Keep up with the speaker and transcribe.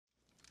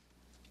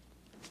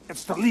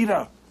It's the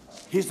leader.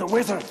 He's the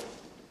wizard.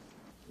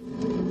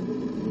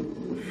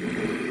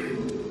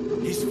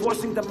 He's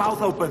forcing the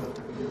mouth open.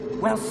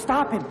 Well,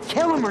 stop him.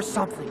 Kill him or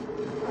something.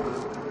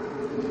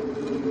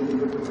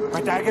 My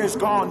dagger is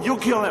gone. You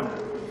kill him.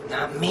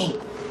 Not me.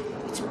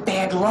 It's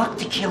bad luck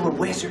to kill a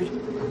wizard.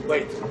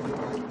 Wait.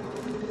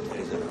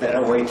 There's a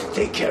better way to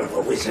take care of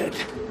a wizard.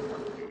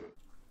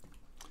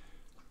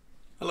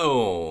 Hello,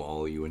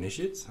 all you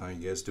initiates. How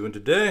you guys doing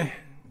today?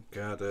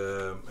 Got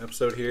an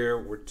episode here.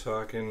 We're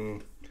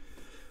talking,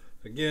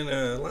 again,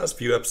 last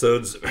few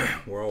episodes,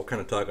 we're all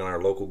kind of talking our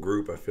local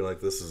group. I feel like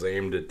this is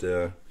aimed at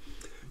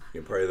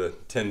probably the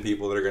 10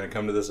 people that are going to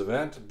come to this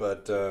event,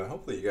 but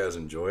hopefully you guys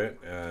enjoy it.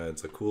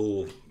 It's a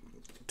cool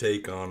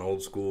take on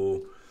old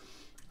school,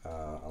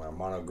 on our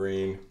mono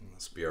green.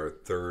 This will be our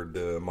third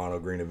mono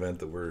green event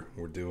that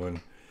we're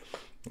doing.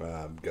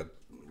 Got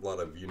a lot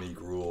of unique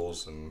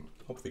rules, and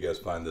hopefully you guys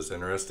find this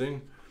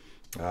interesting.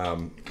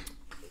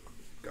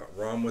 Got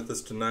Ron with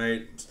us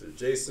tonight instead of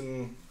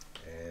Jason,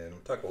 and we'll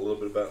talk a little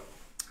bit about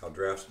how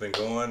drafts have been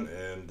going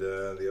and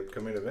the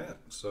upcoming event.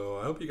 So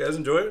I hope you guys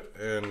enjoy it,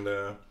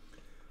 and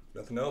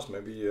nothing else,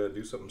 maybe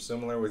do something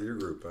similar with your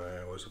group.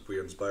 I always hope we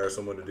inspire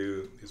someone to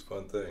do these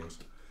fun things.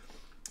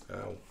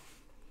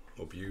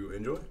 Hope you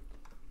enjoy.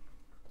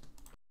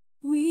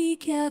 We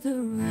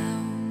gather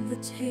round the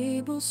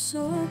table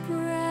so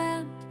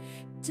grand,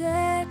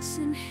 decks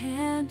in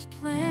hand,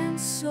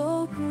 plans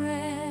so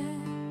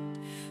grand.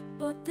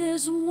 But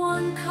there's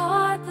one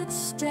card that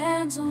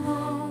stands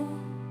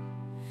alone,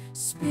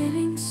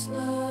 spinning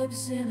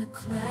slugs in a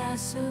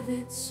class of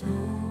its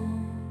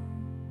own.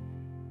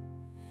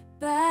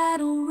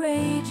 Battle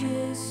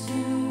rages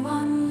to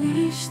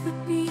unleash the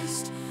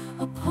beast,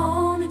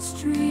 opponents'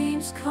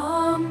 dreams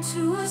come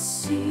to a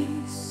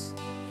cease.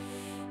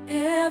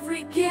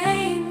 Every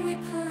game we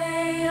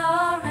play,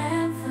 our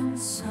anthem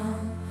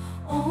sung,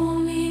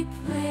 only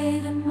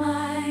played a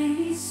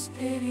mighty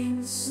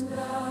spitting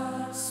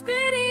slug.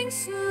 Spitting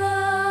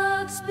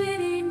slug,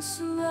 spitting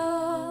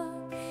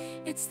slug,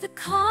 it's the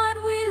card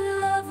we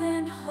love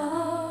and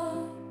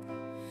hug.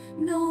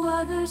 No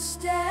other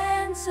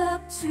stands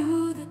up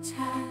to the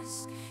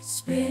task.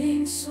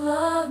 Spitting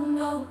slug,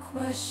 no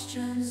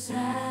questions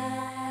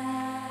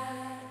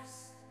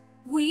asked.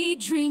 We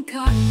drink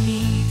our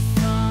meat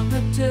from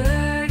a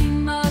dirty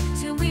mug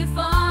till we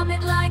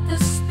vomit like the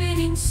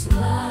spitting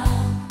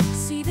slug.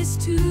 See this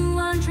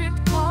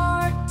 200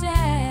 card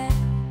deck,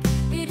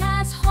 it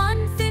has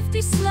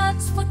 150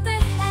 slugs. What the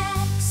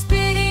heck?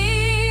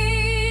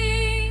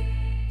 Spitting,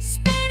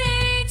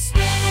 spitting,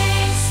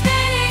 spitting,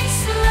 spitting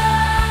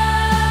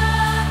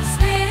slug,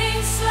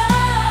 spitting slug.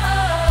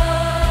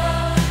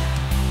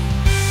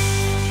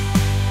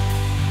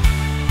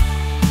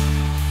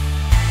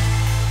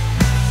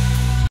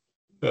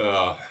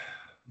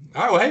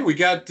 All right, well, hey, we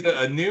got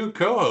a new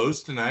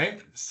co-host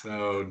tonight.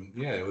 So,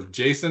 yeah, it was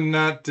Jason,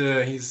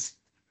 he's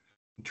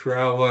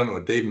traveling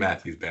with Dave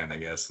Matthews Band, I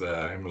guess. Him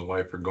and his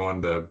wife are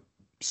going to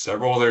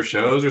several of their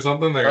shows or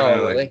something. They're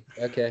gonna, really?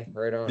 Okay,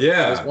 right on.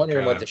 Yeah. I was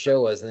wondering what the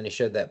show was, and then he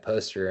showed that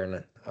poster,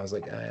 and I was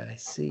like, I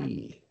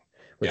see.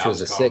 Which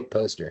was a sick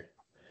poster.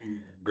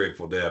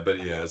 Grateful Dead,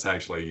 but yeah, it's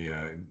actually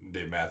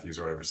Dave Matthews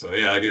or whatever. So,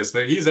 yeah, I guess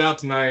he's out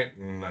tonight,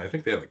 and I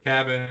think they have a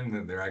cabin,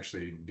 and they're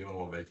actually doing a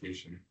little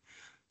vacation.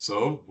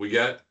 So, we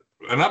got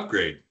an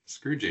upgrade.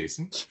 Screw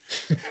Jason.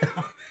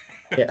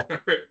 Yeah.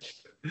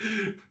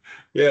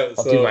 Yeah.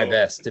 I'll do my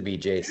best to be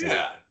Jason.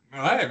 Yeah.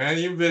 Well, hey, man,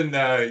 you've been,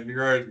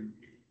 you're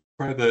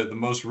probably the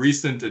most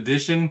recent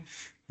addition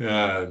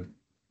to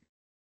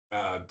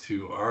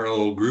our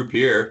little group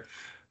here.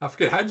 I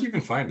forget, how'd you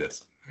even find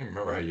us? I don't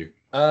remember how you.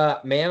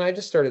 Man, I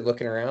just started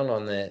looking around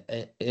on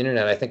the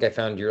internet. I think I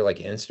found your like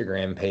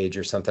Instagram page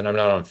or something. I'm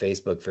not on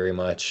Facebook very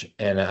much.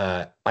 And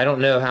I don't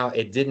know how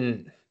it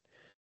didn't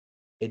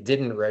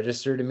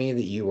register to me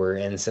that you were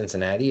in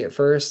Cincinnati at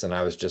first, and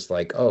I was just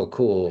like, oh,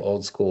 cool,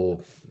 old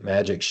school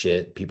Magic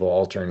shit, people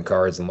altering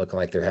cards and looking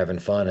like they're having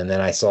fun. And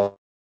then I saw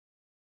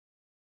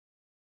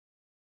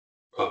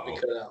cut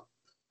out.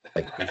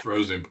 Like, we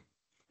froze him.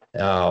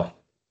 Oh,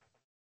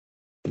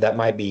 that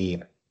might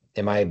be,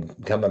 am I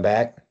coming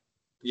back?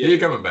 Yeah, you're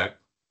coming back.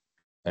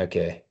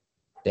 Okay.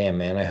 Damn,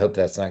 man, I hope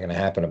that's not going to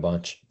happen a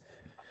bunch.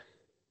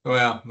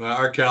 Well,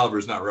 our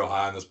caliber's not real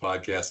high on this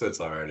podcast. That's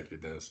all right if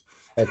it does.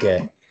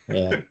 Okay.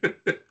 Yeah.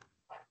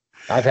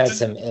 I've had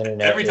some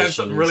internet every time issues.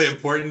 Something really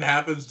important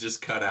happens, just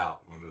cut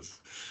out.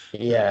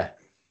 Yeah.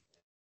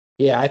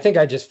 Yeah, I think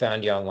I just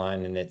found you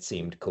online and it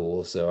seemed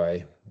cool, so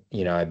I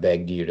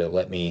begged you to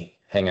let me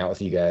hang out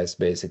with you guys,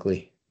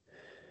 basically.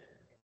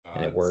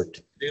 And it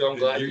worked. Dude, I'm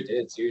glad you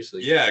did,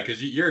 seriously. Yeah,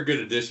 because you're a good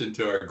addition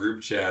to our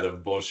group chat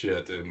of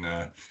bullshit, and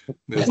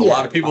there's a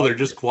lot of people that are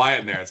just quiet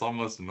in there. It's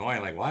almost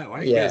annoying. Like, why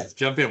don't you guys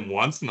jump in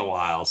once in a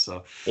while?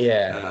 So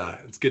yeah,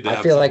 it's good to have.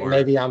 I feel like support.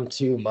 maybe I'm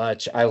too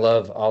much.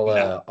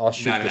 I'll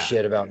shoot the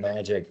shit about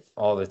Magic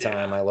all the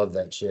time. Yeah. I love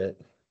that shit.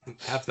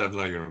 Half the time it's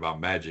not even about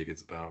Magic.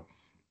 It's about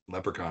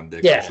leprechaun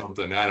dick or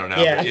something. I don't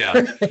know.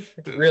 Yeah,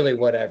 but really,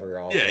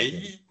 whatever.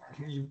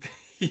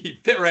 You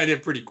fit right in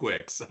pretty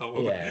quick. So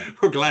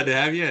we're glad to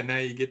have you, and now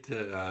you get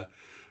to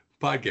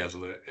podcast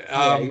with it.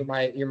 Yeah,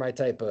 you're my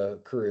type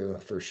of crew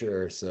for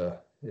sure. So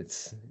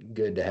it's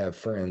good to have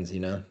friends, you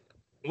know.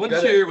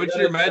 What's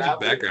your magic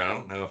background? I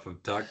don't know if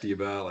I've talked to you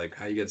about like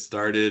how you got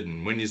started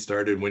and when you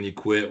started, when you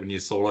quit, when you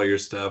sold all your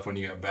stuff, when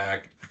you got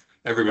back.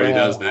 Everybody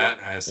does that.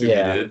 I assume you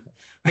did.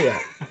 Yeah.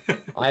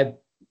 I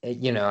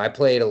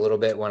played a little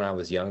bit when I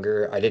was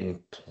younger. We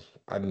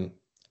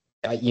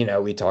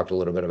talked a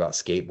little bit about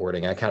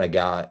skateboarding. I kind of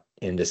got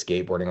into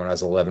skateboarding when I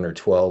was 11 or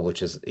 12,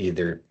 which is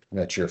either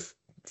that's your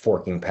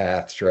forking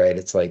paths, right?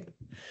 It's like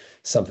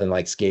something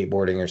like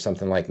skateboarding or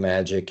something like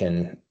magic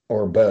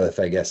or both,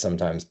 I guess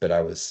sometimes. But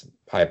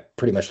I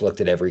pretty much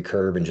looked at every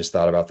curve and just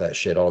thought about that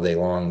shit all day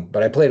long.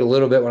 But I played a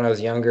little bit when I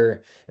was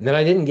younger, and then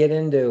I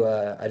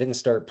didn't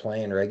start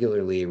playing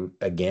regularly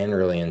again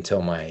really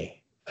until my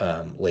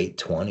late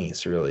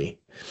 20s really.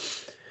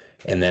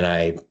 And then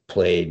I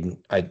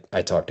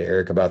talked to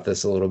Eric about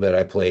this a little bit.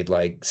 I played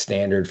like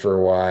standard for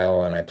a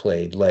while and I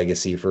played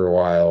legacy for a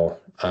while.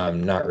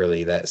 Not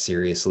really that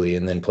seriously,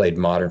 and then played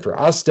modern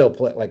I'll still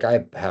play, like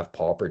I have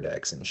pauper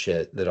decks and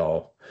shit that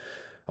I'll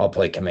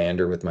play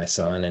commander with my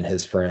son and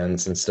his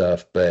friends and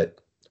stuff, but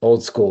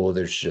old school,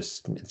 it's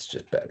just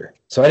better.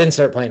 So I didn't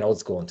start playing old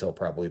school until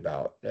probably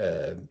about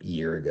a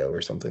year ago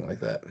or something like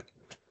that.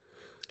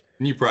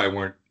 And you probably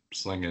weren't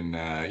slinging,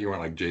 you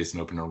weren't like Jason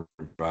opening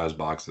prize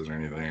boxes or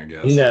anything, I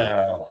guess.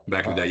 No.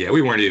 Back in the day, yeah,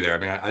 we weren't either. I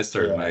mean, I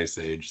started in Ice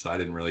Age, so I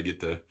didn't really get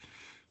to.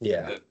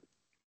 Yeah.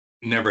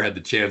 Never had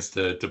the chance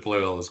to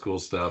play all this cool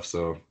stuff,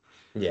 so.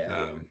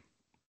 Yeah.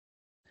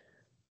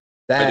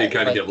 I did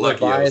kind of get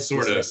lucky. I was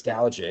sort of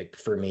nostalgic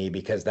for me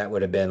because that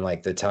would have been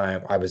like the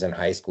time I was in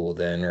high school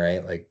then,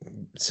 right? Like,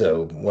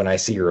 so when I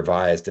see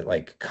Revised, it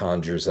like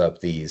conjures up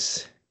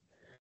these,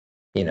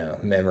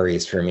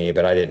 memories for me.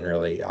 But I didn't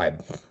really, I'll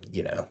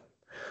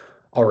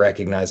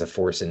recognize a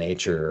force of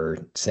nature or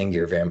sing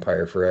your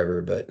vampire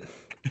forever, but.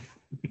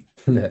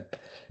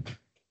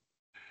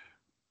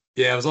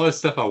 Yeah, it was always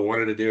stuff I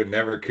wanted to do and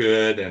never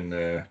could, and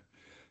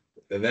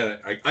then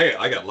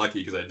I got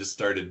lucky because I just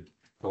started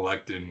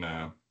collecting.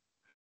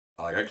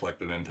 I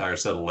collected an entire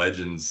set of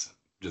Legends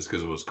just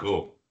because it was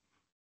cool,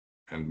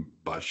 and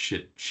bought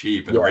shit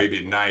cheap and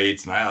Arabian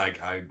Nights, and I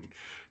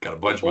got a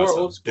bunch of my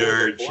stuff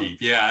dirt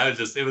cheap. Yeah, it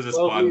was just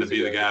fun to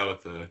be the guy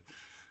with the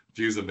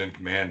Jews have been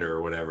commander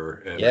or whatever.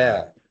 And,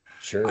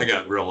 sure. I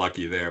got real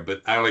lucky there,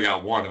 but I only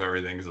got one of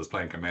everything because I was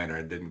playing commander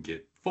and didn't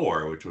get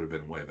 4, which would have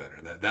been way better.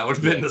 That would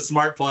have been the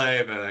smart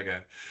play, but I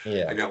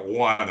got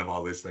one of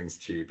all these things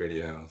cheap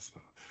anyhow.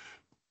 So.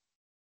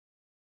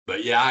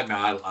 But yeah,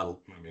 no,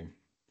 I mean.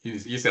 You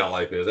see how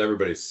life is.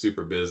 Everybody's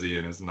super busy,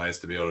 and it's nice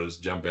to be able to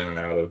just jump in and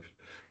out of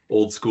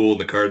old school.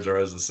 The cards are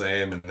always the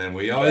same, and then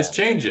we always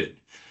change it.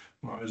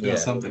 We're always doing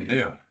something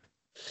new.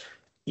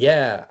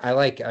 Yeah,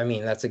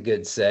 that's a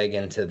good seg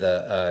into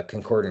the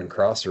Concordant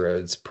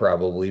CrossRoads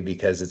probably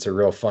because it's a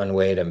real fun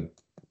way to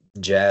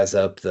jazz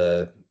up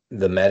the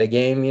meta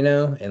game,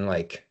 in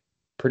like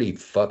pretty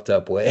fucked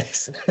up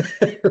ways.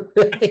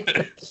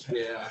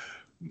 Yeah.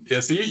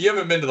 Yeah, so you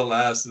haven't been to the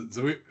last.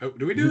 So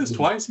do we do this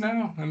twice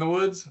now in the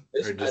woods?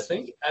 I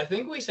think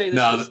we say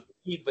this is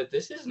but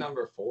this is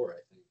number 4, I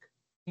think.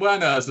 Well,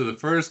 no. So the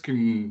first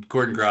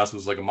Concordant Cross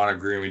was like a mono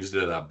green. We just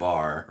did at that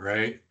bar,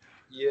 right?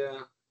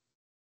 Yeah.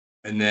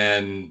 And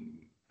then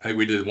I think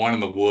we did one in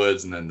the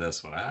woods, and then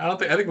this one. I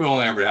think we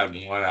only ever had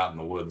one out in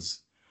the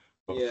woods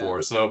before.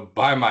 Yeah. So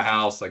behind my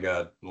house, I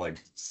got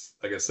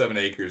 7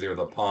 acres here with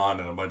a pond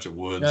and a bunch of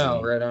woods.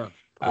 No, right on.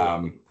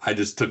 Cool. I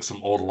just took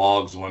some old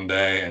logs one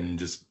day and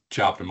just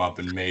chopped them up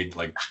and made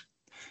like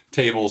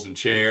tables and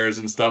chairs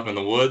and stuff in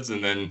the woods.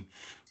 And then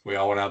we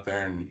all went out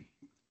there and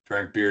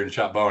drank beer and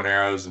shot bow and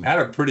arrows and had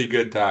a pretty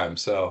good time.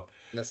 So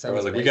I was like,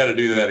 amazing. We got to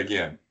do that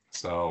again.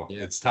 So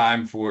it's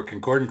time for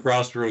Concordant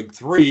CrossRoad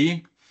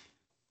 3.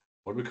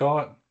 What do we call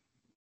it?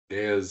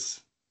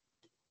 Gaia's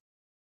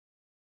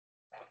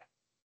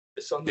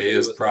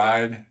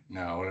Pride?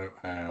 No.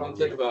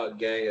 Something about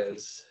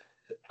Gaia's.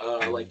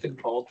 Like the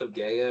cult of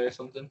Gaia or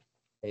something.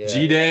 Yeah.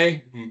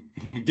 G-Day,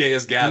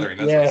 Gaia's Gathering.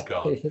 That's what it's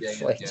called.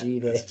 It's like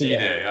G-Day. It's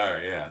G-Day. All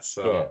right, yeah.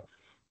 So,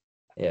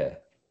 yeah.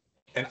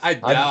 And I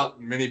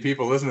doubt many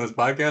people listening to this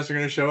podcast are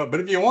going to show up, but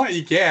if you want,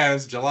 you can.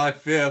 It's July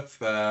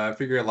 5th. I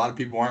figure a lot of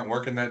people aren't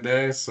working that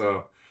day,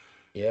 so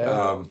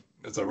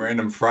it's a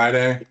random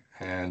Friday,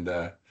 and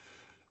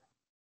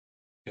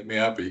hit me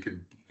up. I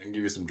can give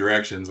you some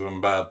directions. I'm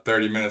about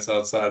 30 minutes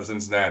outside of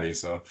Cincinnati,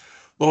 so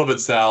a little bit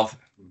south.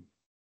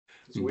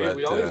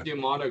 We always do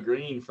mono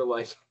green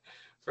for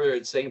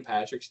St.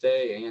 Patrick's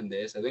Day and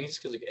this. I think it's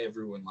because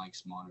everyone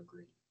likes mono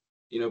green.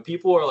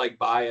 People are like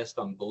biased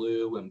on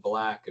blue and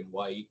black and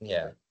white.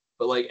 Yeah.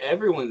 But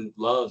everyone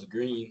loves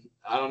green.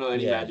 I don't know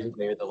any Magic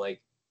player that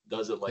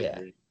does it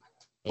green.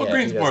 Well,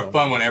 green's more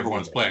fun when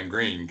everyone's playing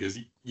green because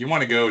you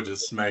want to go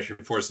just smash your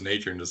force of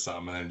nature into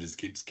something and then it just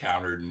gets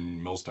countered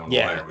and millstone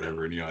away or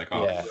whatever, and you're like,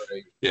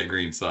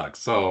 green sucks.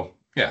 So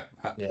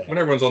when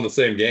everyone's on the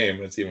same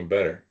game, it's even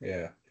better.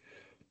 Yeah.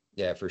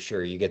 Yeah, for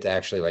sure. You get to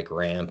actually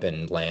ramp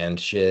and land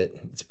shit.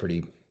 It's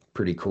pretty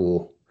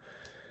cool.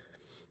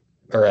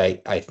 All right,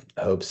 I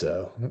hope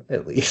so,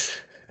 at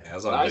least. I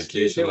was on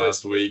vacation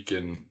last week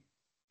and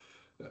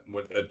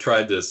I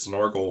tried to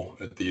snorkel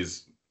at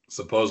these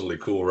supposedly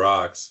cool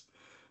rocks.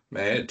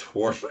 Man, it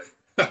tore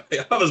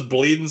I was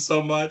bleeding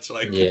so much.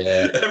 Like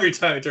every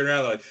time I turn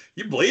around, like,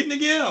 you bleeding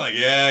again? I'm like,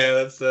 yeah,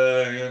 that's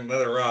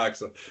another rock.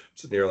 So I'm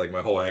sitting here like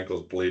my whole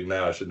ankle's bleeding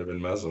now. I shouldn't have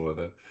been messing with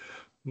it.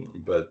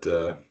 But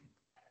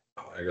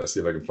I gotta see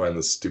if I can find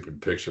this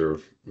stupid picture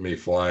of me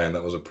flying.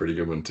 That was a pretty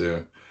good one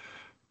too.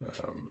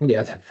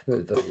 Yeah,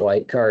 the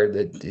flight card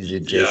that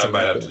did Jason. Yeah, I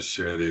might have to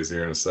share these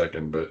here in a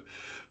second. But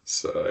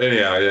so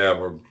anyhow, yeah,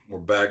 we're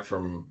back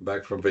from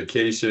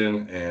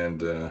vacation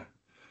and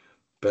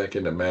back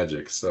into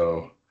Magic.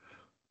 So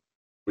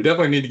we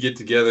definitely need to get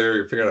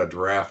together, figure out a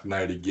draft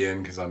night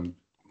again, because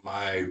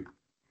my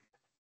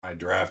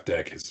draft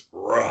deck is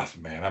rough,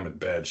 man. I'm in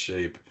bad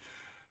shape.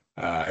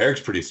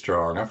 Eric's pretty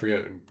strong. I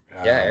forget.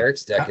 Yeah,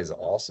 Eric's deck is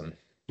awesome.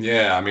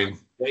 Yeah, I mean,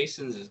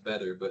 Jason's is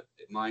better, but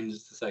mine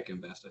is the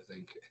second best, I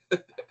think.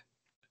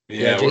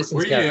 Yeah,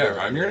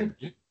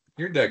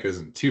 your deck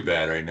isn't too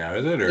bad right now,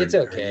 is it? Or it's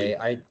okay.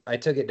 I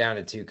took it down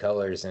to 2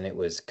 colors, and it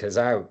was because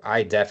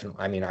I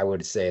definitely, I mean, I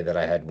would say that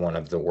I had one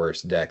of the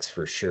worst decks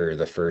for sure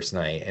the first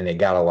night, and it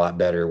got a lot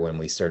better when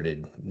we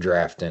started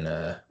drafting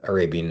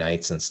Arabian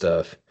Nights and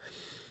stuff.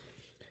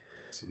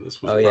 So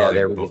this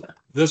was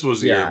this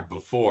was year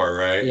before,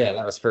 right? Yeah,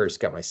 that was first.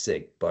 Got my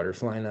sick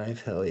butterfly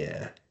knife. Hell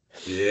yeah.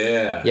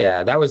 Yeah.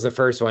 Yeah, that was the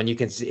first one. You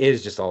can see it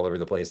is just all over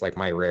the place. Like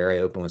my rare I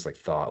opened was like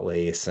Thought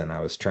Lace, and I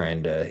was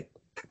trying to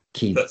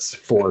keep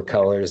 4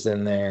 colors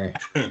in there.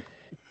 And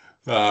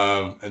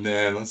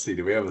then let's see,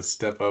 do we have a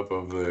step up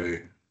of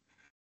the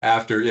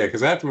after? Yeah,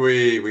 because after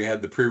we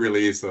had the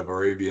pre-release of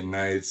Arabian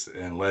Nights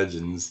and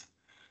Legends,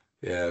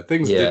 yeah,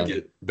 things did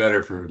get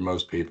better for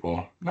most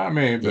people. Not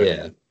me, but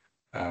yeah.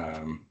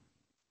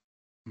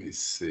 Let me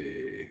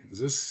see. Is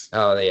this?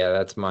 Oh yeah,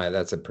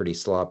 that's a pretty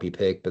sloppy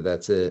pick, but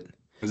that's it.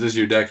 Is this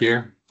your deck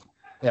here?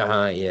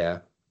 Yeah.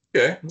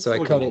 Okay. So I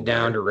cut it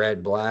down to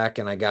red black,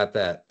 and I got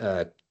that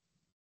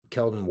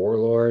Keldon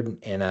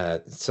Warlord, and I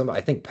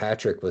think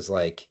Patrick was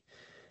like,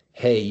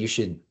 "Hey, you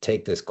should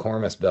take this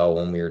Cormus Bell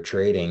when we were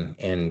trading."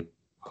 And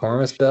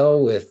Cormus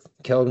Bell with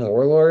Keldon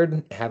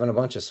Warlord having a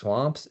bunch of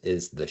swamps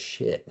is the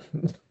shit.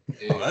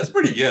 Oh, that's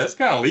pretty good. That's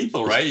kind of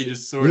lethal, right? You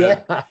just sort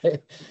of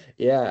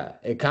Yeah,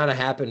 it kind of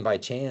happened by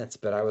chance,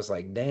 but I was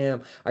like,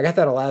 damn, I got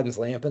that Aladdin's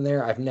lamp in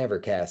there. I've never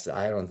cast it.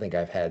 I don't think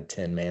I've had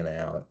 10 mana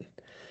out.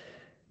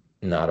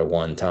 Not a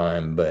one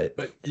time, but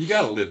you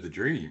got to live the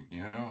dream,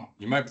 you know.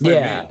 You might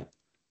play me.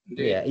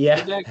 Dude,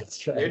 yeah.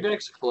 That's right. Your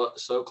deck's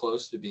so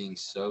close to being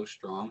so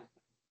strong.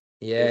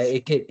 Yeah,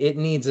 it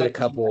needs a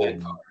couple.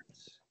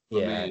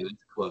 Yeah, man,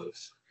 it's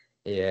close.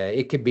 Yeah,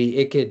 it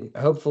could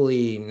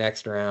hopefully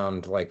next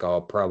round, like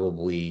I'll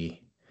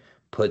probably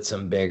put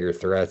some bigger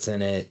threats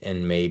in it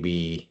and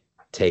maybe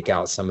take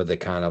out some of the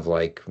kind of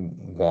like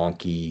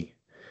wonky,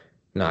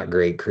 not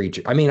great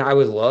creature. I mean, I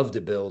would love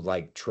to build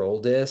like Troll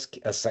Disc,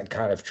 a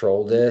kind of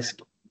Troll Disc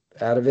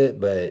out of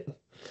it, but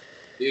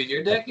dude,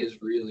 your deck is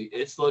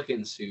it's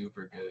looking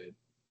super good.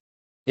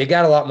 It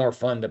got a lot more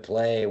fun to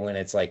play when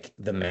it's like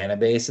the mana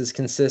base is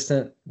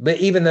consistent. But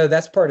even though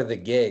that's part of the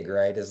gig,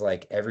 right? Is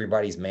like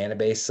everybody's mana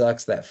base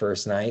sucks that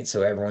first night.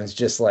 So everyone's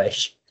just like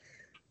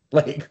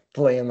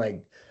playing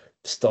like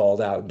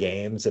stalled out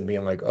games and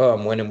being like, oh,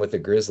 I'm winning with a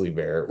grizzly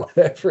bear or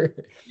whatever.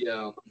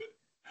 Yeah.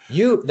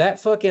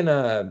 That fucking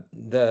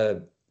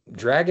the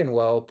Dragon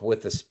Whelp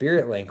with the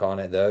Spirit Link on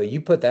it though,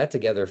 you put that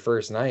together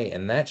first night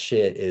and that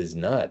shit is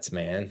nuts,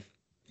 man.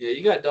 Yeah,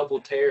 you got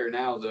double tear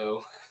now,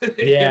 though.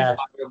 Yeah.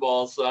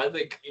 Fireball, so I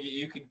think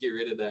you could get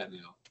rid of that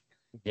now.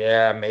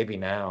 Yeah, maybe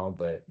now,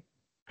 but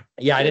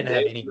yeah, I didn't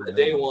have any.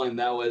 Day one,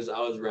 I was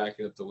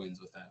racking up the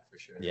wins with that for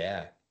sure.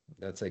 Yeah,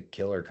 that's a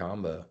killer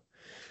combo.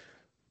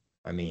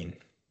 I mean,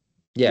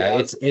 yeah.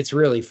 It's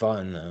really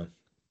fun though.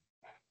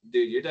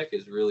 Dude, your deck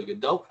is really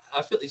good.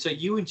 I feel so.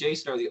 You and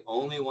Jason are the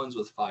only ones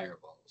with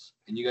fireballs,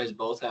 and you guys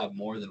both have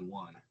more than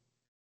one.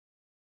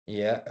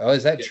 Yeah. Oh,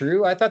 is that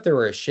true? I thought there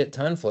were a shit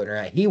ton floating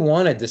around. He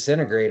won a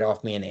Disintegrate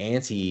off me and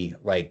Antsy,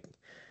 like,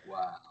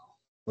 wow.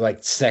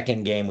 Like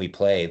second game we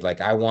played.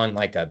 Like I won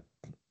like a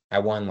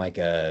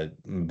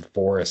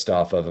forest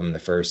off of him the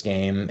first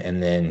game,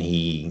 and then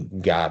he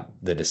got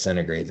the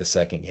Disintegrate the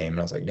second game, and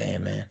I was like,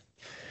 damn, man.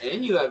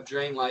 And you have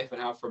Drain Life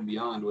and Out from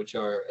Beyond, which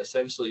are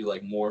essentially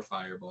like more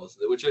fireballs,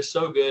 which are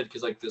so good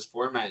because like this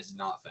format is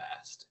not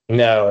fast.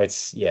 No,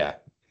 it's Yeah,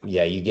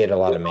 you get a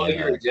lot of mana. All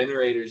your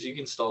generators, you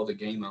can stall the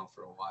game out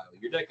for a while.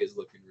 Your deck is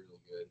looking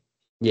really good.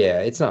 Yeah,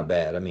 it's not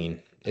bad. I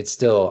mean, it's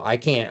still I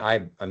can't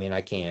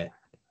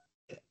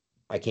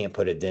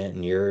put a dent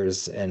in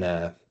yours, and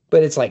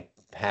but it's like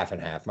half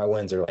and half. My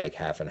wins are like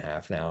half and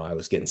half now. I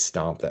was getting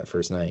stomped that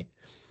first night.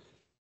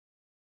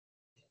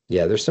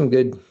 Yeah, there's some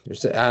good.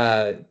 Is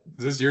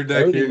this your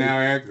deck here now,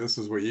 Eric? This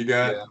is what you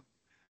got? Yeah.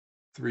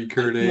 3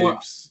 Curd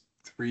Apes.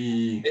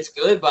 3. It's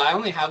good, but I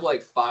only have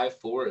like 5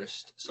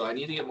 forest, so I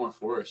need to get more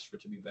forest for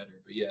it to be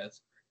better. But yeah,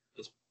 it's.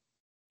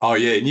 Oh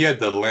yeah, and you had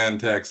the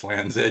Land's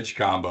Edge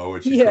combo,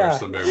 which you crushed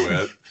somebody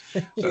with.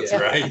 That's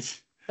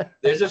right.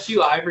 There's a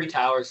few ivory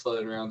towers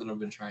floating around that I've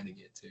been trying to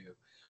get to,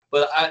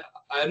 But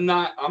I'm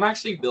not. I'm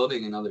actually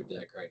building another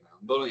deck right now.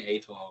 I'm building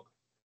ATOG,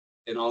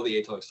 and all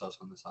the ATOG stuff's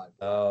on the sideboard.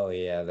 Oh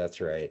yeah,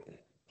 that's right.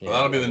 Yeah, Well,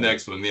 that'll be the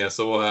next one. Yeah,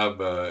 so we'll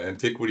have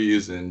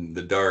Antiquities in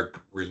the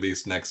Dark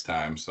released next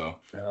time. So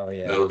oh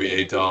yeah, that'll be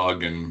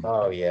ATOG and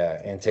oh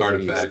yeah,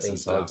 Antiquities artifacts and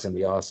ATOG's stuff. gonna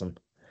be awesome.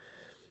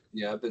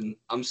 Yeah,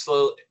 I'm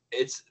slow.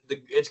 It's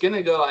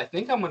gonna go. I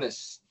think I'm gonna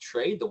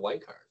trade the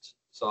white cards.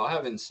 So I'll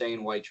have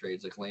insane white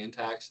trades like Land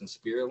Tax and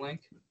Spirit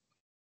Link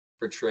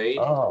for trade,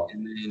 Oh,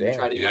 and then damn.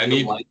 try to Yeah, get I the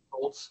need- white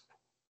bolts.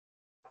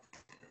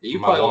 You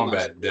My probably want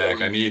Wombat deck.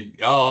 Spirit I Link.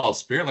 need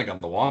Spirit Link on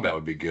the Wombat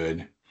would be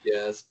good.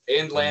 Yes,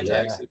 and Land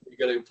Yeah. Tax if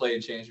you're gonna play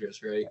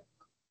Enchantress, right?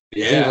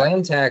 See, Yeah.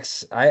 land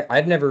tax,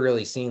 I'd never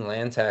really seen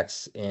land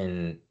tax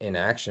in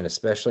action,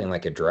 especially in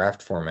like a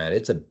draft format.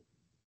 It's a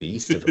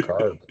beast of a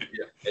card.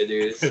 Yeah,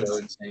 dude, it's so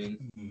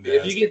insane.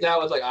 If you get that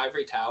with like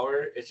Ivory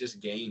Tower, it's just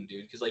game,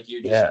 dude. Because like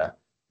you're just Yeah.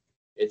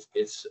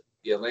 it's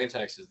Land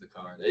Tax is the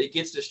card. It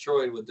gets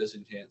destroyed with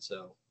Disenchant,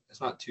 so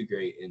it's not too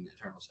great in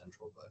Eternal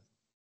Central, but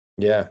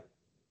Yeah.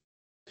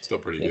 Still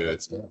pretty Yeah, good.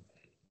 that's good.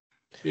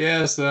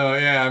 Yeah, so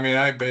yeah, I mean,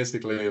 I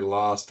basically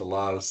lost a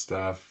lot of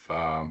stuff.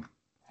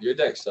 your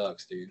deck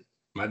sucks, dude.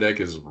 My deck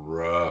is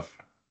rough.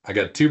 I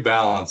got 2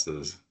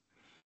 balances.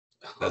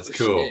 That's Oh,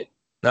 cool. shit.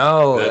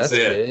 No, That's that's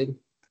it. good.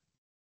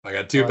 I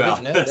got 2 Oh, I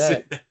didn't know balances.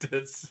 that.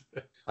 That's-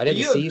 I didn't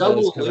You have see those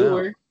double come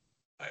lure.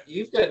 out.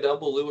 You've got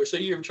double lure, so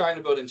you're trying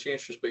to build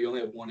Enchantress, but you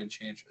only have one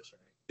Enchantress,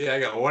 right? yeah, I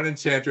got 1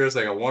 Enchantress,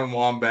 I got 1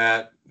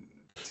 Wombat,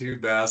 2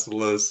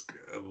 Basilisk,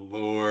 a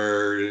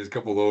lure, a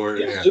couple lure.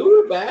 Yeah, Yeah.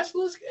 Lure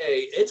Basilisk,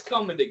 hey, it's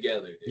coming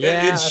together. Dude.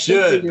 Yeah. Yeah, it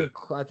should.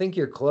 I think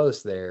you're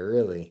close there,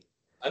 really.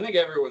 I think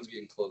everyone's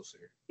getting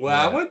closer. Well,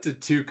 Yeah. I went to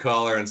 2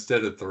 color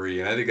instead of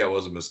 3, and I think that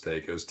was a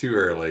mistake. It was too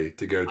early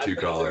to go I 2 think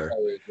color. the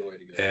color is the way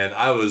to go. And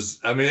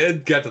I mean,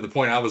 it got to the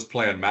point I was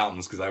playing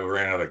mountains because I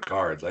ran out of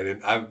cards.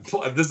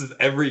 This is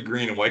every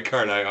green and white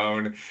card I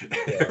own,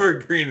 every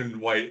green and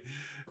white.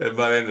 And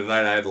by the end of the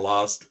night, I had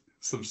lost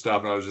some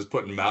stuff, and I was just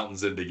putting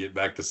mountains in to get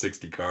back to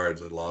 60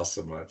 cards. I lost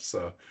so much.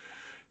 So,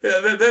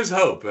 yeah, there's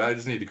hope. I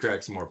just need to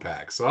crack some more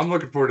packs. So I'm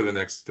looking forward to the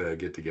next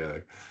get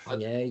together.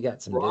 Yeah, you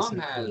got some Rom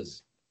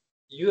decent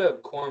you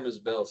have Korma's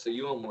Bell, so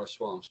you want more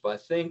swamps. But I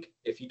think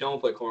if you don't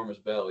play Korma's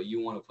Bell, you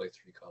want to play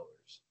 3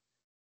 colors.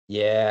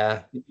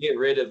 Yeah. You get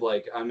rid of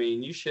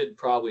you should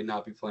probably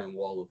not be playing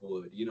Wall of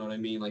Wood. You know what I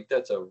mean? Like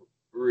that's a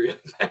real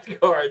bad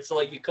card. So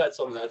like you cut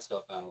some of that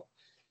stuff out.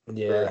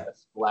 Yeah. For a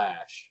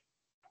splash.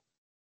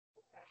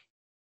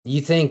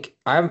 You think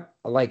I'm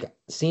like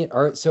seeing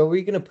so are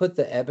we gonna put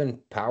the Ebon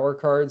power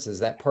cards? Is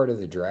that part of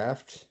the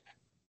draft?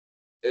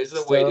 There's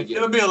a way to get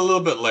It'll be a little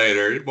bit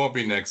later. It won't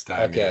be next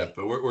time Okay. yet,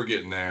 but we're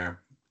getting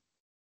there.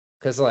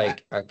 Because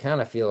like I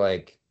kind of feel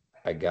like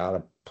I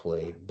gotta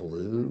play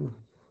blue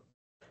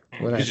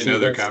when I Did you see know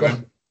they're that coming?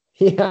 stuff.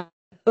 Yeah.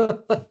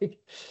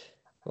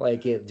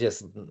 like it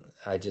just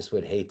I just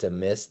would hate to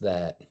miss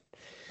that.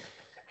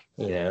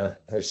 You know,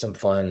 there's some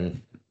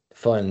fun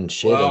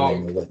shit Well,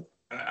 in there. But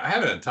I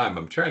haven't had time.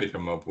 I'm trying to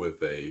come up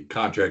with a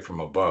contract from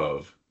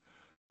above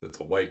that's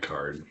a white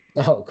card.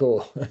 oh,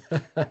 cool.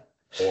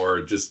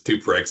 Or just 2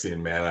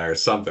 Phyrexian mana or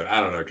something. I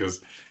don't know,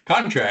 because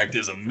contract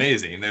is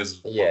amazing.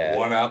 There's Yeah.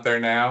 1 out there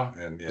now,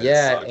 and yeah, it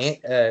Yeah, sucks.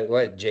 and,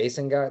 what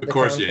Jason got? Of the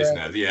course contract? Jason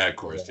has it. Yeah, of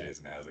course Yeah.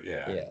 Jason has it.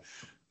 Yeah. Yeah,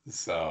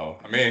 So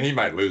I mean, he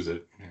might lose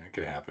it. Yeah, it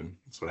could happen.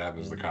 That's what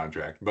happens with the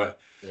contract. But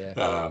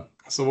yeah.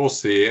 so we'll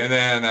see. And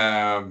then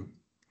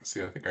let's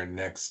see. I think our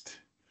next.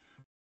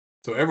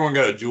 So everyone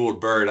got a jeweled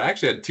bird. I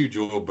actually had 2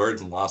 jeweled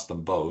birds and lost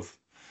them both.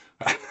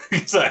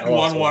 Because I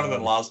won one and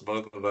then lost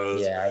both of those.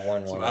 Yeah, I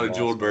won So one. I'm out of and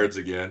jeweled lost birds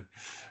again.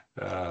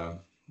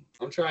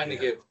 I'm trying to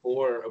get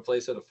a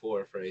play set of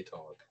 4 for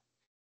ATOG.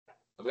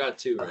 I've got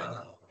 2 one. right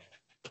now.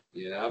 Oh,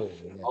 Yeah, cool,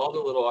 yeah. all the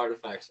little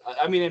artifacts.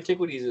 I mean,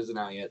 Antiquities isn't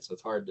out yet, so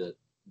it's hard to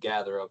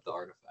gather up the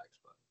artifacts.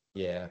 But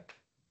Yeah.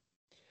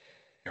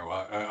 Here,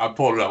 well, I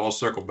pulled it up. We'll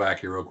circle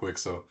back here real quick.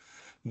 So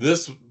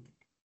this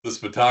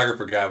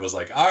photographer guy was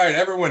like, all right,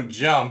 everyone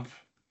jump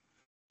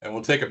and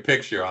we'll take a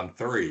picture on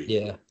 3.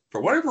 Yeah. For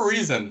whatever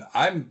reason,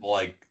 I'm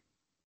like,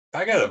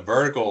 I got a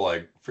vertical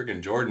like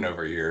freaking Jordan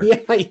over here.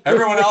 Yeah.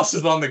 Everyone else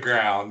is on the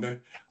ground.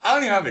 I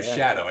don't even have a Yeah.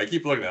 shadow. I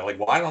keep looking at it, like,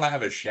 why don't I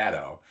have a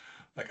shadow?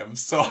 Like I'm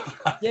so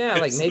Yeah,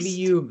 like it's maybe just-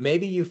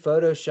 you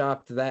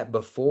photoshopped that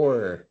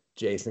before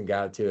Jason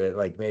got to it.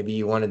 Like maybe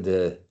you wanted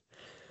to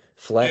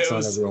flex It on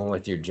was- everyone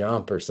with your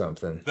jump or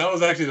something. That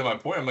was actually my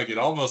point. I'm like, it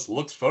almost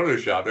looks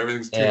photoshopped.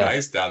 Everything's too Yeah.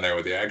 nice down there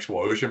with the actual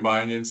ocean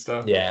behind you and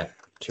stuff. Yeah,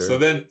 true. So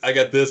then I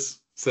got this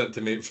sent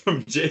to me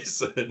from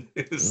Jason.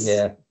 It's-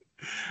 yeah,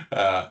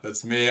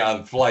 that's me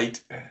on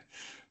flight.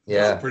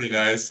 yeah. Pretty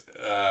nice.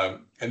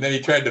 And then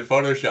he tried to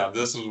Photoshop.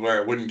 This was where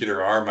it wouldn't get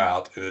her arm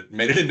out. And it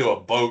made it into a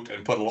boat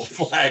and put a little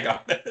flag on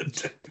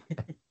it.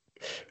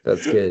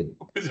 That's good.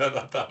 Which I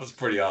thought that was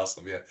pretty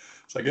awesome. Yeah.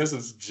 So I guess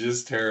it's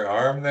just her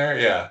arm there.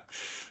 Yeah.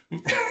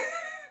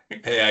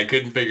 Hey, I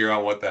couldn't figure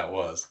out what that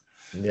was.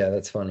 Yeah,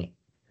 that's funny.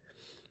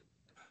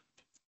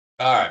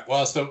 All right.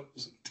 Well, so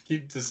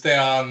to stay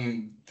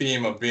on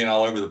theme of being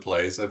all over the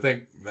place, I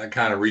think that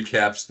kind of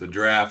recaps the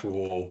draft.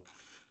 We'll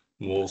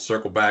we'll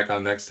circle back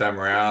on next time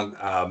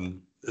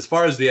around. As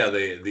far as the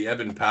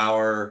Evan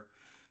Power,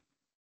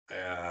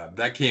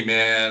 that came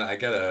in. I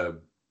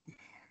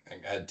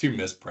had 2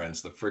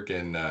 misprints. The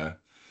freaking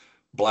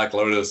Black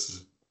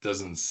Lotus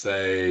doesn't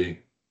say,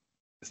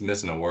 it's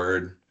missing a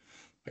word,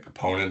 like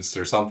opponents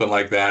or something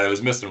like that. It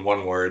was missing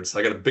 1 word, so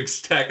I got a big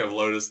stack of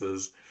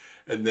Lotuses.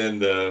 And then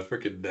the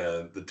freaking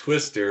the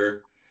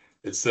Twister,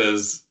 it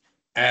says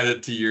add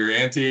it to your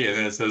ante, and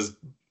then it says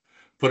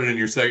put it in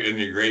your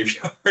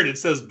graveyard. It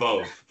says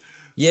both.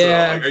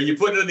 Yeah. So, like, are you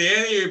putting it in the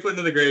ante or are you putting it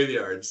in the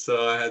graveyard?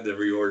 So I had to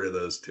reorder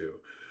those 2.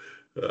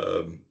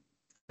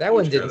 That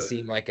one didn't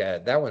seem like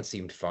that one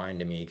seemed fine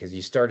to me, because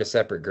you start a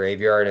separate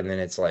graveyard and then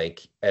it's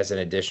like, as an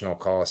additional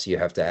cost, you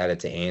have to add it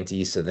to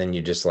ante. So then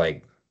you just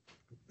like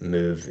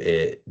move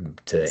it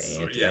to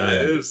ante. Yeah,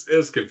 it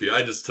was confusing.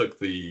 I just took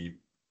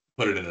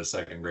put it in the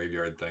second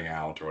graveyard thing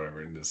out or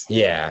whatever.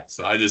 Yeah.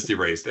 So I just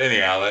erased it.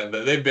 Anyhow,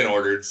 they've been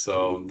ordered,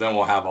 so then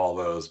we'll have all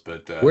those.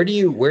 But where do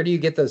you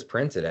get those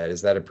printed at?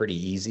 Is that a pretty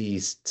easy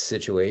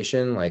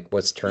situation? Like,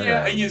 what's turnaround?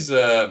 Yeah, I use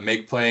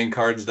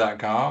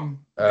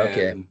makeplayingcards.com.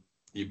 Okay.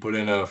 You put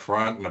in a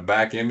front and a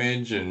back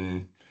image,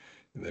 and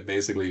they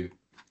basically,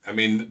 I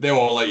mean, they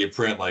won't let you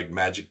print like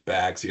magic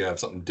backs. You gotta have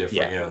something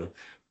different, Yeah.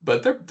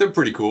 But they're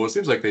pretty cool. It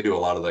seems like they do a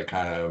lot of that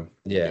kind of,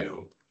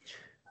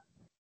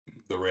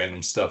 the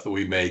random stuff that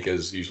we make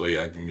is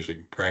I can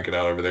usually crank it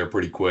out over there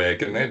pretty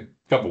quick, and then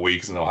a couple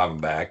weeks and they'll have them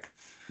back.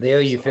 They owe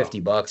you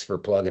 $50 for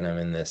plugging them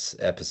in this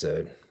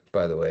episode,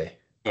 by the way.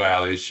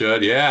 Well, they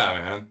should. Yeah,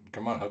 man.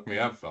 Come on, hook me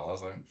up,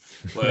 fellas.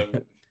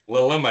 Let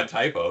alone my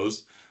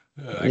typos.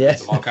 I get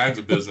some all kinds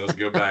of business.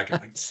 Go back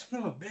and like,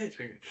 son of a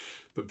bitch.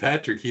 But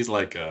Patrick, he's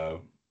like a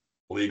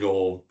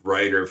legal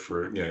writer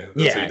for, that's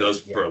what he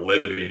does for a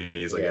living.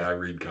 He's like, I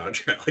read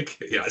contract.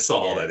 Like, I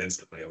saw all that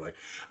instantly. I'm like,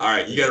 all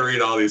right, you got to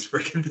read all these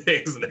freaking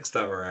things the next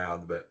time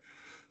around. But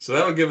so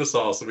that'll give us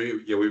all. So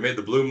we made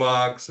the Blue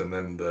Mox, and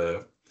then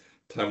the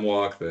Time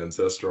Walk, the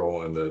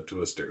Ancestral, and the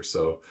Twister.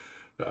 So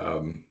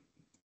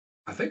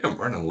I think I'm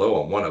running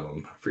low on one of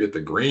them. I forget the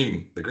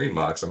green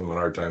Mox. I'm having a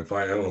hard time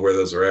finding. I don't know where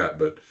those are at,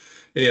 but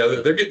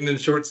they're getting in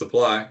short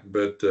supply.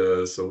 But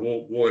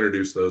so we'll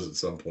introduce those at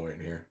some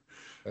point here.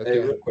 Okay. Hey,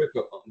 real quick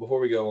before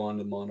we go on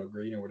to mono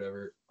green or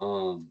whatever,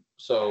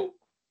 so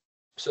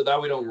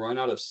that we don't run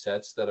out of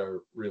sets that are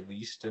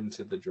released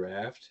into the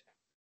draft,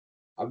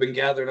 I've been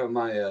gathering up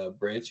my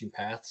branching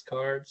paths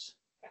cards.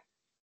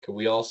 Could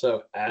we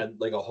also add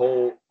like a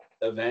whole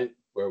event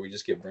where we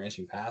just get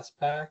branching paths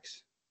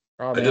packs?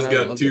 Oh, man, I just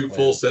got 2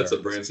 full sets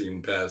of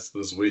branching paths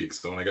this week.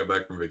 So when I got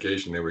back from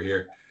vacation, they were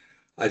here.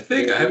 I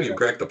think I haven't even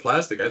cracked the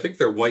plastic. I think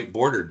they're white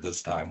bordered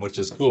this time, which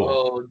is cool.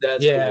 Oh,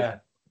 that's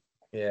cool.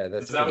 Yeah,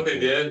 is that what they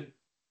did?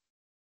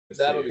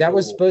 That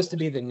was supposed to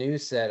be the new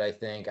set, I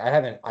think. I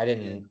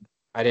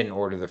didn't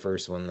order the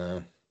first one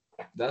though.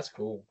 That's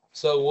cool.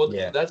 So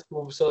that's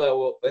cool.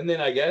 So and then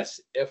I guess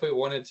if we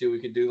wanted to, we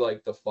could do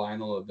like the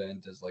final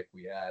event as like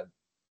we add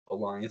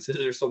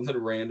alliances or something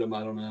random.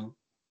 I don't know.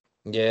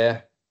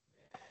 Yeah.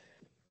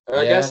 Or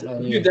I guess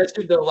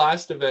the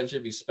last event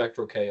should be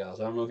Spectral Chaos.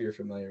 I don't know if you're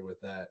familiar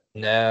with that.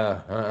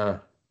 No.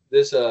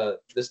 This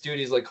dude,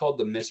 he's like called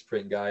the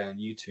Misprint guy on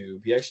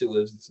YouTube. He actually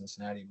lives in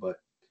Cincinnati, but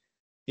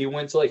he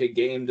went to like a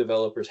game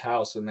developer's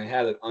house and they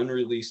had an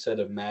unreleased set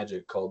of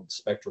Magic called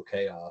Spectral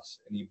Chaos,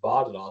 and he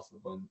bought it off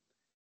of them.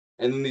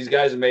 And then these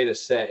guys made a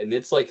set, and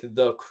it's like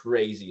the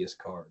craziest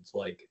cards.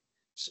 Like,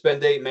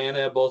 spend 8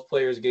 mana, both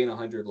players gain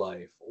 100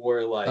 life,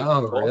 or like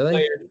both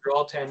players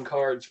draw 10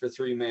 cards for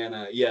 3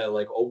 mana. Yeah,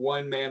 like a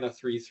 1 mana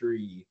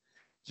 3/3,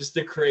 just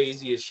the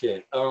craziest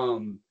shit.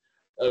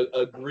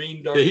 A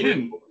green dark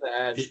that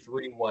adds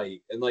 3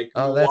 white, and like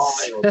wild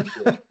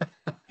shit.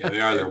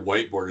 Yeah, they're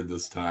white bordered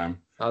this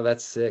time. Oh,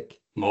 that's sick.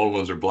 The old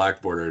ones are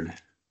black bordered.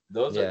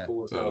 Those are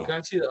cool. So can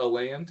I see a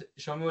land?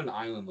 Show me what an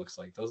island looks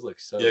like. Those look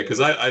so. Yeah, because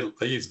I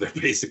use their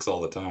basics all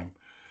the time.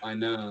 I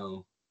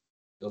know.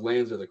 The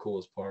lands are the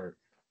coolest part.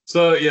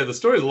 So yeah, the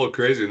story's a little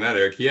crazy than that,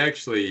 Eric. He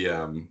actually,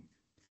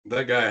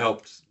 that guy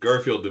helped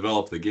Garfield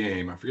develop the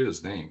game. I forget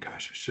his name.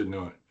 Gosh, I should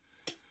know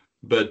it.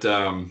 But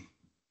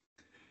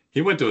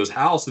he went to his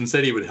house and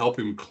said he would help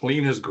him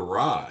clean his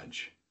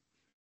garage.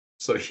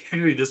 So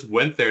he just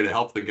went there to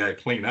help the guy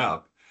clean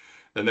up.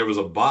 And there was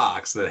a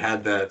box that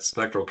had that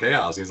Spectral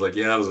Chaos. He's like,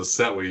 yeah, that was a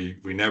set we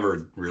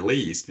never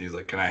released. And he's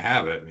like, can I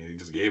have it? And he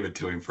just gave it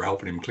to him for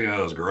helping him clean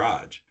out his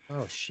garage.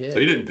 Oh, shit. So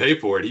he didn't pay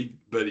for it.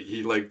 But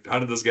he like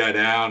hunted this guy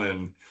down,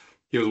 and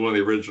he was one of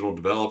the original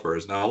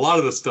developers. Now, a lot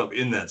of the stuff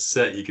in that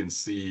set, you can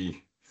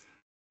see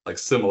like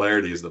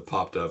similarities that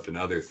popped up in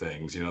other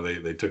things. You know,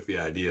 they took the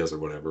ideas or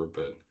whatever,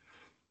 but.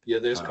 Yeah,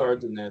 there's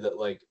cards in there that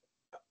like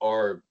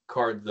are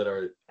cards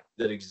that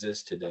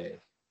exist today.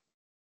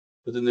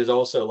 But then there's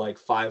also like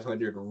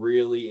 500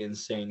 really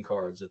insane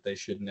cards that they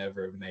should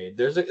never have made.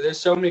 There's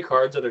so many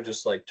cards that are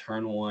just like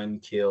turn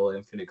 1, kill,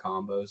 infinite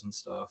combos and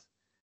stuff.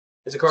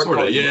 It's a card sort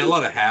of, a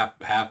lot of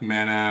half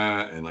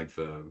mana and like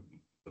the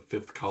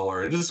 5th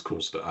color. It's just cool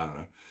stuff. I don't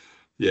know.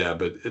 Yeah,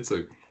 but it's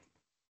a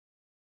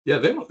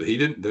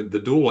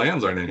the dual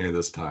lands aren't in here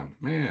this time.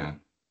 Man.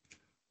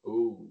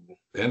 Ooh.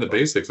 And the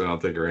basics, I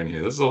don't think are in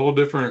here. This is a whole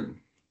different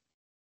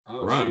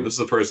run. Shoot. This is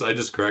the first. I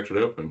just cracked it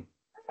open.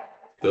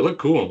 They look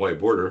cool in white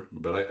border,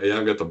 but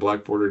I've got the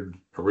black bordered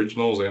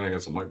originals and I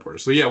got some white border.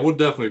 So yeah, we'll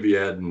definitely be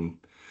adding.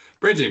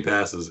 Branching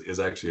Pass is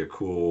actually a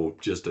cool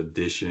just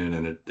addition,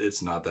 and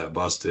it's not that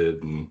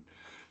busted, and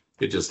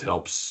it just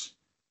helps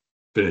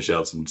finish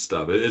out some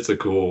stuff. It's a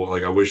cool,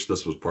 like, I wish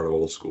this was part of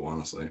old school,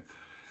 honestly.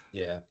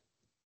 Yeah.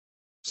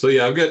 So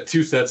yeah, I've got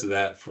 2 sets of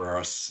that for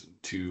us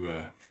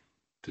to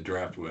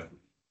draft with.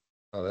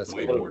 Oh, that's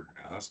White cool. border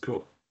now. That's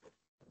cool.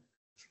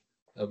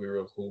 That'll be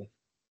real cool.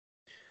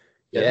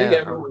 Yeah, I think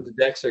everyone's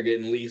decks are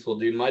getting lethal,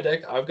 dude. My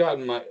deck, I've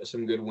gotten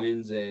some good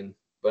wins in,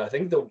 but I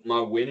think my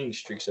winning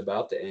streak's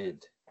about to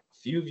end. A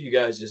few of you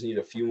guys just need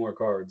a few more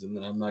cards, and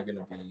then I'm not going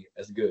to be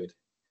as good.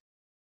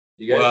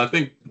 You guys? Well, I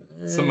think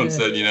someone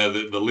said,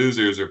 the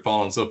losers are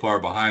falling so far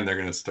behind, they're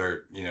going to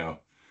start,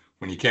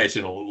 when you catch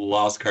in a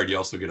lost card, you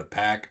also get a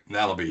pack.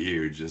 That'll be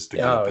huge, just to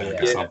get a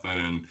pack or something,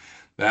 and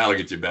that'll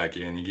get you back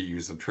in. You get you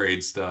some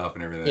trade stuff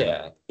and everything.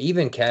 Yeah,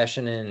 even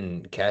cashing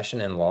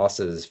in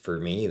losses for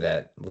me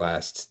that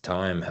last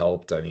time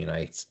helped. I mean,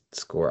 I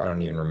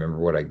don't even remember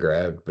what I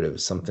grabbed, but it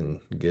was something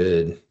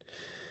good.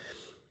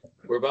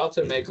 We're about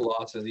to make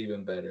losses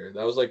even better.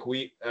 That was like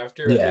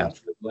after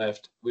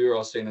left, we were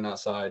all standing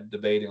outside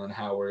debating on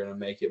how we're gonna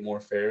make it more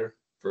fair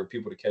for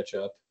people to catch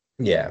up.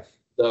 Yeah.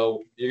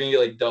 So you're gonna get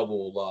like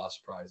double loss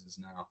prizes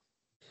now.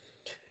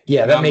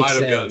 Yeah, that makes sense.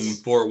 I might have sense.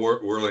 gotten 4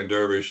 Whirling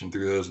Dervish and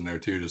threw those in there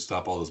too to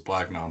stop all this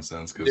black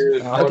nonsense,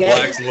 because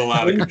Black's a little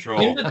out of control.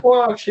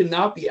 Hindu should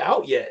not be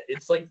out yet.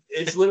 It's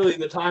literally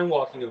the time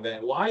walking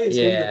event. Why is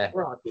Hindu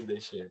with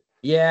this shit?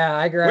 Yeah,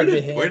 I grabbed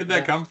Where did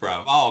that come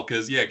from? Oh,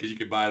 because you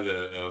could buy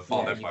the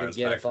Fallen Empires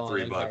back for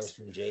 $3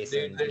 from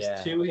Jason. Dude,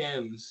 there's 2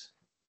 hymns.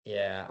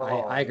 Yeah,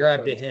 I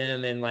grabbed a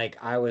hymn, and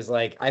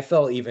I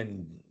felt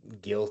even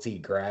guilty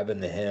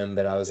grabbing the hymn,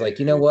 but I was like,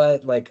 you know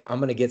what? Like, I'm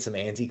gonna get some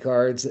anti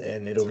cards,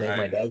 and it'll make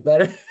my deck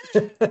better.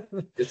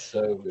 It's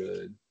so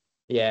good.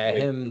 Yeah,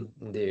 him,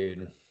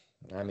 dude.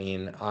 I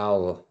mean,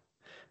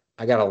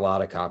 I got a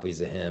lot of copies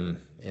of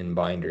him in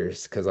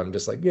binders because I'm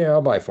just like, yeah,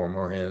 I'll buy 4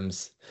 more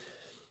hymns.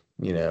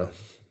 Well,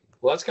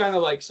 that's kind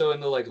of like in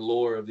the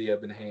lore of the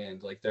Ebon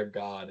Hand, like their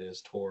god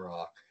is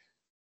Torok.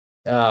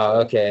 Oh,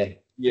 okay.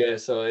 Yeah,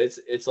 so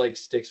it's like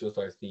sticks with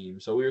our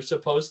theme. So we were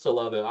supposed to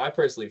love it. I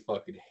personally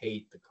fucking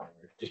hate the card.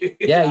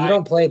 Yeah, you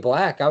don't play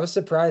black. I was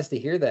surprised to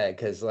hear that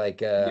because I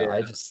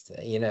just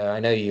I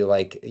know you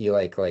like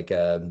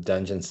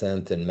dungeon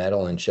synth and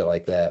metal and shit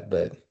like that,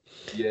 but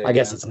I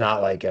guess it's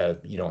not like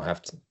you don't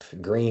have to.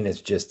 Green is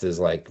just as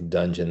like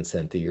dungeon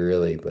synthy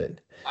really,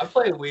 but I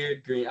play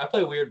weird green. I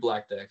play weird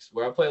black decks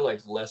where I play like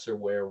lesser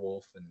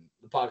werewolf, and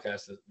the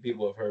podcast that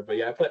people have heard. But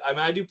yeah,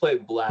 I do play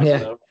black.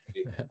 Yeah.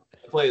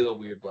 I play the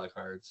weird black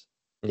cards.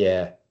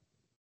 Yeah.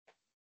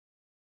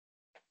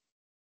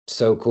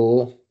 So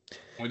cool.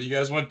 What do you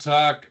guys want to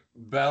talk?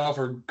 Battle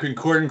for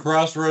Concordant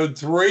CrossRoads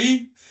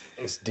 3?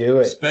 Let's do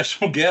it.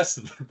 Special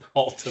guest, the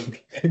Cult of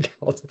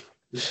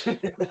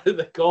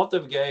The Cult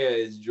of Gaia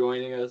is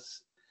joining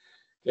us.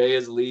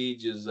 Gaia's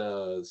Liege is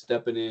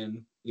stepping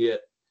in. Yeah.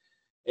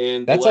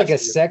 And that's like a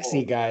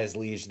sexy guy's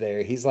liege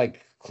there. He's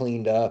like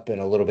cleaned up and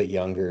a little bit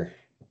younger.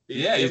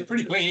 Yeah, he's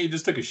pretty clean. He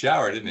just took a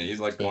shower, didn't he? He's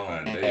like going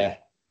on a date. Yeah.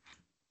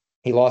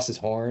 He lost his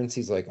horns.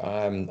 He's like,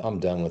 I'm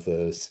done with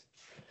those.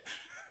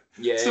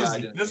 Yeah,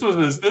 this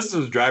was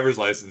his driver's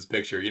license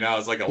picture.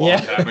 It's like a long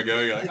time ago.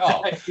 You're like,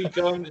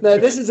 oh. No,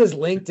 this is his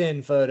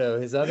LinkedIn photo.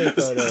 His other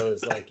photo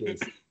is like his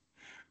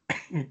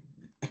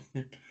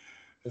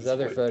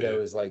other photo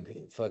is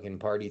like fucking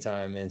party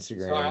time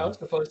Instagram. Sorry, I was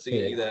supposed to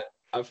get you that.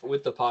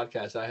 With the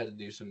podcast, I had to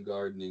do some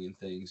gardening and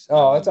things.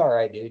 Oh, it's all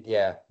right, dude.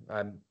 Yeah,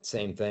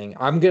 same thing.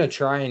 I'm gonna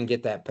try and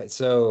get that.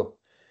 So,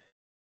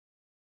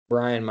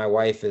 Brian, my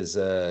wife has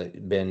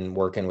been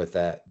working with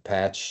that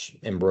patch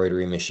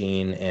embroidery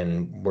machine,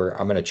 and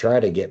I'm gonna try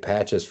to get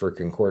patches for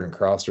Concordant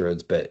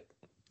CrossRoads, but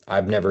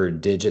I've never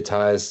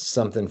digitized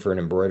something for an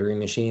embroidery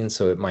machine,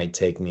 so it might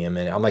take me a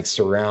minute. I'm like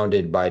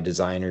surrounded by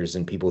designers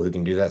and people who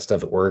can do that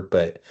stuff at work,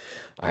 but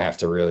I have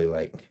to really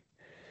like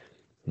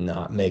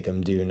not make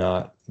them do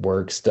not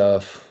work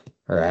stuff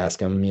or ask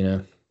them,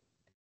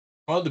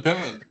 Well,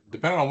 depending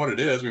on what it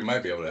is, we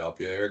might be able to help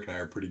you. Eric and I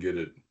are pretty good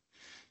at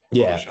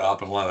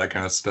Photoshop and a lot of that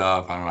kind of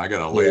stuff. I don't know. I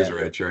got a laser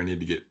etcher I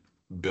need to get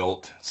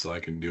built so I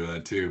can do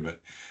that too.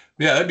 But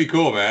yeah, that'd be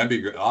cool, man.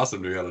 That'd be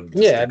awesome to be able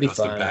to it'd be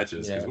custom fun.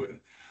 Patches.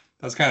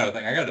 That's kind of the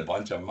thing. I got a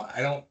bunch of them.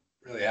 I don't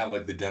really have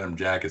like the denim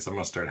jackets. I'm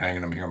gonna start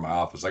hanging them here in my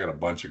office. I got a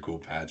bunch of cool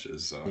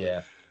patches, so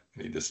I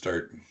need to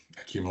start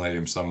accumulating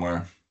them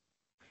somewhere.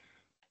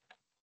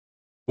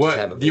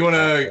 What do you want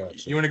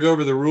to go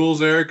over the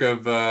rules, Eric,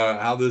 of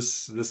how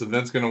this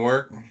event's going to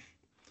work?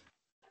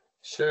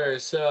 Sure.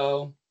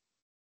 So,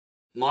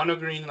 mono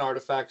green and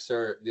artifacts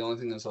are the only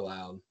thing that's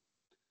allowed.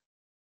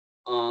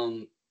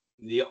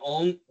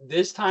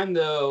 This time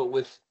though,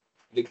 with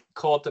the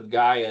Cult of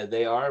Gaia,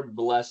 they are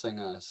blessing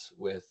us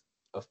with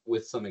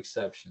some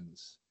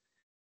exceptions.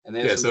 And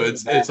so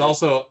it's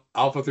also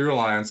Alpha through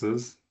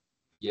alliances.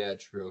 Yeah,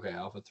 true. Okay,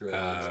 Alpha through.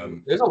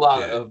 Um, There's a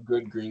lot yeah. of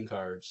good green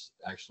cards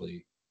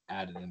actually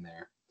added in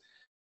there.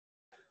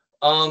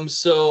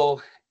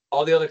 So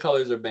all the other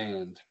colors are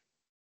banned,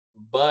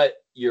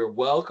 but you're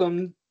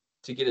welcome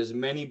to get as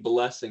many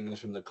blessings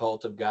from the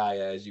Cult of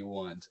Gaia as you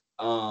want.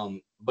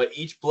 But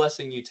each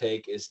blessing you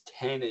take is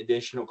 10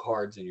 additional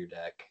cards in your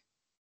deck.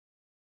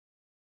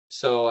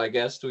 So I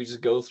guess do we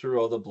just go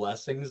through all the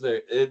blessings?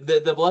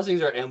 The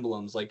blessings are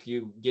emblems, like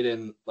you get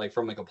in like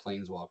from like a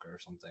planeswalker or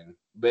something.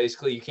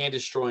 Basically, you can't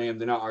destroy them.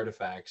 They're not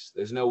artifacts.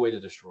 There's no way to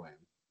destroy them.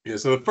 Yeah,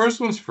 so the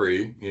first one's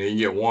free. You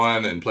get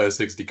one and play a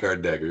 60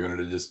 card deck. If you wanted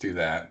to just do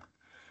that.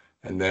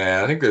 And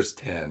then I think there's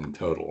 10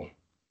 total.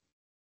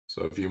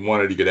 So if you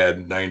wanted, you could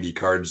add 90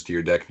 cards to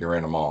your deck and you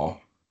ran them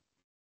all.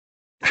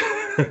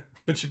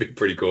 Which should be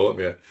pretty cool.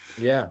 Yeah.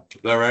 Yeah.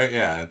 Is that right?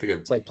 Yeah, I think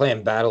it's like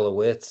playing Battle of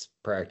Wits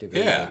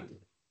practically. Yeah.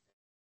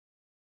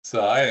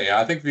 So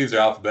I think these are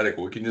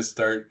alphabetical. We can just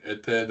start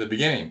at the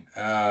beginning.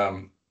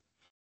 The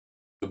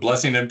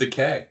Blessing of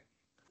Decay.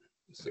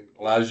 It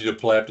allows you to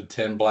play up to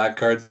 10 black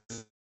cards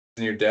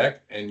in your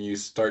deck, and you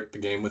start the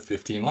game with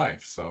 15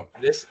 life. So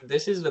this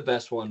is the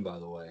best one, by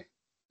the way.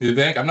 You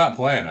think? I'm not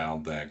playing, I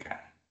don't think.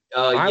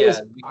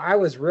 I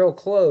was real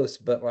close,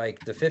 but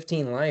like the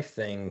 15 life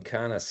thing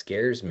kind of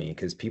scares me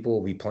because people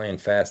will be playing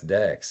fast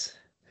decks.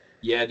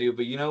 Yeah, dude,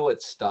 but you know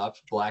what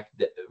stops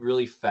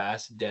really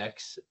fast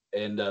decks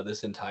and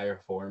this entire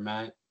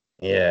format?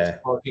 Yeah.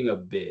 Fucking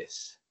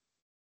Abyss.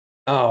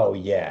 Oh,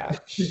 yeah.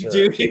 Sure.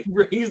 Dude, it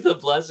brings the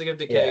Blessing of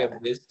Decay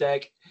Abyss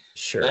deck.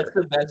 Sure. That's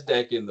the best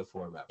deck in the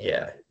format.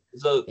 Yeah.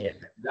 So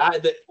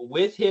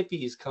with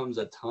hippies comes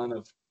a ton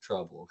of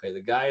trouble. Okay,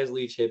 the Gaia's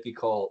Leech hippie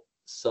cult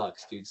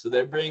sucks, dude. So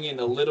they're bringing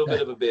a little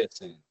bit of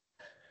Abyss in.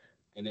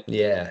 And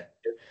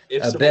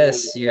if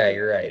Abyss,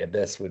 you're right.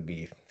 Abyss would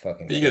be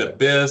fucking. You get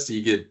Abyss,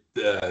 you get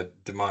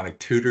Demonic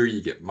Tutor,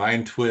 you get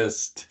Mind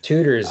Twist.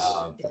 Tutor's,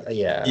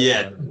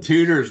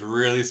 Tutor's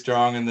really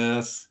strong in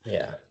this.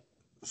 Yeah.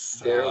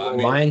 So,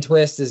 Mind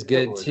Twist is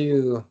good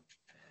too,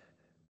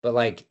 but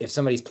like if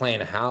somebody's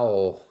playing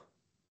Howl,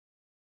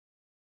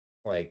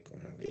 like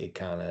it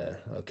kind of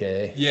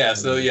okay. Yeah,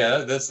 so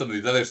that's some of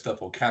these other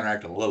stuff will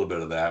counteract a little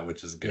bit of that,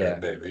 which is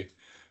good, baby.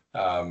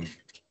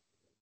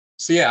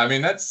 So yeah, I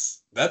mean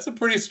that's a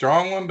pretty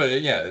strong one,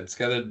 but yeah, it's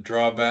got a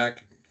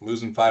drawback,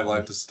 losing 5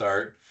 life to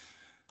start.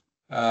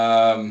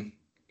 Blessing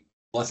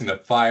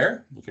of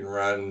Fire, you can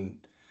run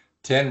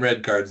 10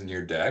 red cards in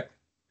your deck,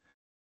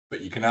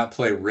 but you cannot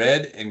play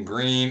red and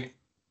green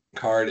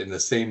card in the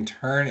same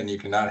turn, and you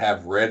cannot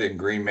have red and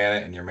green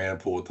mana in your mana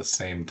pool at the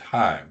same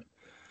time.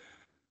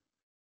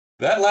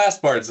 That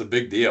last part's a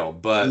big deal,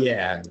 but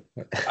yeah,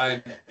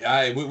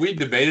 we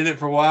debated it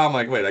for a while. I'm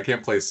like, wait, I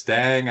can't play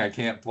Stang, I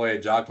can't play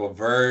Jock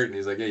Levert, and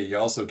he's like, hey, you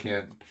also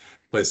can't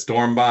play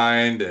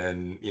Stormbind,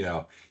 and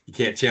you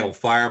can't channel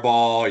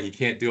Fireball, you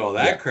can't do all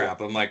that crap.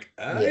 I'm like,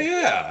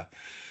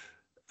 it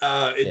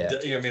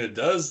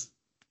does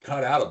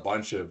cut out a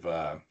bunch of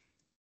like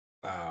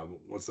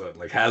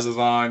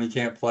Hazazon, you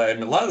can't play. I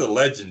mean, a lot of the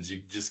legends you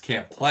just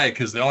can't play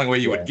because the only way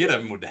you would get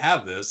them would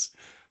have this.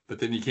 But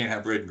then you can't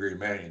have red and green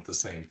mana at the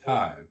same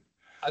time.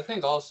 I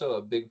think also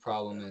a big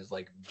problem is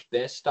like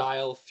Best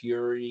Style,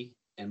 Fury,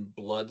 and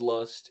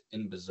Bloodlust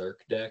in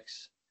Berserk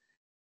decks.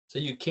 So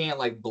you can't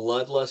like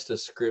Bloodlust a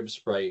Scrib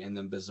Sprite and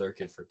then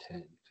Berserk it for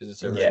 10 because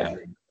it's a red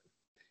green.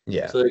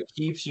 Yeah. So it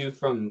keeps you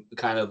from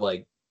kind of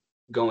like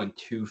going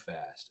too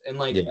fast. And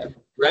like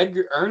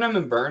Urnum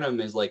and Burnham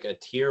is like a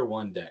tier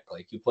 1 deck.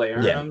 Like you play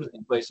Urnums,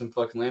 you play some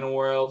fucking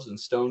Llanowar Elves and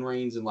Stone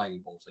Rains and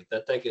Lightning Bolts. Like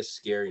that deck is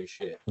scary as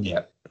shit.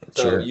 Yeah.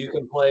 So you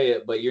can play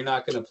it, but you're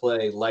not going to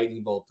play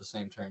Lightning Bolt the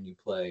same turn you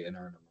play an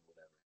Urnum or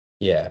whatever.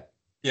 Yeah.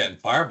 Yeah, and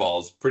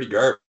Fireball is pretty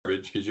garbage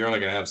because you're only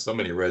going to have so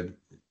many red,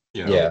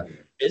 Yeah.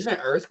 Isn't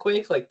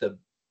Earthquake like the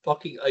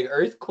fucking like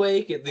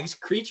Earthquake? These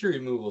creature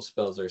removal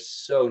spells are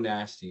so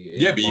nasty.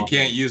 Yeah, but you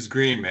can't use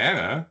green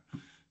mana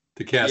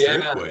to cast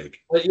Earthquake.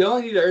 But you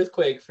only need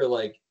Earthquake for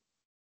like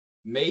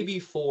maybe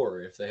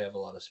 4 if they have a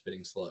lot of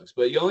spitting slugs.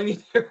 But you only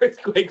need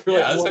Earthquake for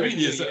like 1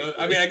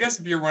 I guess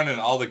if you're running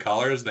all the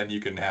colors, then you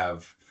can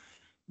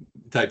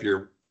type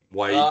your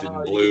white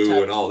and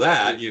blue and all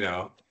that,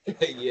 yeah.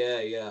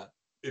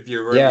 If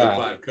you're running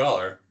 5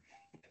 color.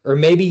 Or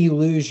maybe you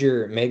lose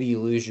your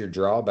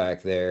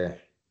drawback there.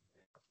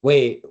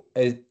 Wait,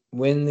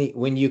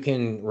 when you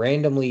can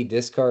randomly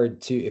discard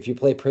 2, if you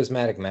play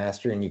Prismatic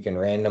Master and you can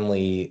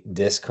randomly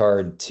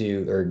discard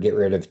 2 or get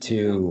rid of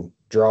 2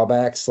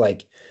 drawbacks,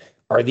 like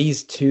are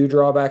these 2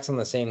 drawbacks on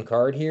the same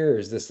card here, or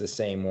is this the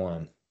same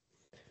one?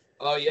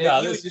 Oh yeah,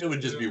 no, it would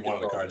just be one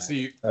of the cards. So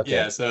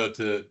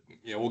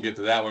we'll get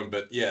to that one,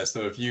 but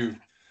so if you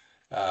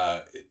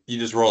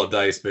just roll a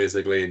dice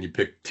basically, and you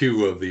pick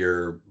 2 of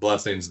your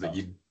blessings that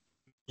you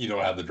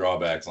don't have the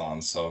drawbacks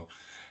on. So,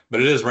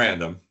 but it is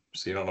random,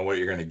 so you don't know what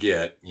you're going to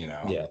get.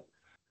 Yeah. Dude,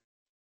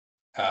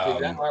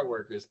 that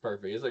artwork is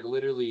perfect. It's like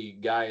literally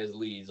Gaia's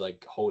Leads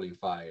like holding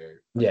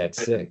fire. Yeah,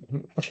 it's sick.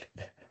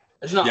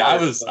 It's not. Yeah,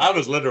 I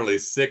was literally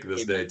sick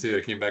this day too.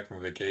 I came back from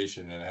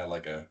vacation and had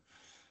like a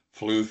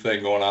flu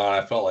thing going on.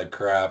 I felt like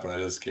crap, and I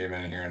just came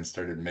in here and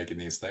started making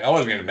these things. I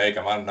wasn't going to make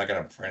them. I'm not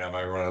going to print them.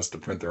 Everyone has to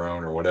print their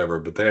own or whatever.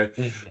 But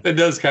it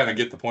does kind of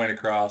get the point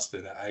across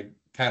that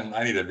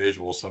I need a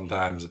visual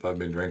sometimes if I've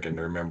been drinking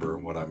to remember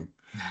what I'm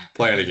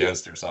playing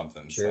against or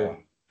something. Sure.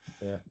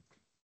 So,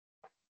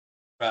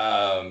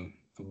 yeah.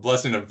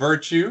 Blessing of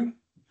Virtue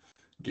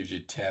gives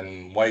you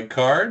 10 white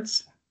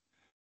cards.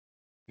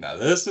 Now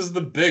this is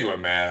the big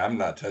one, man. I'm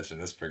not touching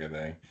this freaking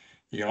thing.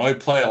 You can only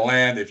play a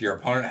land if your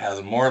opponent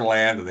has more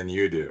land than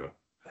you do.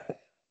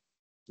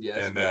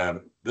 Yes.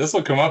 And this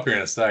will come up here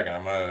in a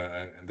second.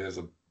 There's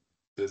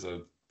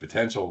a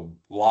potential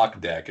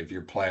lock deck if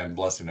you're playing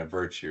Blessing of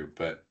Virtue,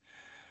 but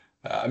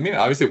I mean,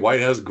 obviously white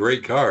has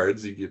great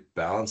cards. You get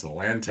balance and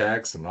land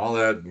tax and all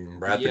that.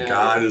 And Wrath of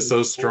God is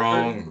so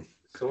strong.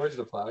 Swords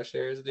to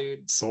Plowshares,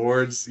 dude.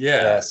 Swords,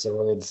 yeah,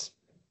 swords.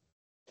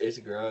 It's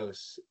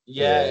gross.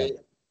 Yeah.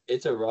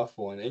 It's a rough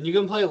one, and you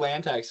can play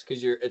land tax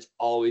because it's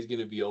always going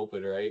to be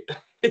open, right?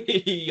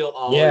 You'll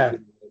always get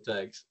land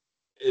tax.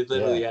 It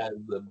literally has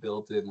the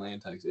built-in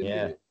land tax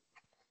into it.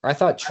 I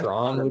thought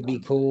Tron would be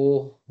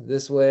cool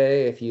this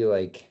way if you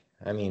I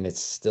mean, it's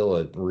still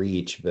a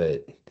reach,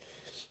 but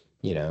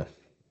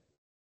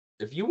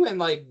if you went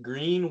like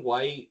green,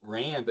 white,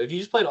 ramp, if you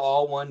just played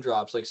all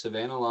 1-drops like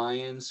Savannah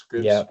Lions,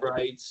 Script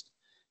Sprites,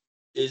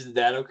 is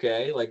that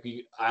okay? Like,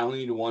 I only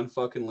need one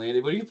fucking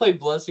land. But if you play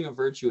Blessing of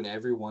Virtue in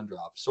every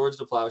 1-drop, Swords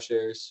to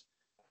Plowshares,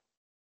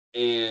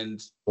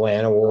 and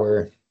Land of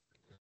War.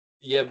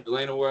 Yeah,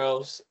 Land of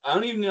Worlds. I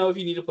don't even know if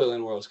you need to play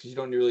Land of Worlds because you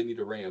don't really need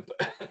a ramp.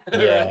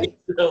 Yeah. Right?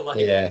 So,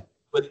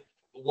 but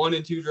 1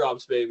 and 2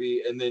 drops,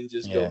 baby, and then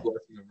just go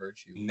Blessing of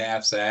Virtue.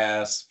 Naps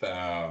Asp.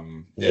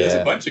 There's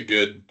a bunch of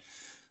good.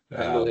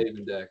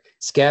 Haven deck.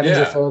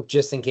 Scavenger Folk,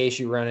 just in case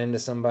you run into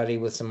somebody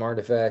with some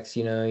artifacts.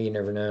 You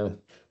never know.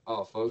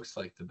 Oh, folks,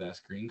 like the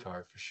best green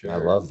card for sure. I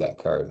love that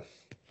card.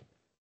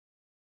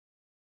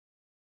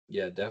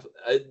 Yeah,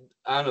 definitely.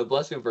 I don't know.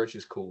 Blessing of Virtue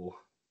is cool.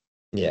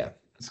 Yeah,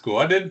 it's cool.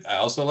 I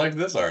also like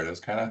this art. It's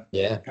kind of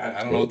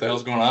I don't know what the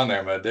hell's going on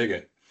there, but I dig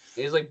it.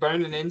 He's like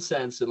burning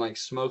incense and like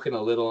smoking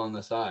a little on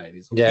the side.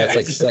 It's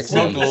like sexy.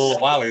 A little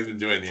while he's been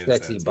doing the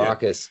sexy incense.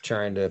 Bacchus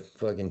trying to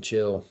fucking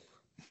chill.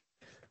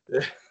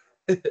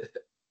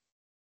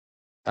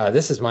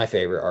 This is my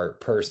favorite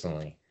art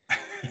personally.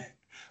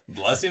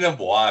 Blessing of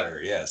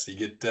Water. Yes, you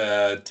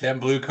get 10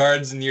 blue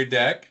cards in your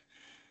deck.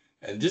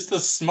 And just a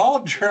small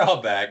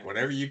drawback,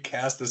 whenever you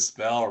cast a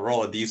spell or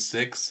roll a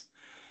d6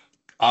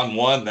 on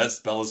 1, that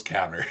spell is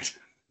countered.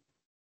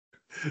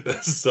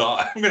 So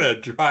I'm going to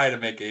try to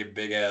make a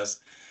big-ass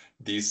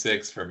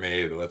d6 for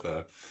me with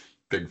a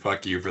big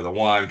fuck you for the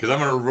 1, because I'm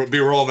going to be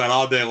rolling that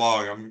all day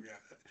long.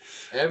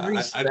 Every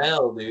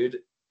spell, dude.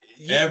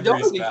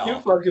 Every spell. Get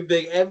too fucking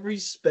big. Every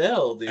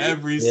spell, dude.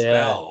 Every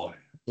spell.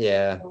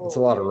 Yeah, it's a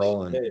lot of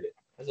rolling.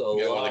 That's a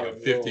lot. Like a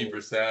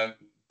 50%,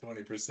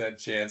 20%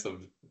 chance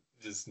of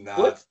just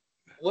not.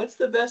 What's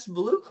the best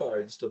blue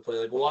cards to play?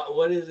 Like,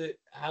 what is it?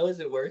 How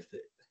is it worth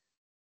it?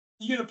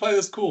 You gotta play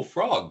this cool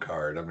frog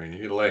card. I mean,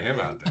 you gotta lay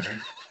him out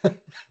there.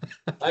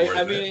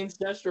 I mean,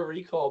 Ancestral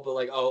Recall, but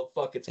like, oh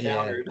fuck, it's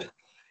countered.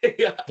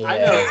 I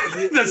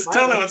know. That's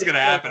still not what's gonna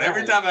happen.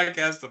 Every time I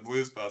cast a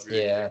blue spell, it's gonna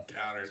get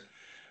countered.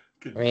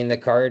 I mean, the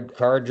card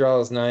draw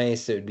is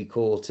nice. It would be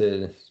cool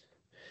to.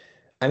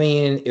 I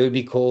mean, it would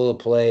be cool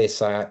to play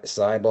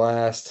Psy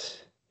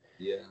Blast.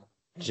 Yeah.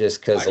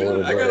 Just because a little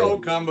bit. I got a whole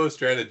combo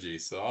strategy,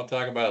 so I'll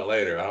talk about it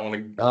later. I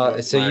don't want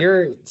to. So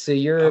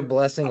you're a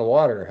Blessing of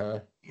Water, huh?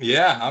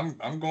 Yeah,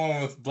 I'm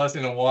going with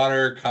Blessing of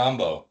Water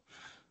combo.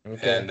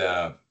 Okay. And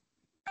I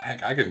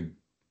can.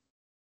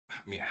 I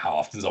mean, how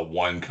often does a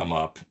 1 come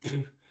up?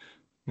 It's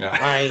not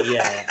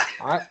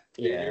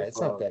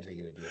that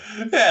big of a deal.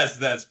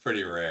 That's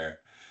pretty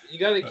rare. You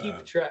gotta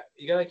keep track.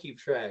 You gotta keep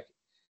track.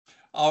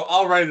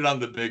 I'll write it on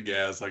the big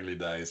ass ugly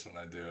dice when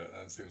I do it.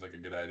 That seems like a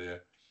good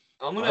idea.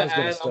 I'm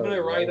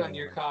gonna write on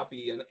your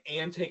copy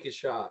and take a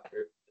shot.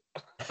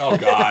 Oh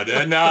God,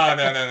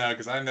 no,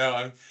 because I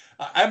know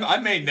I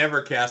may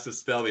never cast a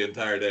spell the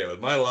entire day.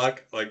 With my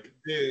luck, like,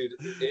 dude,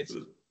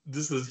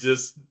 this is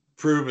just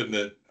proven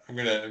that I'm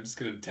just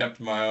gonna tempt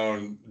my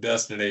own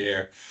destiny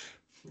here.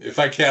 If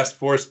I cast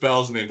 4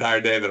 spells in the entire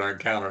day that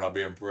aren't countered, I'll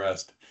be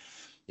impressed.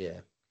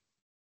 Yeah.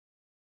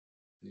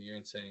 You're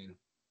insane.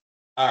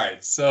 All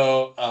right,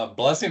 so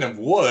Blessing of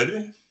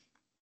Wood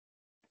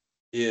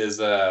is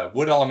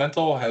Wood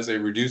Elemental has a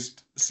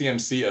reduced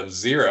CMC of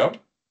 0,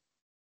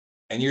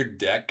 and your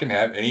deck can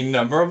have any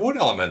number of Wood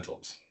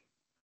Elementals.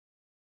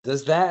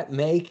 Does that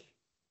make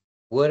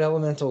Wood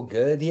Elemental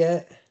good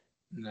yet?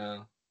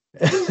 No.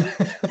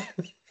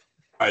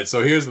 All right,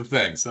 so here's the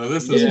thing. So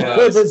this is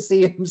with a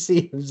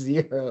CMC of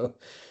 0.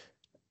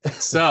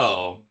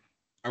 So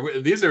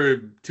these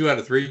are 2 out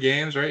of 3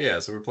 games, right? Yeah,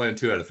 so we're playing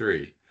 2 out of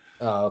 3.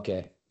 Oh,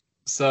 okay.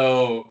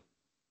 So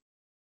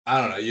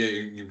I don't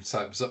know.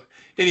 So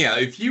anyhow,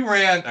 if you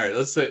ran, all right,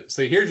 let's say,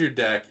 so here's your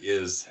deck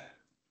is,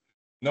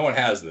 no one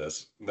has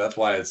this. That's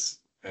why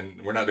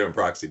and we're not doing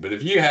proxy, but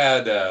if you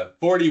had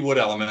 40 Wood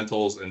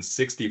Elementals and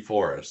 60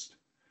 Forest,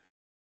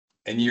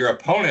 and your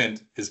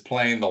opponent is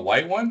playing the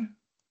white one,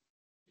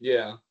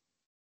 Yeah.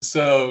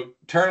 So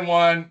turn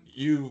 1,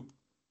 you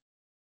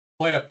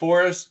play a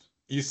forest,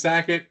 you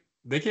sack it.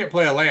 They can't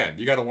play a land.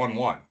 You got a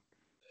 1/1.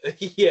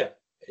 Yeah.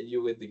 And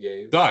you win the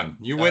game. Done.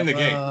 You win the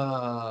game.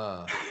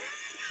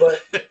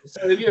 But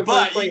so if you're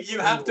but you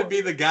have to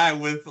be the guy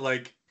with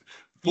like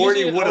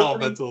 40 wood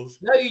elementals.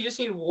 No, you just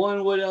need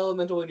 1 wood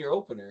elemental in your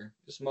opener.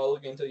 Just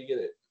mulligan until you get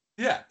it.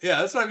 Yeah,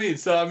 that's what I mean.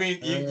 So I mean,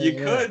 you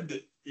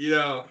could,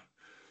 yeah,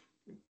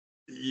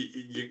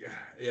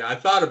 I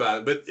thought about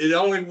it, but it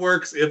only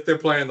works if they're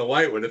playing the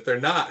white one. If they're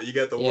not, you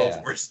got the world's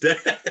worst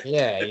deck.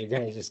 Yeah, you're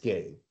gonna just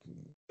get,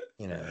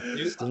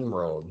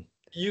 steamrolled.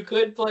 You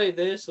could play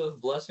this with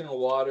Blessing of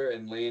Water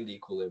and Land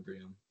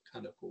Equilibrium.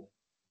 Kind of cool.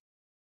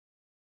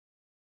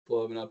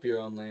 Blowing up your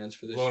own lands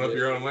for this. Blowing up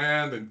your own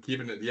land and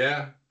keeping it,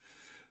 yeah.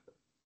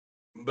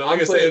 But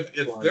like I say,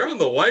 if they're on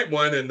the white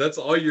one and that's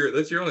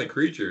your only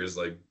creature is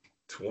like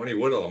 20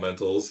 wood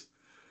elementals,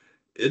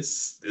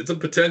 it's a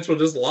potential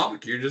just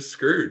lock. You're just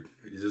screwed.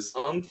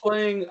 I'm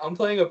playing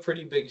a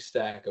pretty big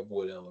stack of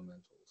wood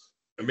elementals.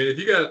 I mean, if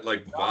you got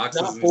like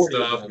boxes and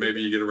stuff,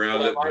 maybe you get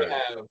around it.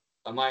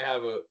 I might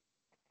have a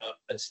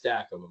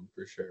stack of them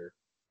for sure.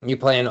 You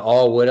playing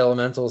all wood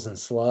elementals and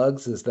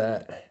slugs? Is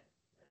that?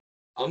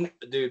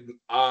 Dude,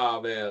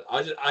 man.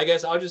 I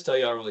guess I'll just tell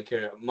you I don't really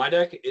care. My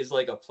deck is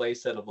like a play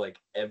set of like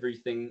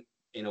everything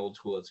in old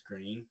school that's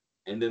green,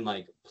 and then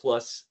like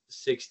plus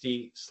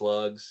 60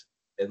 slugs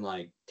and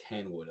like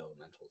 10 wood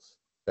elementals.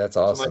 That's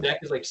awesome. So my deck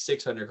is like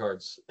 600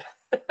 cards.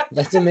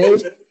 That's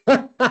amazing.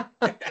 Yeah,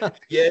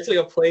 it's like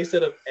a play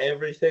set of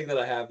everything that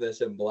I have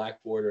that's in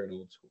black border and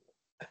old school.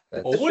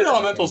 Well, wood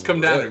elementals come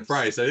down in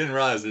price. I didn't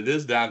realize it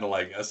is down to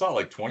like, I saw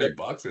like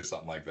 $20 or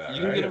something like that.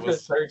 You can get it for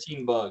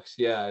 $13.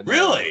 Yeah.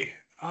 Really?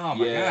 Oh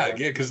my god!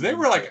 Yeah, because they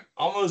were like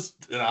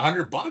almost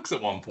 $100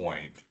 at one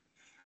point.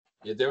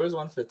 Yeah, there was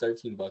one for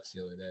 $13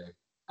 the other day.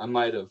 I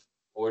might have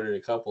ordered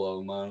a couple of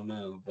them. I don't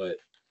know, but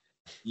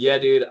yeah,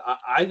 dude,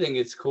 I think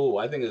it's cool.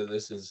 I think that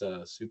this is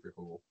super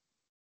cool.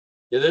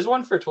 Yeah, there's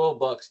one for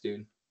 $12,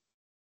 dude.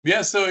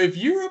 Yeah, so if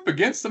you're up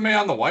against somebody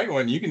on the white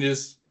one, you can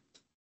just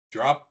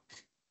drop.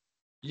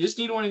 You just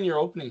need one in your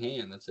opening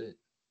hand. That's it.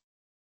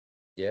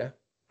 Yeah.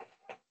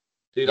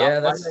 Dude,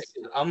 yeah,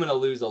 I'm gonna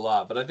lose a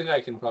lot, but I think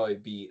I can probably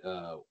beat.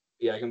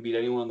 I can beat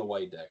anyone on the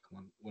white deck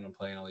when I'm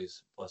playing all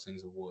these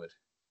blessings of wood.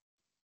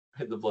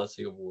 The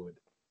blessing of wood.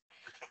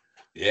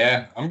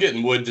 Yeah, I'm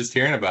getting wood just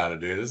hearing about it,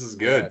 dude. This is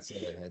good.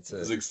 Yeah, this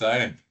is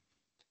exciting.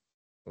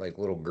 Like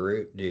little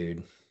Groot,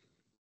 dude.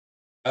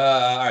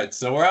 All right,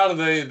 so we're out of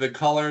the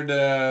colored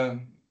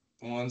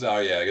ones. Oh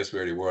yeah, I guess we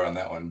already were on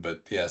that one,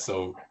 but yeah.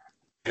 So,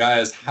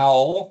 guys,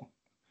 Howl.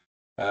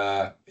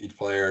 Each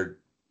player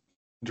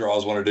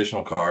draws 1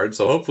 additional card.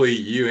 So hopefully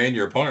you and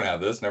your opponent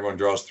have this, and everyone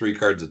draws 3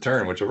 cards a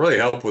turn, which will really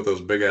help with those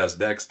big ass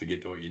decks to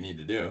get to what you need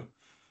to do.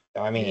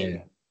 I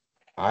mean,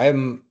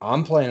 I'm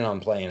planning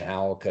on playing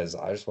Howl because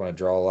I just want to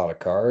draw a lot of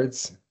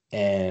cards.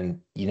 And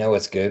you know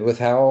what's good with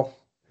Howl?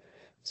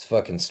 It's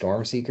fucking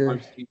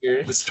Stormseeker.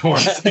 The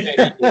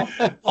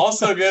Stormseeker.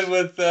 Also good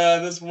with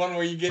this one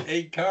where you get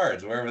 8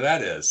 cards, wherever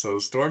that is. So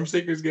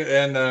Stormseeker's good,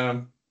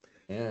 and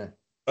yeah.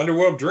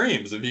 Underworld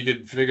Dreams, if you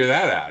could figure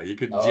that out. You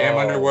could jam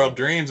Underworld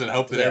Dreams and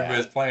hope that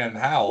everybody's playing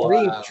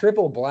Howl.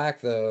 Triple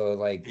black, though.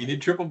 Like you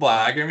need triple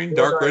black. I mean,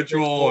 Dark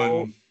Ritual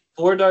and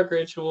 4 Dark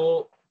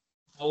Ritual,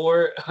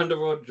 4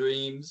 Underworld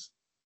Dreams.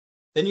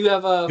 Then you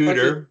have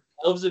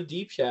Elves of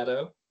Deep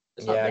Shadow.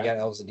 I got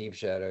Elves of Deep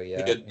Shadow,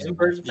 yeah. You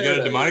got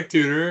a Demonic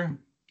Tutor.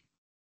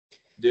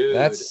 Dude.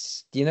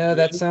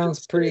 That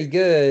sounds pretty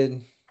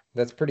good.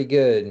 That's pretty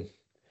good.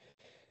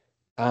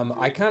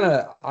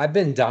 I've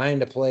been dying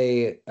to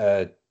play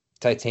a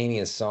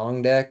Titania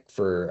Song deck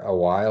for a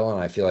while,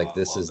 and I feel like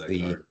this is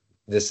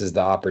the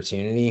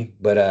opportunity.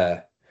 But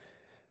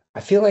I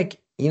feel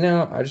like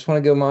I just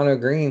want to go mono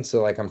green,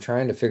 so like I'm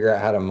trying to figure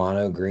out how to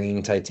mono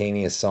green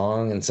Titania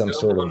Song and some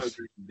sort of.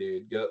 Green,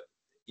 dude. Go.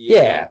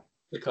 Yeah.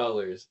 The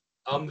colors.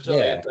 I'm showing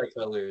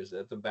anti-colors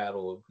at the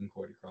Battle of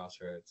Concordant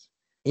CrossRoads.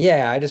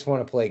 Yeah, I just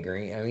want to play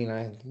green. I mean,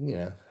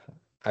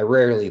 I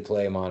rarely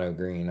play mono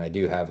green. I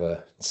do have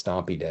a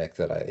Stompy deck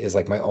that is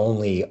like my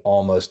only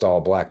almost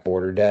all black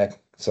border deck.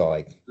 So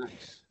like,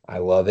 nice. I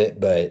love it,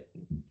 but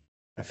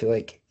I feel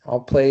like I'll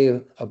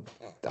play.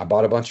 I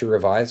bought a bunch of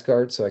revised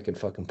cards so I could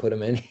fucking put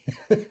them in.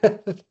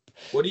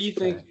 What do you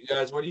think,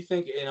 guys? What do you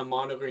think in a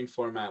mono green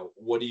format?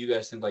 What do you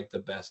guys think like the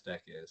best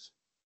deck is?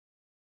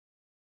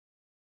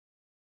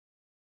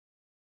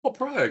 Well,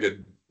 probably like a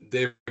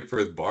David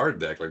Firth Bard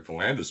deck, like for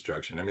land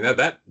destruction. I mean,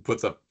 that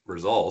puts up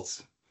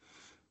results.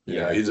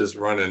 Yeah, he's just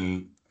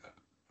running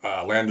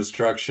land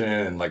destruction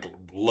and like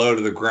low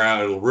to the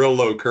ground, real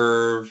low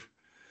curve,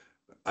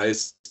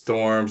 ice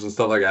storms and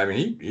stuff like that. I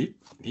mean,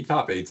 he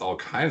top 8s all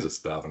kinds of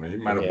stuff. I mean, he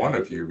might have won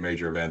a few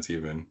major events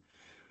even.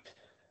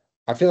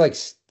 I feel like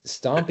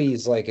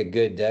Stompy's like a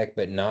good deck,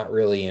 but not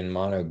really in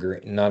mono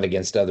green, not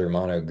against other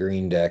mono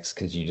green decks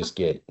because you just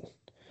get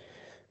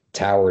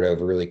towered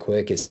over really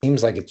quick. It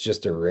seems like it's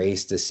just a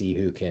race to see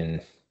who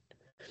can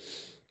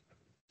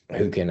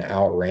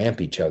out ramp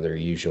each other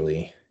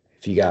usually.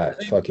 If you got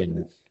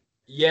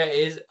Yeah,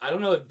 I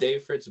don't know if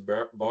Dave Fritz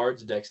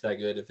Bard's deck's that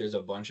good if there's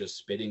a bunch of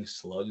spitting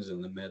slugs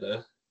in the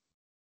meta.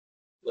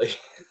 Like,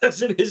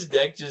 doesn't his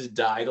deck just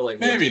die to like?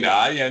 Maybe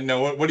not. Yeah,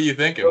 no. What are you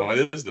thinking? What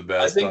is the I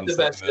best think on the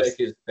something best this? deck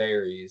is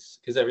fairies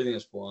because everything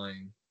is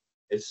flying.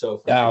 It's so Oh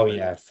frustrating.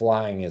 yeah,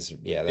 flying is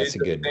that's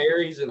Dude, a good.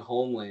 fairies and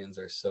homelands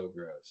are so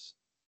gross.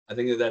 I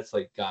think that's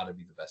like gotta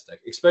be the best deck,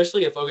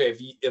 especially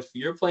if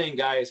you're playing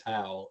Gaia's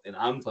Howl and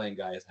I'm playing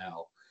Gaia's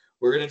Howl,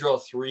 we're gonna draw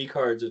 3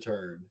 cards a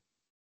turn,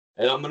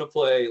 and I'm gonna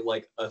play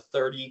like a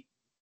 30.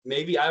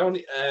 Maybe I don't.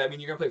 I mean,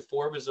 you're gonna play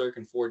 4 Berserk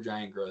and 4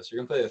 Giant Growth. You're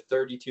gonna play a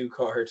 32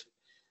 card,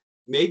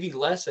 maybe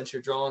less since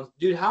you're drawing.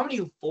 Dude, how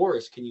many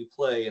forests can you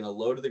play in a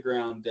low to the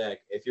ground deck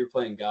if you're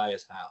playing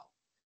Gaia's Howl?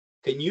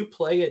 Can you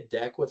play a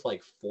deck with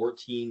like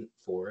 14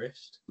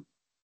 forest?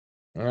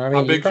 I mean, How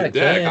you big's your probably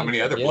deck? How can.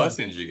 many other Yeah.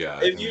 blessings you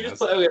got? If you just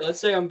play, okay, let's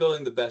say I'm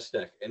building the best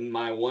deck, and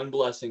my one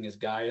blessing is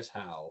Gaia's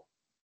Howl.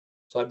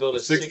 So I build a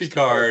 60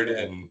 card card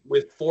and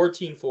with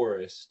 14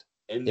 forest.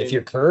 And If then,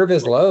 your curve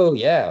is low,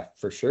 yeah,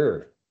 for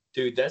sure.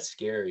 dude, that's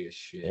scary as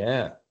shit.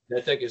 Yeah.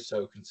 That deck is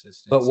so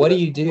consistent. But So what do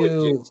that's you do?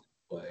 legit to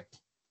play.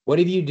 What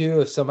do you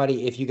do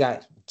if you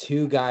got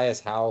 2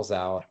 Gaia's Howls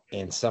out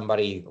and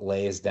somebody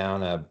lays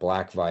down a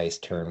Black Vice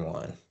turn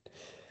 1?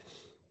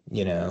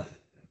 You know,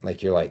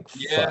 like you're like,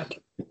 Yeah. fuck.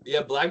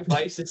 Yeah, Black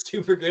Vice is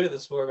super good at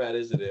this format,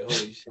 isn't it?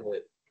 Holy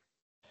shit.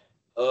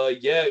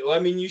 Yeah, well, I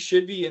mean, you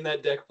should be in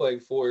that deck playing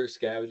 4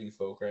 Scavenging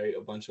Folk, right?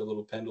 A bunch of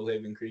little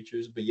Pendlehaven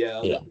creatures. But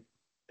yeah,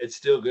 it's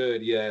still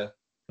good, yeah.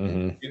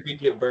 Mm-hmm. You could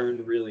get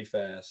burned really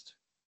fast.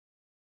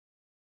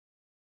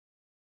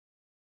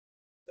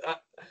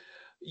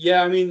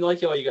 Yeah, I mean,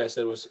 like all you guys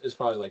said, it's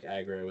probably like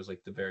aggro was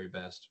like the very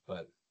best,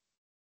 but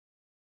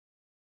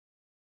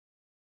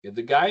yeah,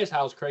 the Gaia's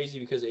House crazy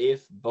because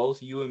if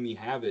both you and me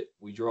have it,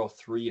 we draw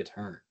 3 a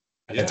turn.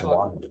 That's yeah,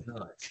 wild.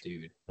 Nuts,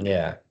 dude.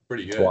 Yeah,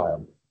 pretty it's good.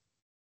 wild.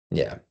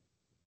 Yeah,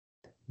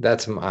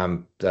 that's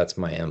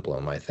my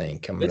emblem. I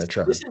think I'm gonna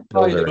try. This is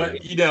probably the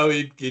But you know,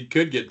 it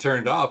could get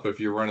turned off if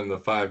you're running the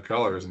 5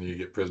 colors and you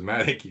get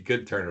prismatic. You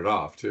could turn it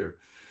off too.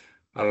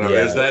 I don't know.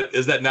 Yeah.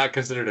 Is that not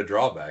considered a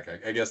drawback?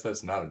 I guess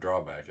that's not a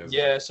drawback, is it?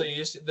 Yeah, so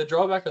the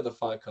drawback are the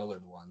 5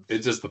 colored ones.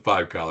 It's just the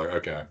 5 color.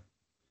 Okay.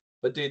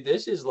 But dude,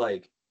 this is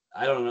like,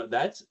 I don't know.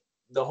 That's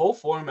the whole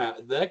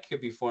format. That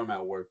could be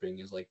format warping.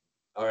 Is like,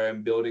 all right,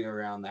 I'm building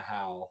around the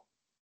Howl.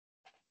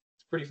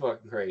 It's pretty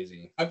fucking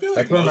crazy. I feel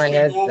like That's where most my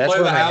head. people That's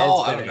play where the my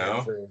Howl. head's I been don't at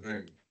know.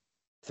 for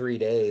 3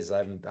 days.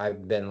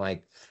 I've been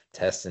like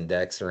testing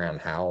decks around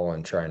Howl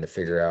and trying to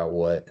figure out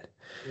what.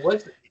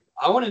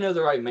 I want to know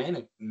the right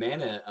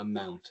mana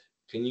amount.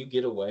 Can you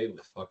get away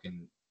with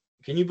fucking?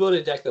 Can you build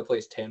a deck that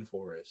plays 10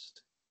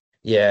 forest?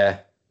 Yeah,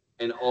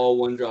 And all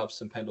 1-drops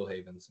some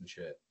Pendlehavens and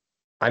shit.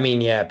 I mean,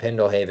 yeah,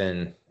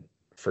 Pendlehaven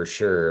for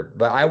sure.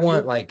 But I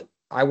want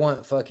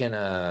fucking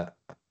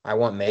I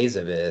want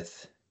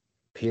Mazavith,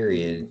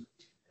 period.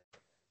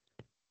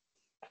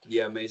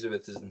 Yeah,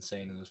 Mazavith is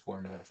insane in this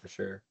format for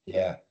sure.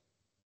 Yeah.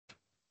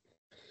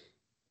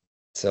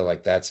 So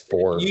like that's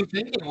 4. You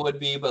think it would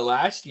be, but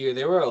last year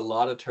there were a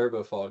lot of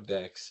Turbo Fog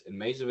decks, and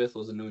Mazavith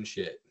wasn't doing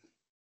shit.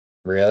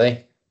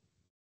 Really?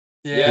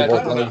 Yeah, People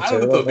I don't know. playing I don't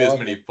know if there'll be as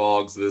Turbo many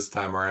fogs this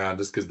time around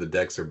just because the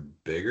decks are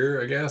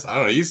bigger, I guess. I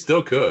don't know. You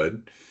still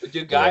could. But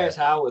dude, Gaia's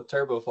Howl with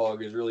Turbo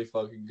Fog is really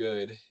fucking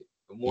good.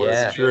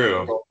 Yeah. It's true.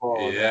 Turbo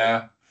Fog.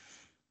 Yeah.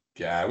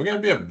 God, we're gonna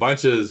be a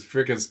bunch of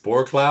freaking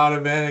Spore Cloud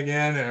event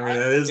again. I mean,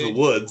 that is the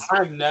woods.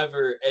 I've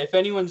never. If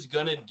anyone's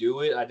gonna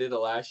do it, I did it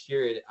last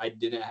year. I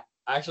didn't.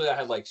 Actually, I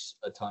had like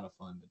a ton of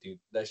fun. But dude,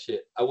 that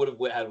shit, I would have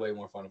had way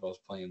more fun if I was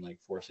playing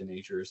like Force of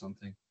Nature or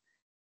something.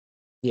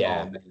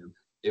 Yeah. Oh man,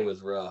 it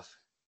was rough.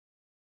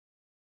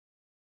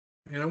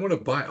 And I want to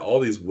buy all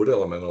these wood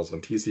elementals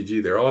on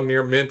TCG. They're all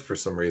near mint for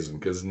some reason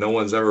because no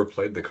one's ever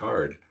played the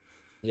card.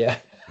 Yeah.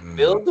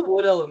 Build the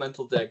wood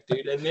elemental deck,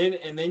 dude, and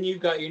then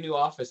you've got your new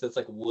office that's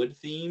like wood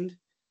themed.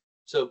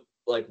 So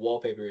like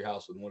wallpaper your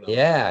house with wood.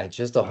 Yeah,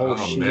 just a whole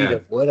Oh, sheet man.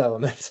 of wood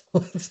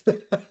elementals.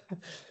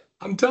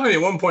 I'm telling you,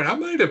 at one point I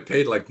might have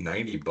paid like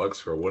 $90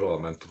 for a wood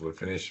elemental to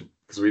finish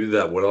because we did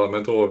that wood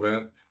elemental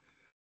event.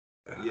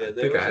 Yeah, I there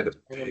think was I had a to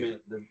pay.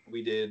 tournament that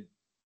we did.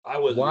 I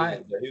wasn't Why? in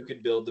it, but who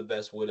could build the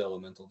best wood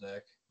elemental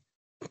deck?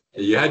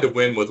 You had to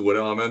win with wood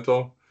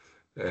elemental,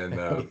 and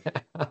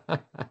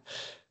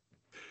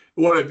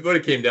what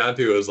it came down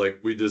to was like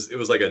it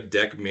was like a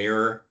deck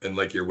mirror, and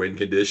like your win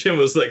condition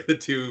was like the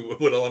 2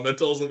 wood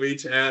elementals that we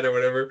each had or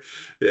whatever.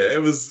 Yeah,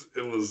 it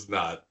was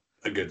not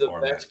a good The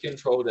format. best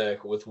control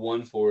deck with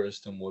 1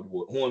 forest and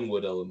one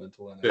wood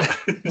elemental in it.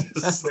 Yeah.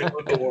 Just like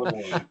With the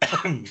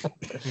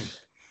 1/1.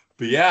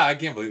 But yeah, I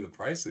can't believe the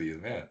price of these,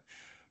 man.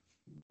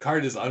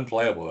 Card is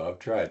unplayable though. I've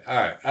tried. All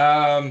right.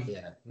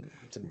 Yeah.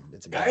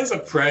 It's a bad Guy's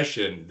card.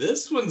 Oppression.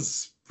 This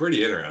one's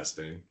pretty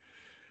interesting.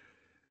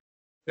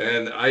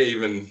 And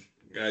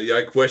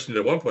I questioned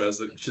at one point, I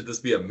was like, should this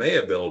be a May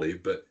ability?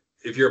 But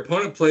if your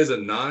opponent plays a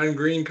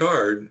non-green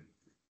card,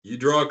 you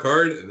draw a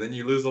card and then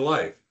you lose a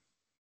life.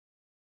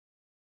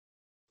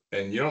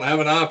 And you don't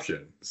have an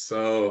option.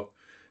 So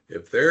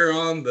if they're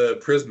on the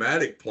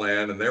prismatic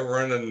plan and they're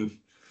running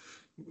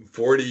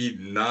 40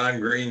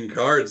 non-green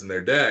cards in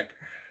their deck,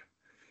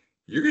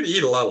 you're going to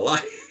eat a lot of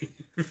life.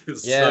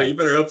 So you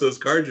better hope those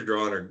cards you're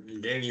drawing are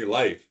gaining you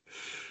life.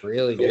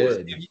 Really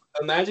good.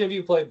 Imagine if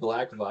you play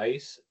Black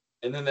Vice,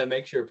 and then that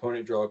makes your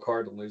opponent draw a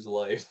card and lose a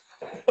life.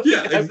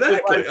 Yeah,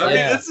 exactly. I mean,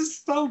 this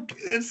is so.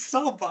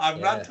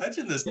 I'm not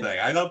touching this thing.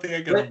 I don't think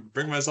I can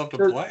bring myself to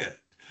play it.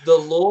 The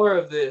lore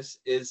of this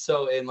is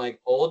so in like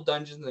old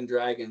Dungeons and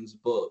Dragons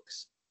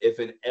books, if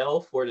an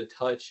elf were to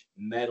touch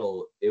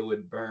metal, it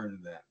would burn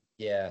them.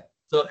 Yeah.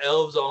 So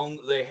elves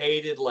they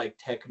hated like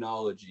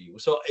technology.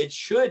 So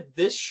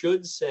this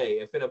should say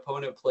if an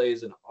opponent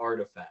plays an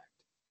artifact.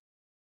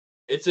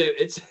 It's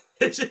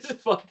just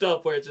fucked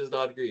up where it's just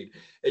not green.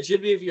 It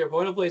should be if your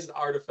opponent plays an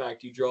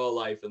artifact, you draw a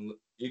life and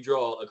you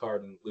draw a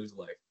card and lose a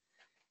life.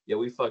 Yeah,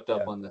 we fucked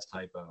up on this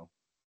typo.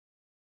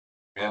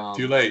 Yeah,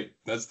 too late.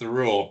 That's the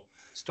rule.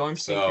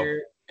 Stormseeker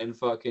and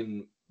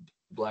fucking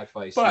Black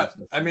Vice. But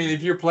I mean,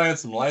 if you're playing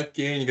some life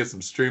gain, you get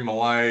some Stream of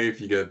Life,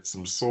 you get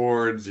some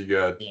swords, you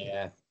got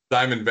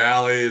Diamond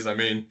Valleys. I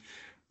mean,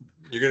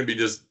 you're gonna be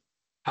just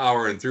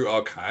powering through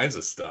all kinds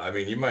of stuff. I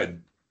mean, you might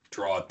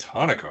draw a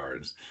ton of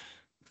cards.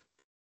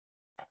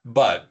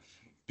 But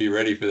be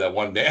ready for that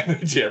 1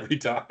 damage every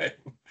time.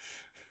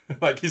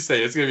 Like you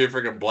say, it's gonna be a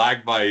freaking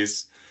Black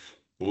Vice,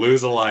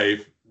 lose a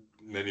life,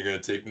 and then you're gonna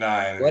take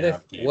 9.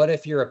 What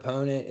if your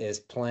opponent is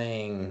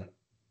playing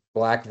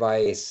Black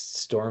Vice,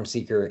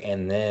 Stormseeker,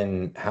 and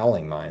then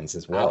Howling Mines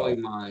as well?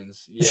 Howling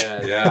Mines,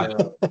 yeah.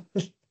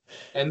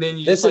 And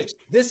then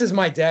this is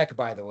my deck,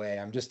 by the way.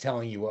 I'm just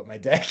telling you what my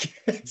deck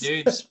is.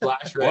 Dude,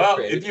 splash red. Well,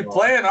 if you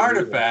play an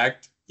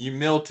artifact, you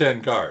mill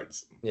 10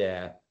 cards.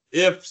 Yeah.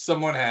 If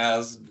someone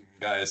has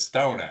got a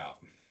stone out.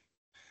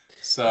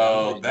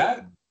 So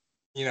that,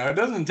 it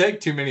doesn't take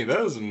too many of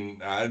those,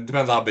 and it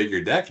depends how big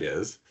your deck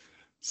is.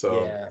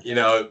 So,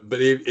 but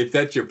if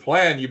that's your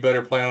plan, you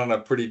better plan on a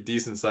pretty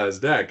decent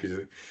sized deck.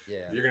 You're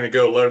going to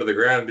go low to the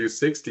ground and do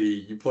 60.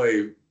 You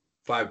play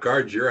 5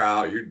 cards, you're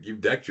out.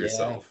 You've decked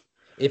yourself.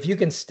 If you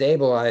can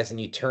stabilize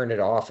and you turn it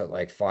off at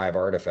like 5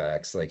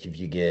 artifacts, like if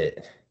you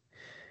get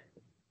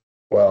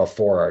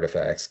 4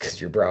 artifacts, because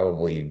you're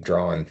probably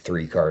drawing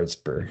 3 cards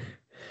per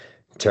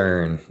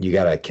turn, you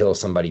got to kill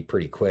somebody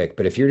pretty quick.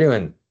 But if you're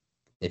doing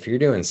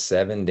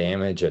 7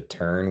 damage a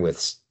turn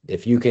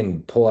if you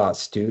can pull out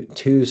 2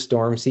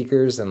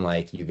 Stormseekers and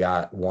like you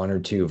got 1 or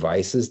 2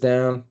 Vices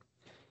down,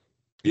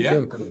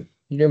 you're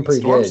doing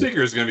pretty good.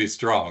 Stormseeker is going to be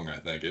strong. I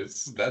think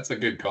that's a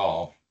good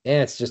call.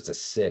 And it's just a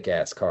sick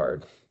ass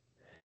card.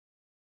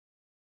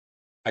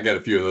 I got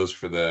a few of those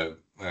for the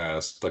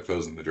stuck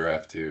those in the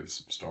draft too.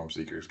 Some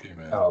Stormseekers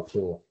came in. Oh,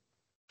 cool.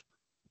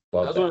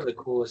 That was one of the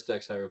coolest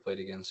decks I ever played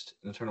against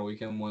in Eternal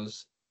Weekend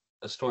was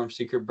a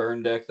Stormseeker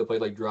burn deck that played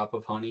like Drop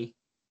of Honey.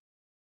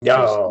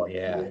 Oh,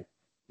 yeah.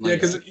 Yeah,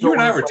 because you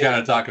and I were kind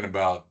of talking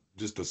about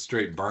just a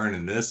straight burn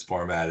in this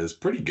format is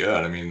pretty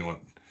good. I mean,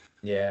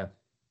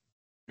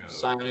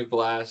 Psionic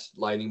Blast,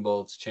 Lightning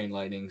Bolts, Chain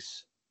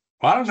Lightnings.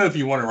 Well, I don't know if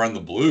you want to run the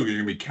blue, you're going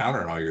to be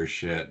countering all your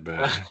shit,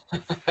 but...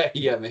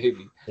 Yeah,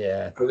 maybe.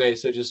 Yeah. Okay,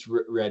 so just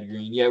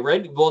red-green. Yeah,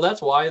 red... Well,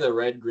 that's why the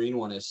red-green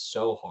one is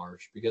so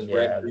harsh, because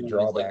red-green is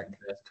like the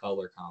best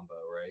color combo,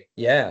 right?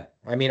 Yeah.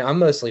 I mean, I'm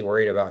mostly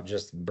worried about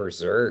just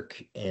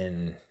Berserk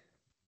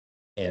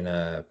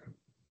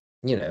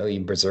you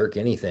Berserk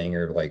anything,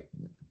 or like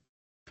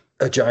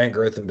a Giant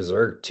Growth and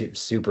Berserk to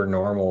super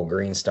normal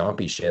green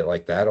stompy shit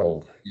like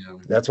that'll... Yeah.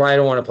 That's why I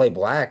don't want to play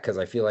black, because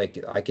I feel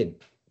like I could...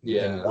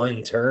 in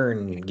 1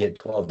 turn get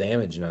 12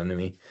 damage done to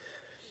me.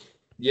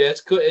 Yeah, it's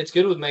good. It's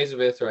good with Maze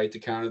of Ith, right, to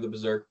counter the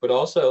Berserk. But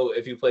also,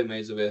 if you play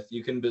Maze of Ith,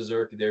 you can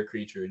Berserk their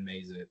creature and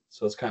Maze it.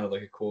 So it's kind of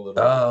like a cool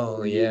little...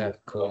 Oh, yeah,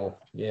 cool.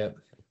 Yeah.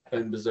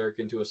 And Berserk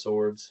into a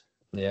Swords.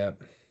 Yeah.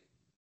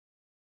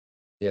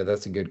 Yeah,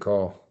 that's a good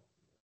call.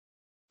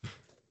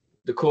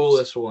 The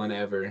coolest one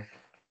ever.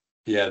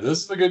 Yeah,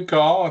 this is a good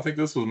call. I think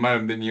this might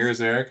have been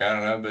yours, Eric. I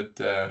don't know, but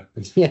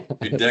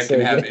your deck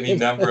can have any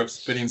number of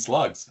spitting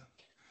slugs.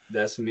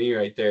 That's me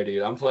right there,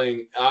 dude. I'm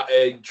playing.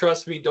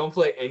 Trust me, don't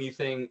play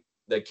anything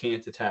that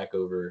can't attack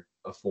over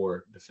a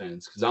 4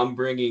 defense, because I'm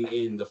bringing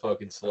in the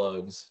fucking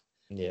slugs.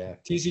 Yeah.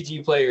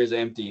 TCG player is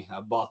empty. I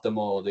bought them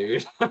all,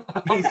 dude.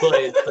 I'm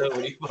playing so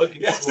many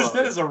fucking slugs. Just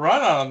did a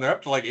run on them. They're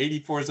up to like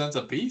 84 cents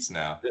a piece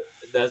now.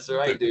 That's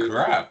right, dude.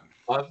 Crap.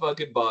 I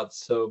fucking bought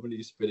so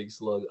many spitting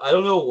slugs. I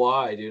don't know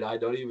why, dude. I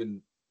literally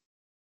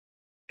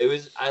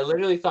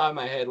thought in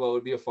my head what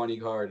would be a funny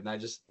card, and I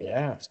just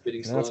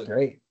spitting slugs. That's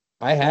great.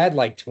 I had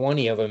like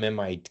 20 of them in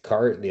my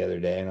cart the other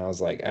day, and I was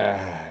like,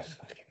 am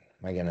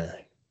I gonna...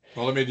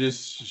 Well, let me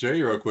just show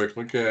you real quick.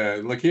 Look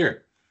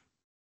here.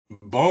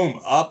 Boom,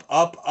 up,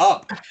 up,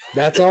 up.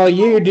 That's all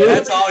you, dude.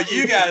 That's all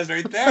you guys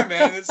right there,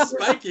 man. It's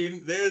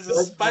spiking. There's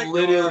a spike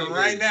going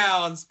right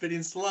now on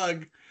Spitting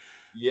Slug.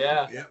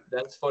 Yeah,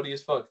 that's funny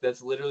as fuck.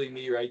 That's literally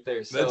me right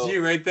there. So, that's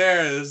you right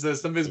there.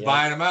 Somebody's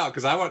buying them out,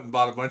 because I went and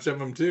bought a bunch of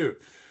them too.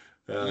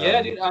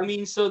 Yeah, dude. I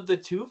mean, so the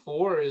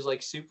 2/4 is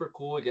like super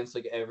cool against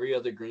like every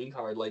other green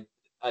card. Like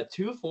a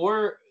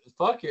 2/4,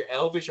 fuck your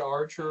Elvish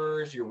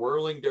Archers, your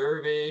Whirling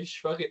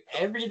Dervish, fucking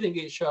everything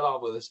gets shut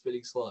off with a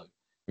Spitting Slug.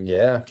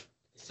 Yeah.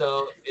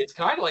 So it's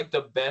kind of like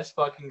the best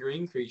fucking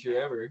green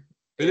creature ever.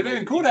 It'd have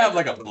been cool to have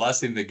like a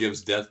blessing that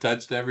gives death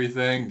touch to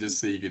everything, just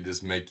so you could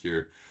just make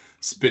your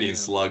spinning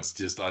slugs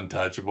just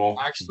untouchable.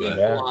 Actually,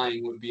 But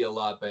flying would be a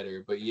lot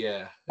better, but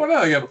yeah. well,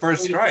 no, you have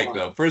first strike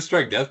though. First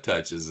strike death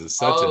touches is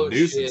such a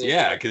nuisance. Shit.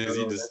 Yeah, because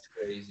you Oh, just that's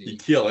crazy. you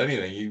kill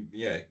anything.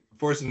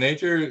 Force of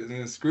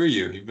nature, screw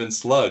you. You've been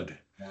slugged.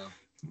 Yeah.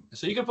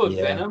 So you could put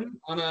venom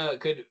on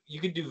you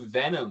could do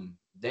venom.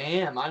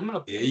 Damn, I'm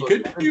gonna. Yeah, you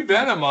could do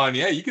venom on.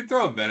 Yeah, you could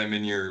throw venom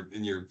in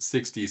your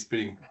 60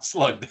 spinning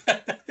slug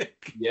deck.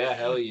 Yeah,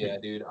 hell yeah,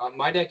 dude.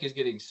 My deck is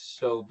getting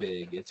so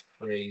big, it's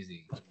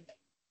crazy.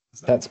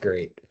 That's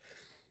great.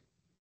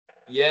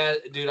 Yeah,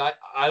 dude.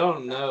 I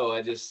don't know.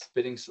 I just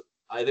spinning.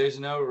 There's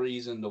no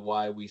reason to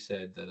why we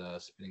said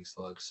that spinning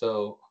slug.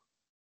 So,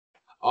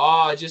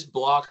 just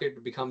block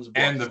it becomes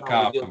block. End of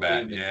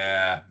combat.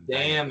 Yeah.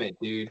 Damn it,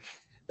 dude.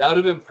 That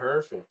would have been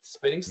perfect.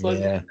 Spinning slug.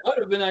 Yeah. That would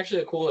have been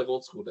actually a cool like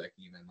old school deck,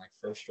 even like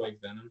first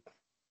strike venom.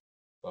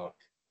 Fuck.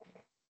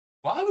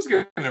 Well, I was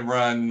going to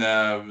run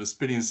the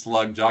spinning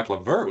slug Jock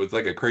Levert with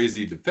like a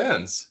crazy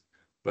defense,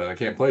 but I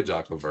can't play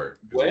Jock Levert.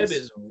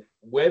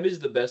 Web is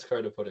the best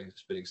card to put in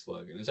spinning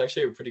slug, and it's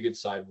actually a pretty good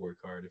sideboard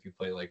card if you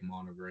play like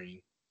mono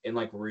green in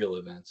like real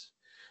events,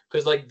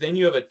 because like then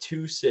you have a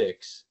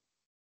 2/6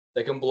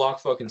 that can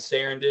block fucking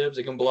Serendibs.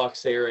 It can block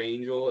Sarah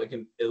Angel.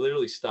 It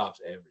literally stops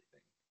everything.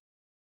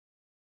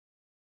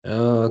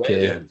 Oh,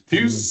 okay. Yeah,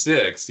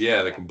 2/6.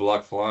 Yeah, they can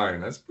block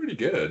flying. That's pretty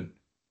good.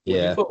 When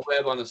Yeah. you put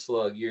web on a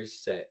slug, you're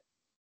set.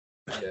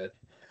 Yeah.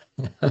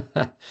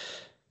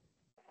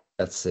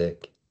 That's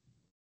sick.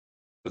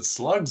 But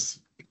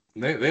slugs,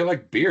 they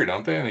like beer,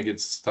 don't they? And they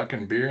get stuck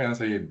in beer, and that's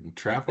how you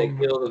trap They them.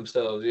 kill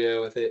themselves,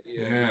 with it.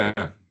 Yeah,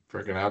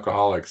 freaking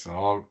alcoholics.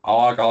 All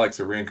alcoholics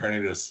are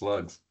reincarnated as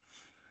slugs.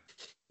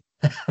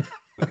 I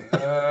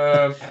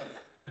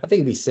think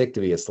it'd be sick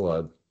to be a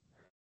slug.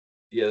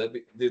 Yeah,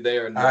 dude, they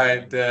are. All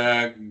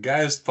right,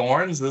 guys,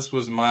 Thorns. This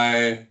was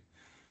my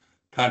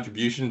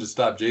contribution to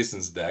stop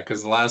Jason's deck,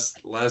 because last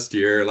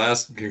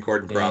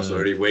Concordant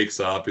CrossRoads, he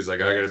wakes up, he's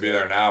like, I gotta be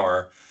there an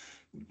hour.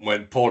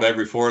 Pulled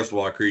every forest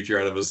walk creature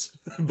out of his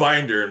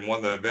binder and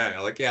won the event.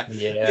 I'm like, yeah,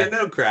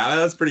 no crap.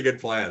 That's a pretty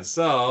good plan.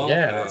 So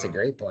yeah, that's a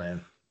great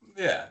plan.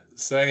 Yeah.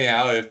 So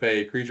anyhow, if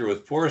a creature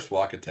with forest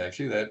walk attacks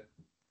you, that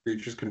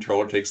creature's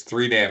controller takes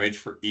 3 damage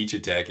for each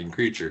attacking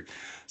creature.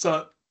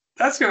 So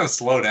that's gonna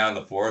slow down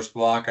the forest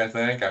block, I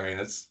think. I mean,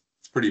 it's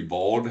pretty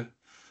bold.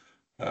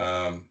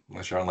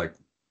 Unless you're on like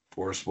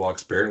Forest Walk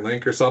Spirit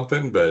Link or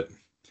something, but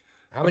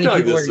how many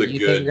people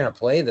you think are gonna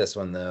play this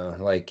one though?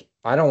 Like,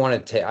 I don't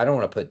want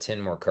to put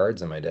 10 more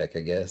cards in my deck. I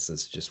guess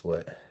it's just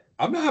what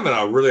I'm having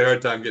a really hard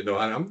time getting to.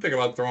 I'm thinking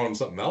about throwing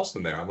something else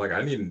in there. I'm like,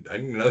 I need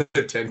another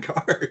 10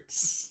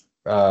 cards.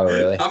 Oh,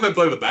 really? I'm gonna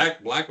play the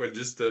black one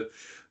just to,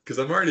 because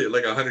I'm already at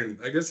like 100.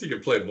 I guess you can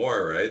play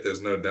more, right?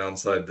 There's no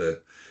downside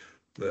to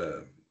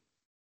the.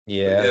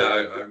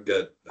 Yeah.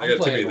 I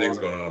got too many things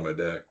going on in my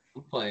deck.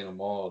 I'm playing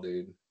them all,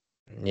 dude.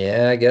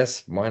 Yeah, I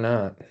guess why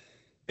not?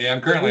 Yeah,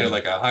 I'm currently at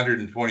like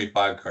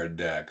 125 card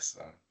deck.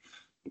 So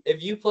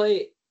if you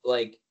play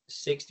like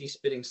 60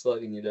 spinning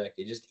slug in your deck,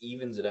 it just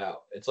evens it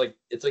out. It's like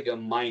a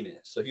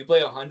minus. So if you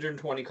play a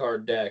 120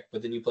 card deck,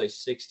 but then you play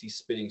 60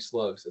 spinning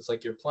slugs, it's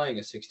like you're playing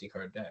a 60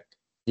 card deck.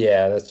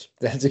 Yeah, that's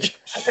a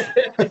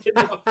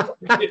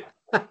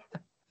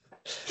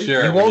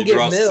sure. You won't get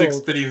draw milled. 6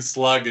 spinning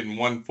slug in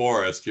 1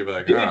 forest, you'll be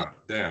like, oh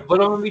damn.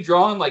 But I'm gonna be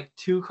drawing like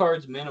 2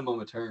 cards minimum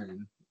a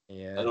turn.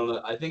 Yeah. I don't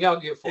know. I think I'll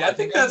get 4. Yeah, I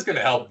think that's gonna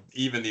help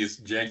even these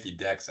janky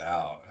decks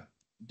out.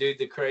 Dude,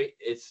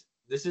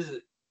 this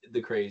is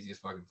the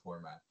craziest fucking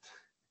format.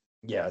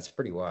 Yeah, it's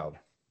pretty wild.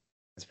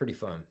 It's pretty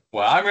fun.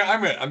 Well,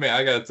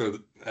 I got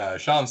to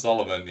Sean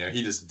Sullivan. You know,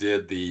 he just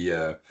did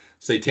the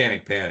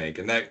Satanic Panic,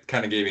 and that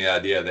kind of gave me the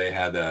idea. They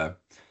had an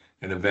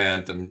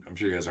event. I'm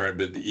sure you guys heard,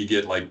 but you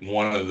get like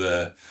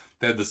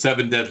they had the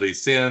 7 deadly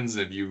sins,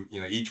 and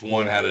each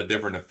one had a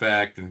different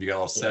effect, and if you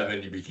got all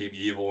 7, you became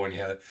evil,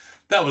 and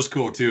that was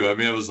cool too. I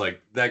mean, it was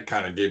like that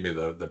kind of gave me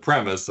the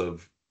premise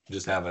of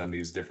just having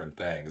these different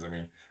things. I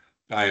mean,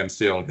 I am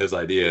stealing his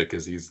idea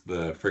because he's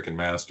the freaking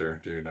master,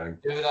 dude.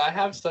 Dude, I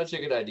have such a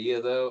good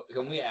idea though.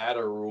 Can we add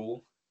a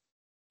rule?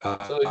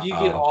 So if you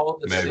get all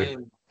the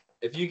sins,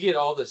 if you get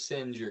all the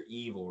sins, you're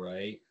evil,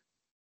 right?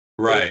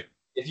 Right.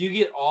 If you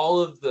get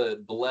all of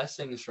the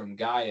blessings from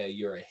Gaia,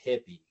 you're a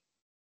hippie.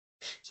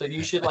 So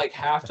you should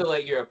have to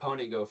let your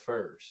opponent go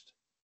first.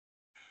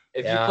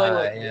 If you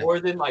play more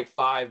than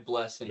 5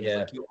 blessings,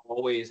 you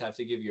always have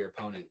to give your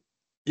opponent.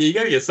 Yeah, you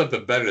gotta get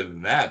something better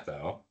than that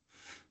though.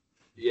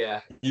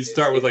 Yeah. You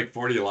start with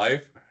 40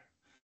 life.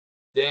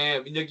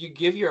 Damn, you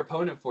give your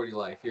opponent 40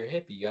 life. You're a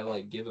hippie. You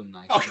gotta give him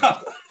nice.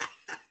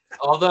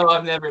 Although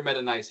I've never met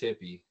a nice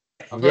hippie.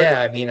 I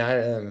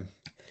mean,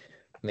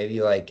 maybe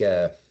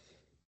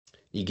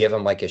you give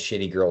them a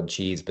shitty grilled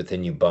cheese, but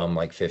then you bum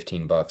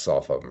 $15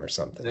 off of them or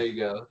something. There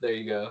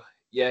you go.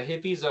 Yeah,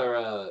 hippies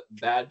are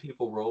bad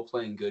people role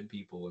playing good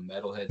people, and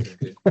metalheads are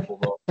good people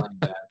role playing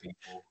bad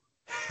people.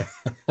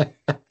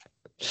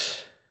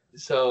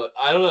 So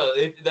I don't know.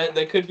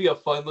 That could be a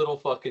fun little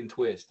fucking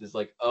twist. It's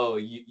like, oh,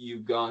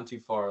 you've gone too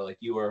far. Like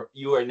you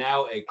are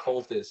now a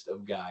cultist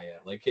of Gaia.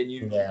 Like, can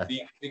you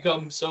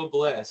become so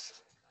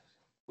blessed?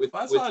 Well,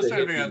 that's why I was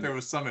trying to figure out there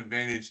was some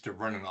advantage to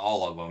running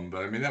all of them,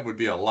 but I mean that would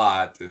be a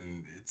lot,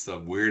 and it's a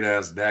weird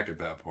ass deck at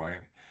that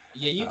point.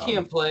 Yeah, you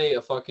can't play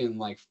a fucking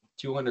like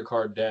 200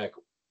 card deck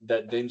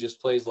that then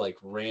just plays like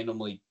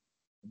randomly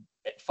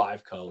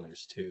 5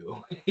 colors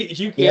too.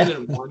 You can't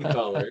in one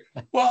color.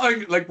 Well,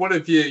 like what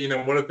if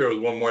what if there was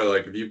one more,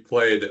 like if you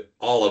played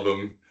all of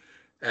them,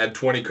 add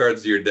 20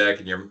 cards to your deck,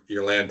 and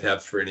your land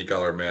taps for any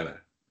color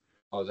mana?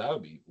 Oh, that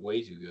would be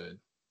way too good.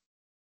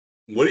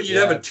 What do you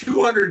have a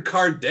 200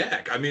 card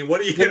deck? I mean,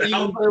 what are you gonna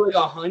play like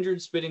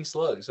 100 spitting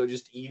slugs, so it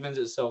just evens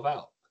itself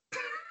out.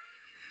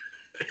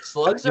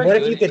 Slugs are what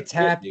good if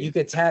you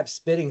could tap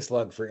spitting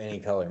slug for any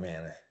color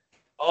mana?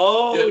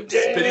 Oh, yeah,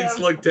 spitting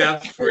slug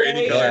taps for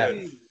any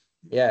color.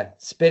 Yeah,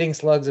 spitting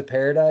slugs of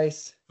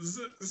paradise.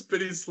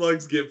 Spitting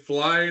slugs get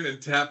flying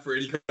and tap for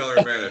any color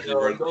mana. If you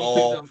run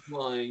all them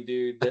flying,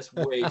 dude. That's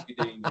way too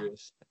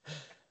dangerous.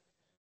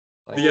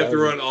 You have to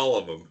run all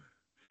of them.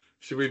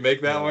 Should we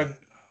make that one?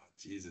 Oh,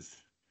 Jesus.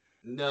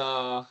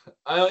 No,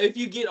 if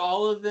you get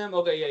all of them,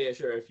 okay, yeah,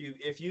 sure.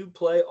 If you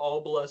play all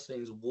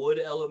blessings, wood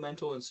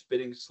elemental and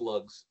spitting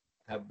slugs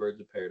have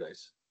birds of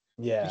paradise.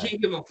 Yeah, you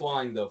can't give them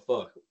flying though.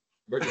 Fuck.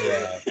 Birds of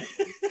paradise.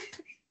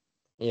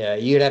 Yeah,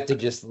 you'd have to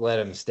just let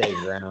them stay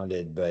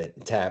grounded,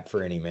 but tap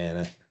for any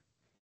mana.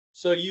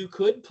 So you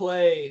could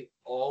play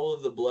all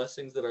of the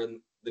blessings that are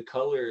the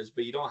colors,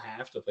 but you don't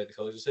have to play the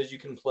colors. It says you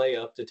can play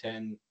up to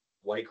 10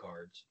 white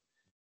cards.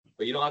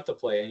 But you don't have to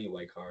play any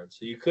white cards.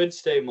 So you could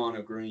stay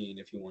mono green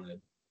if you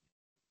wanted.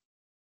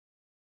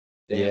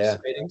 Damn,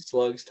 spitting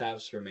slugs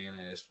taps for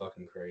mana is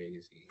fucking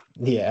crazy.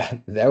 Yeah,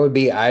 that would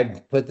be,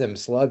 I'd put them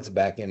slugs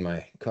back in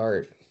my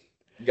cart.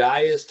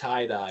 Gaia's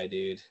tie-dye,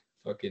 dude.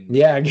 Fucking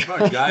yeah.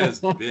 Gaia's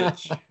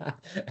bitch.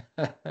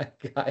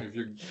 If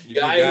you're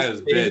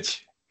Gaia's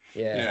bitch.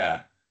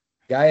 Yeah.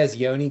 Gaia's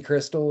yoni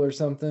crystal or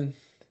something.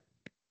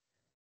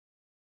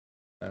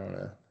 I don't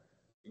know.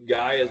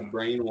 Gaia's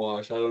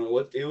brainwash. I don't know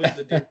what it was.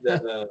 The dude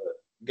that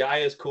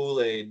Gaia's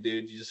Kool-Aid,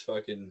 dude. You just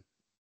fucking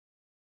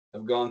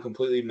have gone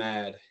completely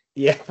mad.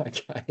 Yeah,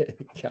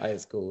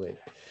 Gaia's Kool-Aid.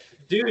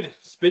 Dude,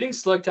 spitting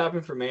slug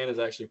tapping for mana is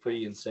actually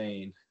pretty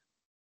insane.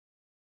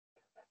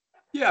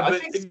 Yeah,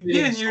 but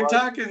again, you're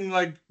talking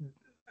like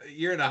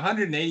you're in a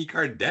 180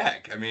 card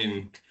deck. I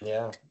mean,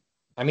 yeah.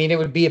 I mean, it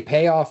would be a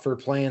payoff for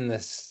playing the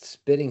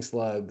spitting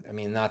slug. I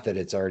mean, not that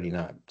it's already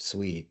not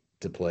sweet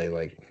to play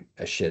like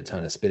a shit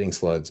ton of spitting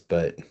slugs,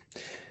 but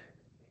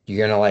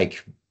you're gonna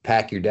like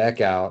pack your deck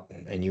out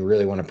and you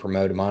really want to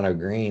promote a mono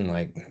green,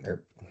 like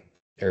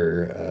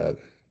or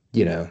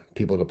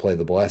people to play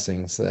the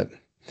blessings.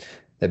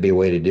 That'd be a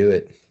way to do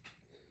it.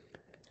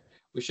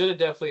 We should have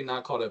definitely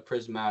not called it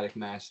Prismatic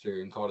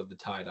Master and called it the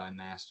Tie-Dye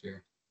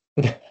Master.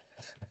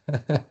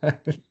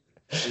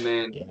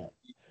 Man,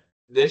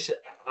 this,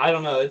 I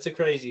don't know. It's a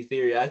crazy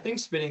theory. I think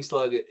Spitting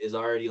Slug is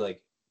already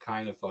like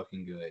kind of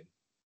fucking good.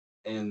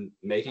 And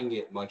making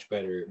it much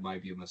better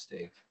might be a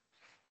mistake.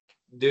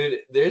 Dude,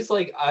 there's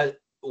like a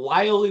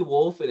Wily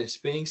Wolf and a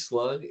Spinning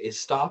Slug is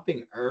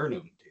stopping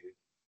Urnum, dude.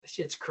 That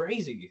shit's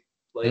crazy.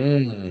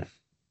 Like,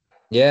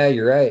 yeah,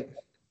 you're right.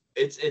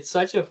 It's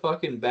such a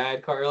fucking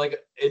bad card. Like,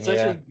 it's such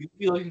a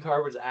goofy looking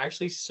card, but it's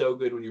actually so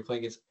good when you're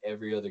playing against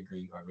every other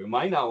green card. We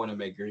might not want to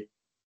make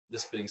the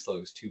Spitting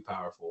Slugs too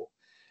powerful.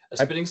 A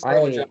Spitting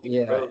Slug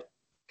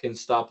can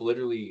stop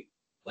literally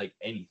like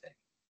anything.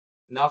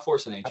 Not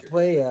force of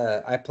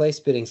nature. I play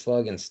Spitting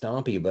Slug and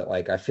Stompy, but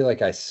like I feel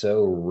like I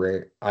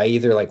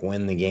either like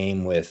win the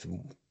game with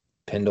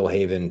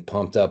Pendlehaven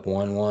pumped up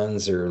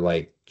 1/1s or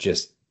like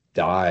just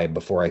die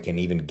before I can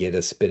even get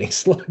a Spitting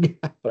Slug.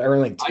 But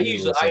I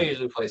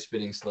usually play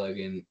Spitting Slug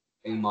in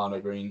mono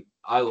green.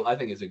 I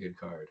think it's a good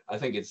card. I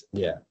think it's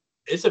a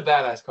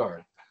badass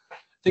card. I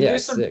think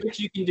there's some tricks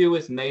you can do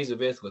with Maze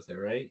of Ith with it,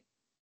 right?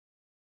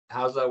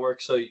 How's that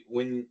work? So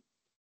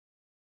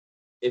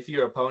if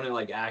your opponent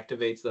like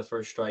activates the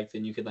first strike,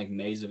 then you can like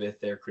Maze of Ith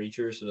their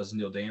creature so it doesn't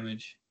deal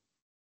damage.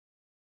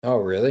 Oh,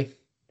 really?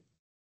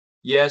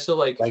 Yeah, so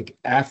like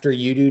after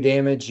you do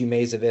damage, you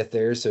Maze of Ith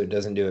theirs so it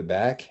doesn't do it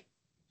back?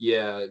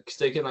 Yeah, because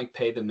they can like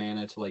pay the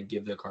mana to like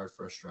give the card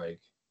first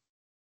strike.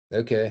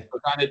 Okay. So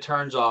it kind of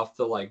turns off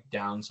the like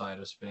downside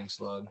of Spinning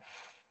Slug.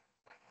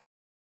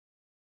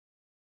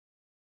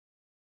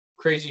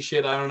 Crazy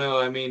shit. I don't know.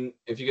 I mean,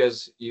 if you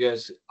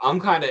guys, I'm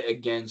kind of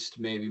against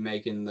maybe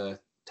making the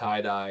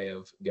tie-dye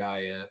of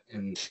Gaia,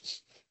 and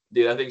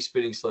dude, I think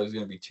Spinning Slug is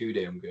gonna be too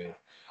damn good.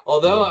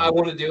 Although I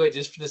want to do it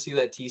just to see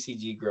that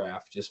TCG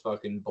graph just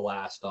fucking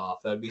blast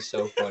off. That'd be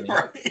so funny.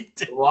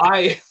 Right.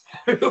 Why?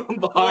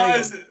 Why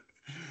is it?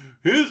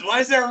 Why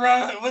is there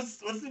run? What's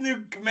the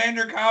new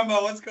commander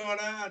combo? What's going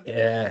on?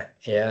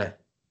 Yeah.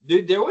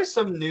 Dude, there was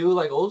some new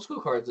like old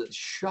school cards that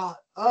shot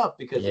up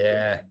because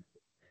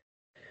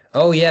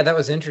oh yeah, that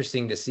was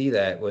interesting to see.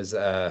 That was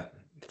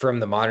from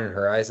the Modern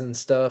Horizon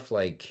stuff.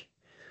 Like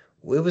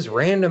it was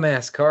random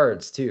ass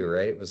cards too,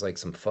 right? It was like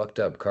some fucked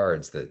up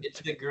cards that.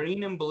 It's the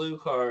green and blue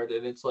card,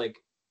 and it's like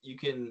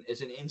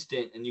it's an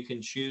instant, and you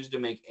can choose to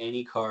make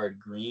any card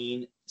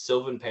green,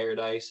 Sylvan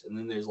Paradise, and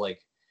then there's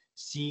like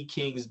Sea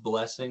King's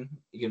Blessing.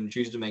 You can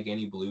choose to make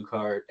any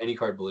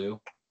card blue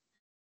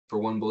for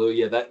 1 blue.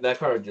 Yeah, that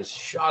card just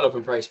shot up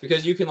in price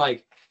because you can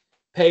like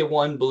pay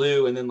 1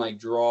 blue and then like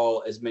draw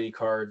as many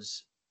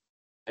cards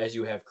as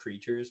you have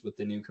creatures with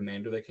the new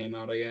commander that came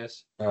out, I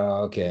guess.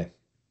 Oh, okay.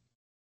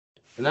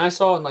 And then I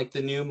saw in like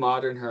the new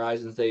Modern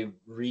Horizons, they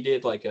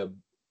redid like a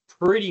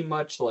pretty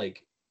much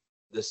like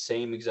the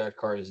same exact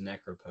card as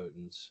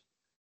Necropotence.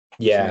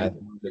 Yeah. So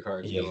the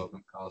cards go up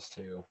in cost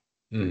too.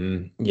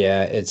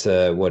 Yeah, it's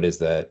what is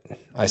that?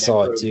 I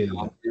saw it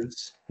too.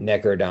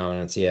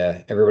 Necrodominance,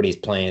 yeah. Everybody's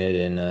playing it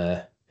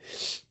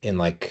in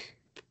like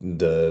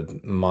the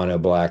mono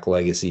black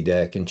legacy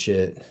deck and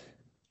shit.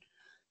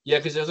 Yeah,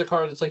 because there's a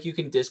card that's like you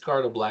can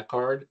discard a black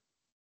card.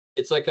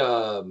 It's like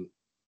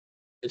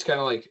it's kind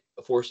of like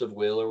a Force of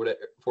Will or whatever.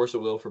 Force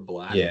of Will for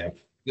black. Yeah.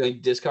 You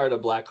like discard a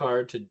black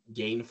card to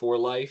gain 4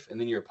 life,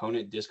 and then your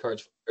opponent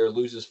discards or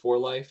loses 4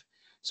 life.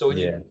 So when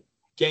you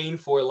gain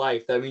 4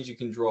 life, that means you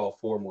can draw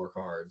 4 more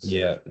cards.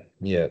 Yeah.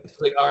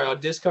 It's like, all right, I'll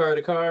discard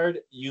a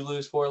card. You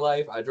lose 4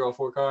 life. I draw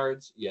 4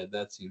 cards. Yeah,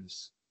 that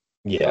seems.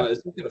 Yeah.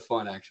 It's kind of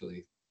fun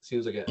actually.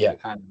 Seems like a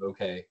kind of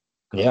okay.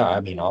 Yeah, I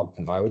mean,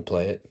 I would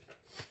play it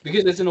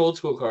because it's an old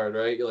school card,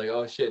 right? You're like,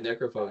 oh shit,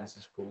 Necropotence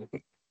is cool.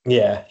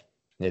 Yeah,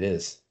 it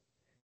is.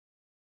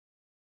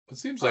 It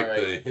seems like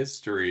the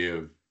history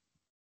of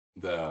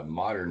the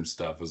modern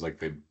stuff is like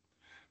they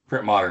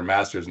print Modern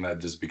Masters, and that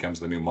just becomes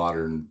the new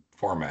modern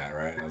format,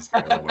 right? That's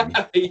kind of when,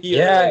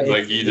 yeah,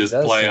 like you just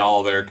play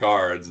all their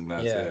cards, and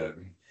that's it.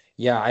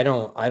 Yeah, I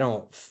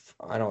don't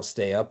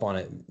stay up on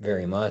it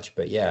very much,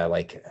 but yeah,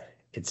 like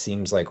it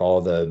seems like all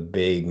the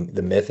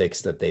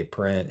mythics that they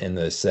print in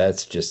the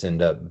sets just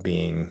end up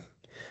being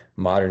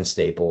modern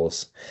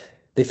staples.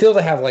 They feel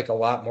to have like a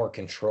lot more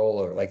control,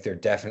 or like they're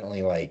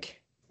definitely like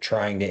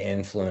trying to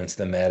influence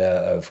the meta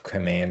of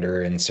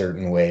Commander in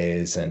certain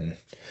ways. And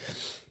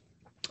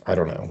I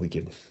don't know,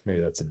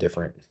 maybe that's a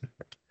different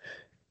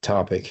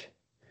topic.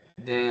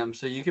 Damn,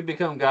 so you could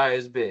become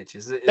Gaia's bitch.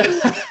 Is it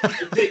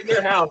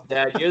your house,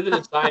 Dad? You're the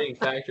deciding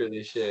factor of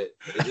this shit.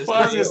 Well,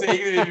 I was just saying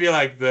you need to be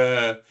like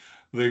the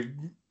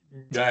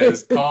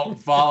Gaia's cult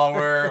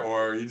follower,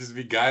 or you just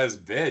be Gaia's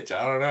bitch.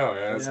 I don't know.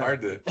 Man. It's hard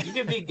to. You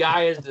could be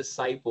Gaia's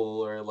disciple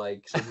or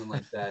like something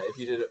like that if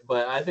you did it.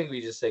 But I think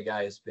we just say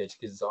Gaia's bitch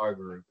because it's our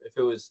group. If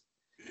it was,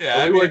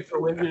 if we worked for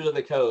Wizards of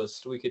the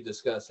Coast, we could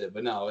discuss it.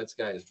 But no, it's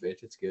Gaia's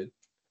bitch. It's good.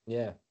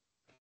 Yeah,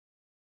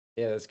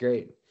 that's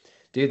great,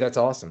 dude. That's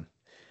awesome.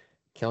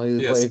 Can't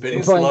leave the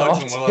spinning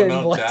slugs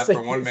and will tap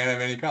for 1 mana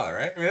of any color,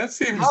 right? I mean, that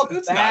seems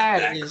that's not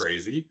that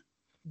crazy.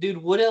 Dude,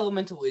 Wood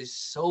Elemental is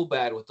so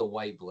bad with the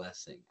White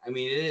Blessing. I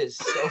mean, it is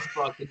so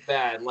fucking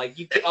bad. Like,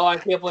 I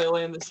can't play a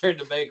land this turn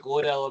to make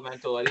Wood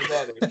Elemental any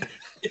better.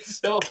 It's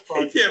so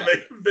fucking You can't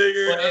make it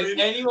bigger. But if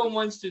anyone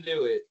wants to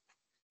do it,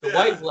 the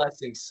White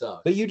Blessing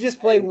sucks. But you just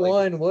play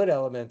one Wood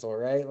Elemental,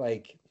 right?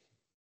 Like,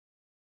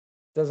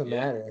 doesn't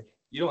matter.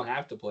 You don't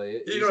have to play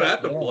it. You don't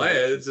have to play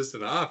it. It's just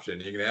an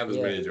option. You can have as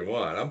many as you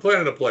want. I'm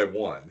planning to play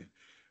 1.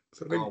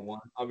 So one.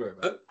 I'll be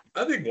right back.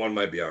 I think 1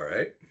 might be all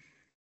right.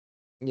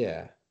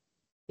 Yeah.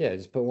 Yeah,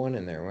 just put 1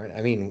 in there. Right?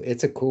 I mean, the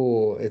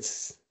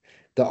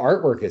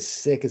artwork is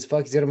sick as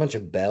fuck. He's got a bunch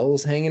of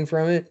bells hanging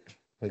from it.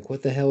 Like,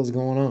 what the hell is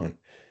going on?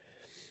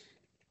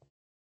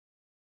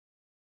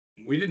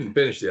 We didn't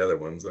finish the other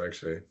ones,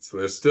 actually. So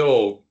there's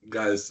still,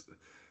 guys,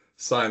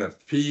 Sign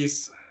of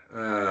Peace.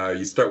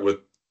 You start with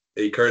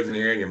 8 cards in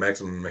here, and your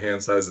maximum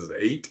hand size is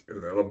 8.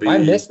 That'll be. I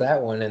missed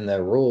that one in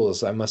the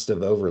rules. I must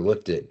have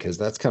overlooked it because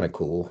that's kind of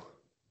cool.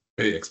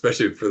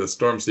 Especially for the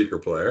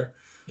Stormseeker player.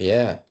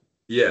 Yeah.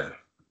 Yeah.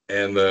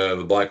 And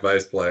the Black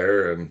Vice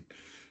player, and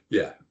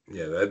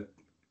that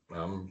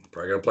I'm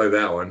probably gonna play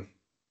that one.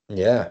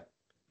 Yeah.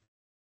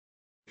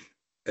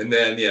 And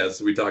then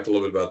so we talked a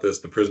little bit about this.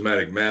 The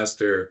Prismatic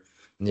Master.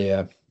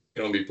 Yeah.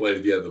 Can only be played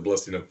if you have the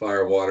Blessing of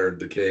Fire, Water,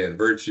 Decay, and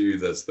Virtue.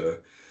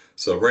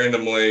 So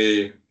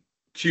randomly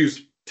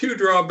choose 2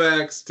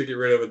 drawbacks to get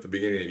rid of at the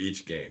beginning of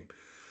each game.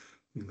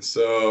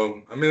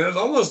 So I mean,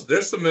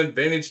 there's some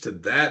advantage to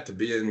that, to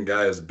be in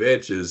Gaia's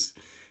bitch is.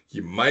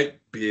 You might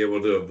be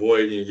able to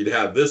avoid, you'd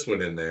have this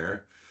one in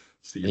there.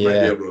 So you might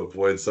be able to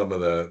avoid some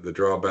of the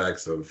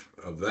drawbacks of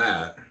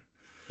that.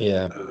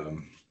 Yeah.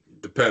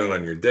 Depending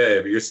on your day,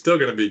 but you're still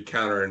going to be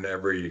countering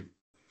every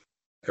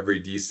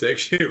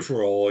D6 you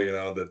roll,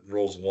 that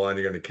rolls 1,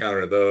 you're going to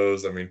counter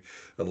those. I mean,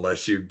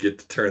 unless you get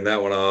to turn that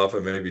one off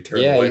and maybe turn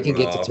the white one off. Yeah, you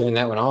can get to turn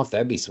that one off.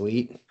 That'd be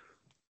sweet.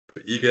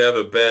 But you could have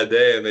a bad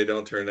day and they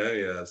don't turn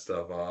any of that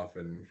stuff off.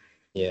 And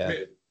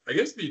I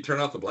guess if you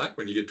turn off the black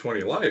one, you get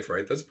 20 life,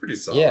 right? That's pretty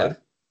solid.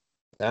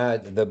 Yeah.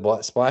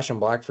 The splash and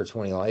black for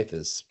 20 life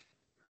is.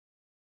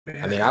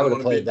 Man, I mean, I would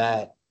have played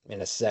that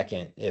in a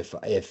second if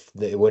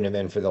it wouldn't have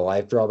been for the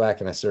life drawback.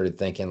 And I started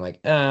thinking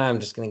like, I'm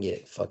just gonna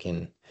get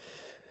fucking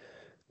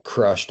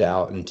crushed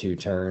out in 2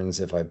 turns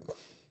if I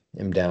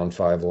am down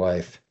 5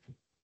 life.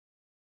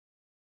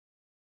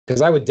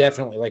 Because I would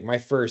definitely, like, my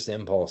first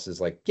impulse is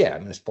like, yeah,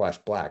 I'm gonna splash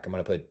black. I'm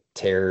gonna put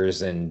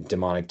Terrors and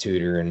Demonic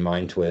Tutor and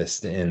Mind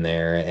Twist in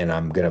there, and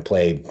I'm gonna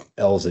play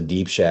Elves of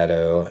Deep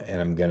Shadow, and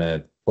I'm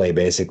gonna play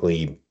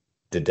basically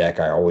the deck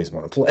I always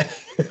want to play.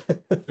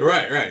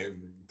 Right.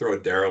 Throw a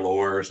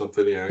Daralore or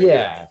something, you know.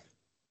 Yeah.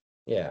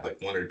 Yeah. Like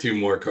 1 or 2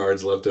 more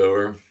cards left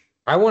over.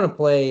 I want to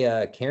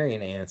play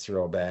Carrion Ants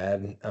real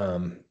bad,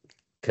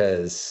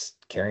 because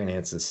Carrion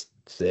Ants is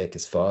sick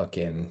as fuck,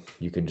 and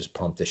you can just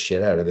pump the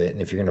shit out of it.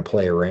 And if you're gonna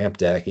play a ramp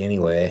deck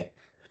anyway,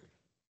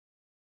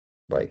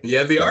 like,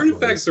 Yeah, the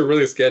artifacts are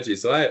really sketchy.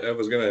 So I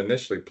was gonna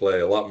initially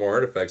play a lot more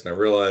artifacts, and I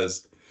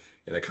realized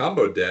in a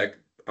combo deck,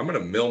 I'm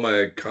gonna mill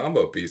my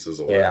combo pieces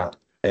away.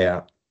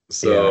 Yeah.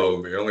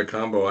 So the only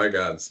combo I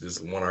got is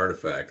just 1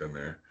 artifact in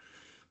there.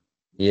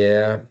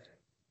 Yeah.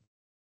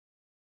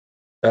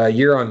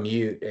 You're on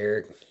mute,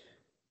 Eric.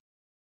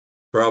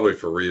 Probably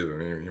for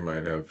reason. You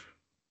might have.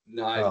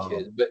 No, I have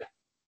kids, but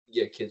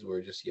yeah, kids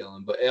were just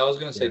yelling. But I was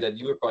gonna say that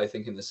you were probably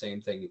thinking the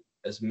same thing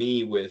as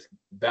me with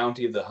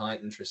Bounty of the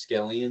Hunt and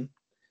Triskelion.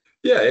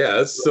 Yeah,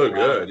 that's so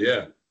good.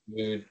 Yeah,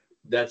 dude,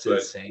 that's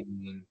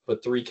insane.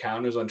 Put 3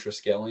 counters on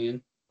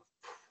Triskelion.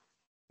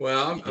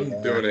 Well, I'm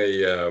doing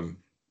a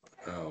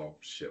oh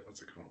shit,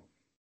 what's it called?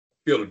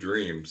 Field of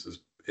Dreams is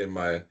in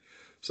my,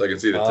 so I can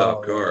see the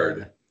top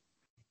card,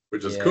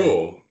 which is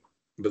cool.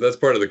 But that's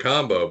part of the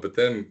combo. But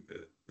then,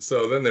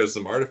 so then there's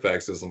some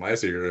artifacts and some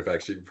Ice Age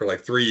artifacts. For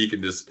like 3, you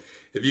can just,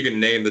 if you can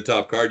name the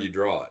top card, you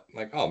draw it.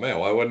 Like, oh man,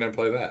 why wouldn't I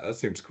play that? That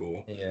seems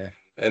cool. Yeah.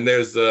 And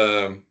there's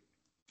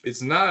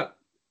it's not.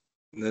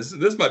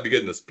 This might be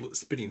good in the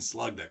Spitting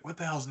Slug deck. What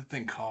the hell is the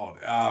thing called?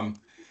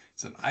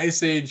 It's an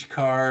Ice Age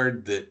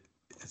card that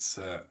it's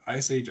a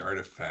Ice Age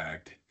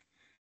artifact,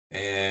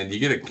 and you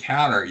get a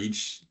counter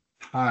each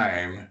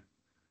time,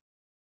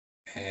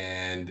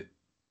 and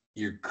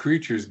your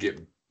creatures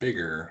get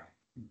bigger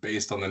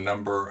based on the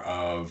number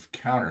of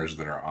counters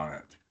that are on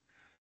it.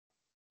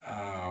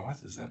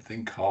 What is that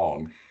thing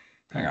called?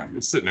 Hang on,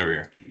 it's sitting over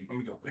here. Let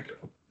me go pick it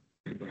up.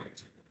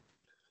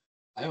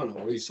 I don't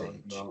know what he's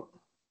talking about.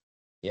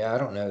 Yeah, I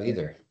don't know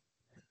either.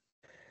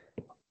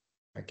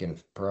 I can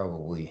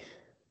probably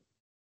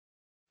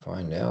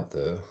find out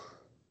though.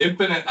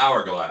 Infinite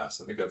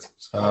Hourglass. I think that's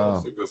called.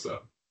 Let's look this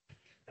up.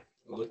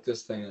 Look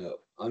this thing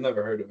up. I've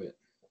never heard of it.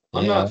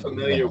 I'm not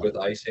familiar with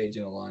Ice Age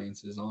and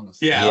Alliances,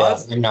 honestly. Yeah,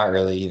 I'm not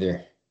really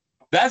either.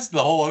 That's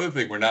the whole other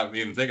thing we're not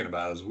even thinking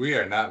about is we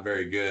are not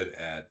very good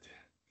at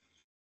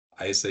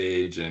Ice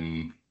Age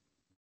and.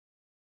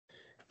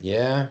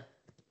 Yeah.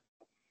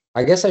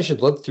 I guess I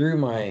should look through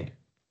my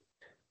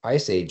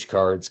Ice Age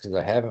cards because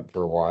I haven't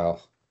for a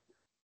while.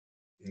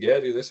 Yeah,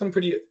 dude, there's some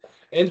pretty,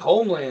 and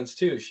Homelands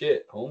too.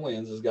 Shit,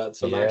 Homelands has got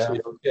some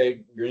actually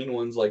okay green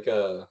ones, like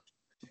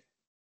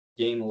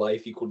gain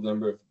life equal to the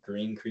number of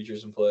green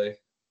creatures in play.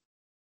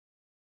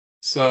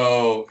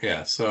 So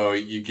so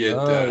you get.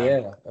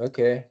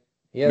 Okay.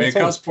 Yeah, I mean, it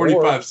costs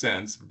 45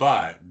 cents,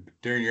 but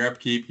during your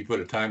upkeep, you put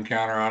a time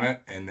counter on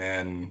it, and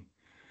then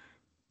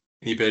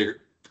you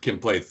can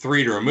play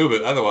 3 to remove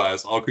it.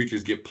 Otherwise, all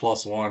creatures get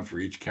 +1 for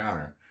each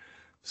counter.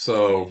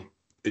 So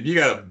if you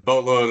got a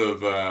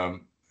boatload of,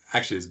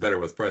 actually, it's better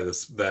with probably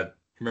that.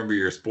 Remember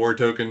your Spore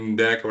token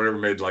deck or whatever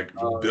made like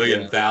a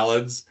billion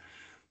Thalids?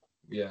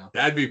 Yeah,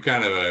 that'd be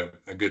kind of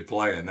a good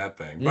play in that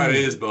thing. But it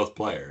is both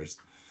players.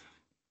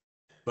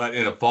 But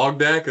in a fog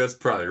deck, that's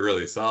probably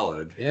really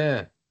solid.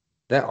 Yeah,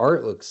 that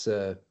art looks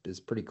is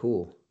pretty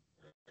cool.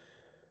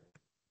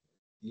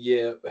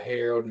 Yeah,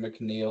 Harold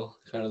McNeil,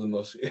 kind of the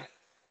most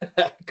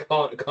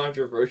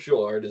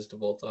controversial artist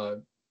of all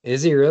time.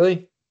 Is he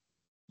really?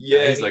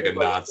 Yeah, he's like a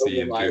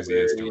Nazi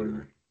enthusiast.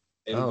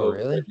 Oh,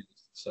 really?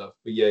 Stuff,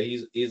 but yeah,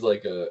 he's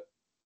like a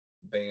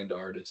band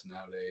artist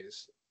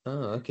nowadays.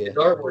 Oh, okay. His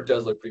artwork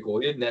does look pretty cool.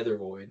 He did Nether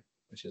Void,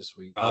 which is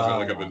sweet. I was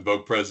gonna look up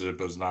Invoke President,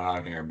 but it's not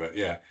on here. But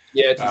yeah.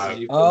 Yeah.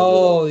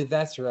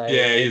 That's right.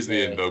 Yeah, he's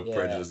the Invoke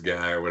Prejudice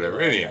guy or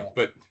whatever. Anyhow,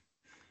 but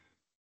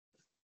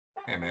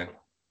hey, man,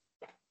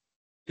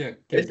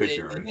 get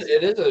picture artist.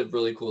 It is a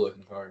really cool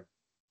looking card.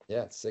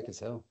 Yeah, it's sick as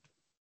hell.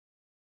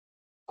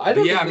 I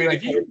don't. I mean,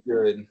 if you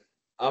good,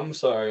 I'm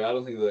sorry. I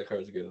don't think that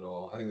card's good at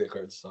all. I think that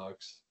card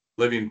sucks.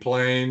 Living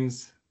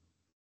Plains.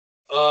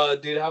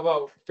 Dude, how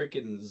about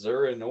freaking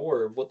Zura and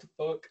Orb? What the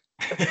fuck?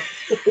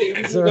 We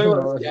were talking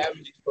about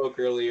Scavenging Folk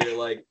earlier.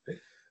 Like,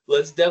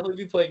 let's definitely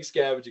be playing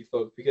Scavenging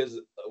Folk because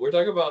we're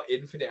talking about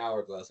Infinite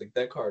Hourglass. Like,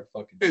 that card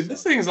fucking sucks.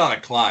 This thing's on a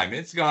climb.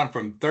 It's gone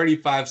from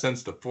 35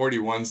 cents to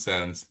 41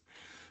 cents.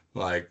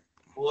 Like,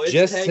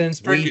 just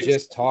since we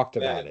just talked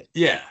about it.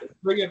 Yeah. Let's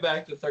bring it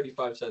back to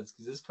 35 cents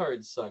because this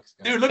card sucks,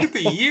 guys. Dude, look at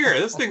the year.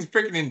 This thing's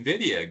freaking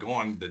NVIDIA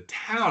going to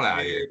town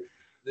out here.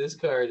 This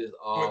card is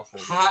awful.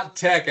 Hot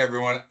tech,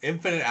 everyone.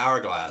 Infinite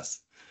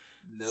Hourglass.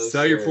 No,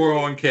 sell your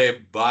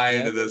 401k, buy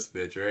into this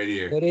bitch right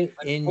here. Put it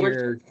in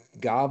your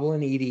Goblin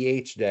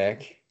EDH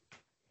deck.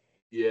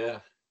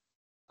 Yeah.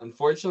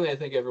 Unfortunately, I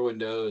think everyone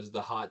knows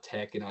the hot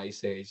tech in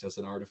Ice Age. That's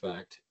an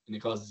artifact. And it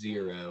costs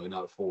 0 and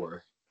not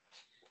 4.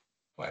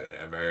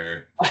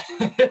 Whatever.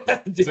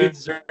 Dude,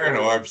 Zura and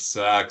Orb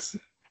sucks.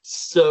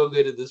 So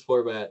good at this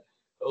format.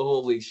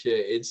 Holy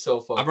shit, it's so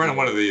fucking I'm running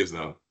one good. of these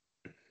though.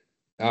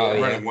 Oh I'm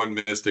yeah, running one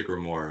Mystic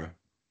Remora.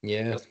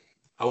 yeah,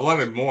 I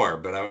wanted more,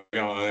 but I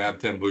only have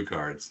 10 blue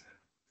cards.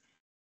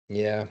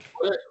 yeah.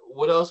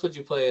 What else would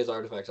you play as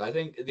artifacts? I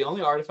think the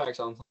only artifacts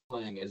I'm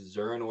playing is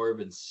Zurin Orb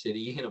and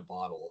City in a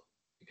Bottle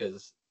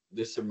because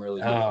there's some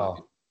really good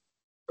fucking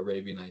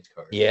Arabian Nights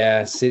cards.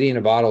 Yeah, City in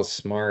a Bottle's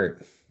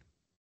smart.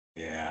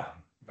 Yeah,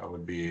 that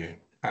would be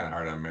kind of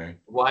hard on me.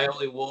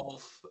 Wily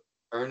Wolf,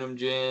 Urnham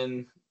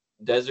Jin,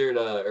 Desert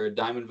or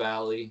Diamond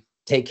Valley.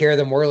 Take care of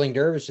them whirling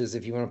dervishes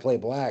if you want to play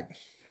black.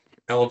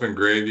 Elephant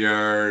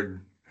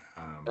Graveyard.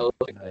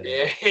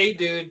 Yeah, hey,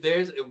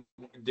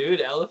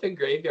 dude, Elephant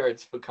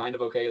Graveyard's kind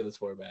of okay with this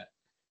format.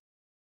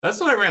 That's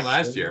what I ran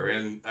last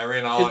year. I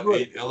ran all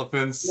 8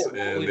 elephants and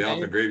the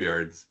elephant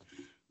graveyards.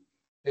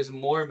 There's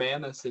more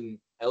mammoths and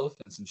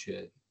elephants and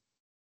shit.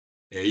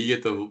 Yeah, you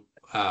get the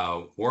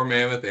war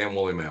mammoth and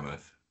woolly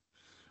mammoth.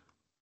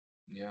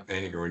 Yeah.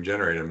 And you can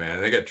regenerate them, man.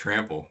 They got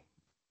trample.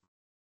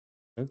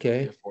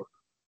 Okay.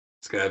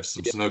 It's got to have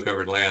some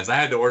snow-covered lands. I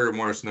had to order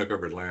more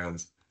snow-covered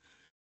lands.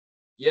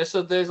 Yeah,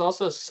 so there's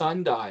also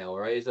Sundial,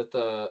 right? Is that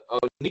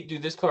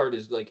dude, this card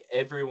is like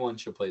everyone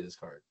should play this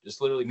card. Just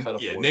literally cut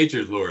off. Yeah,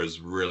 Nature's Lure is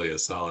really a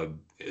solid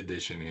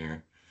addition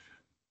here.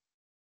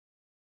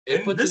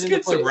 This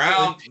gets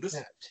around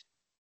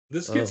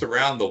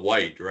the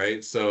white,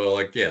 right? So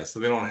like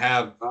so they don't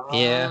have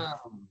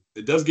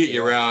it does get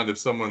you around if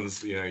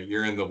someone's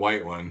you're in the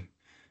white one.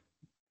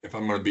 If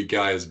I'm gonna be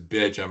guy's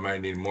bitch, I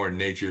might need more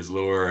Nature's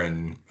Lure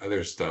and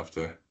other stuff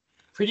to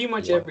pretty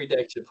much every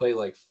deck should play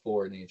like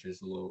 4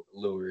 Nature's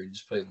Lure and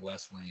just play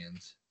less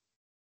lands.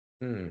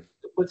 It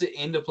puts it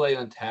into play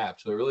on tap,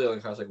 so it really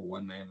only costs like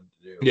 1 mana to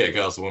do. Yeah, it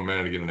costs 1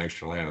 mana to get an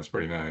extra land. That's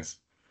pretty nice.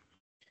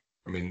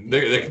 I mean,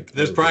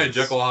 there's probably a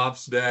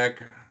Jekyll-Hops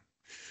deck.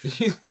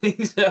 You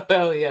think so?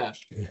 Hell yeah.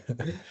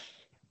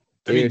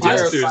 I mean,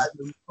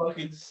 Pyroclasm is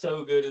fucking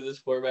so good in this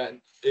format.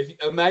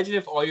 Imagine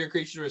if all your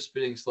creatures were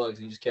spitting slugs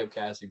and you just kept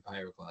casting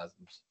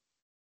Pyroclasms.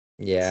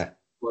 Yeah.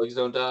 Slugs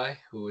don't die?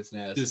 Ooh, it's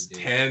nasty. Just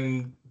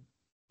 10.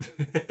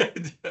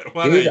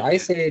 Dude,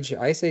 Ice Age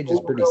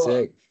is pretty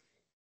sick.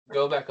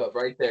 Go back up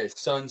right there.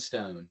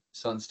 Sunstone.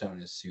 Sunstone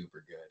is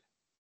super good.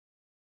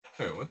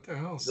 Wait, what the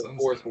hell? The Sunstone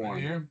 4th one.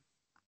 right here?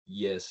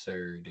 Yes,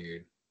 sir,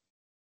 dude.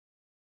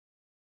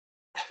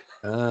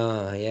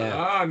 Oh,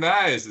 yeah. Oh,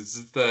 nice. It's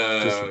just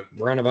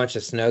run a bunch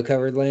of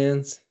snow-covered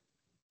lands.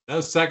 That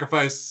was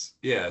sacrifice.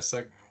 Yeah,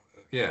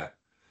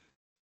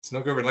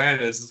 snow-covered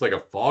land is just like a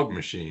fog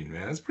machine,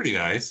 man. That's pretty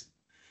nice.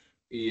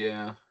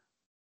 Yeah.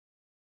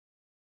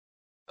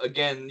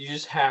 Again, you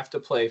just have to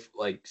play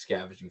like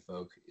Scavenging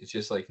Folk. It's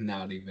just like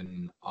not even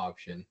an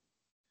option.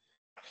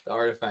 The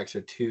artifacts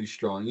are too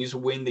strong. You just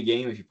win the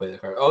game if you play the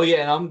card. Oh yeah,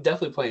 and I'm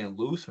definitely playing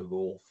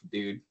Luthor,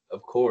 dude.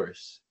 Of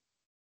course.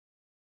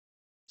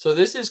 So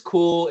this is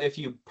cool if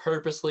you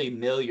purposely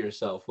mill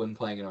yourself when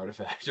playing an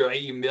artifact, right?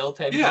 You mill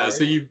 10 cards.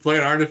 So you play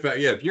an artifact.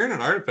 Yeah, if you're in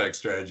an artifact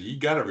strategy, you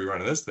got to be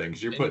running this thing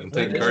because you're putting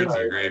 10 cards in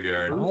your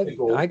graveyard.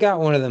 I got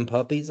one of them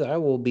puppies. I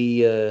will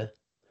be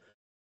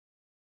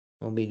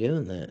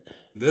doing that.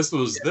 This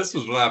was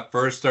when I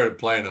first started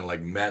playing and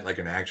like met like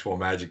an actual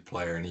Magic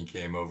player, and he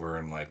came over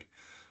and like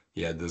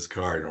he had this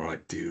card, and we're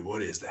like, dude,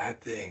 what is that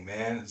thing,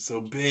 man? It's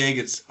so big,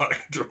 it's out of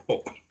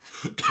control.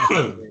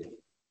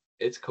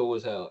 It's cool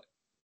as hell.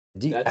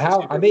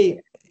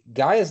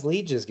 Gaia's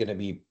Leech is gonna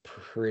be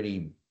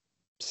pretty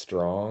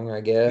strong,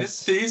 I guess. This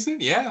season,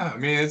 yeah. I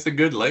mean, it's a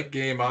good late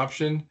game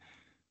option.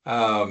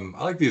 I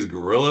like these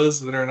gorillas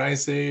that are in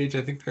Ice Age.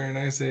 I think they're in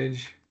Ice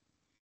Age.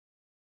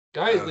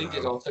 Gaia's Leech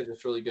is also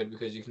just really good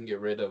because you can get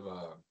rid of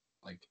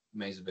like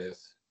Maze of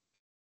Ith.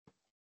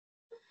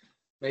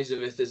 Maze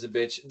of Ith is a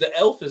bitch. The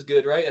elf is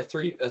good, right? A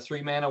 3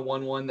 mana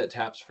 1/1 that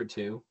taps for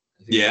 2.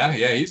 Yeah,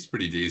 he's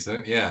pretty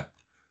decent. Yeah.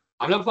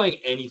 I'm not playing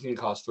anything that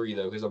costs 3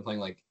 though, because I'm playing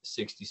like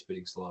 60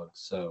 spitting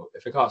slugs. So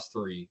if it costs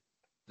 3,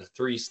 the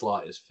 3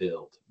 slot is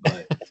filled.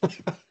 But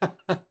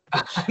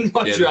I'd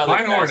much rather the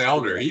Pinehorn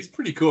Elder, he's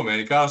pretty cool, man.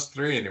 He costs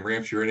 3 and he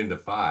ramps you right into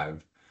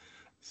 5.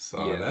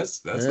 So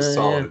that's a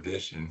solid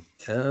addition.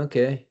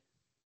 Okay.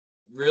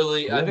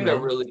 Really, cool, I think a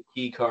really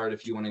key card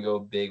if you want to go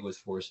big with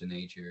Force of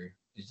Nature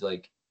is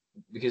like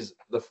because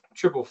the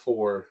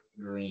 4/4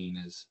 green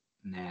is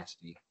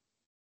nasty.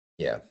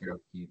 Yeah.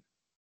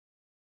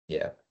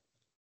 Yeah.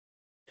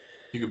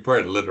 You could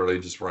probably literally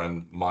just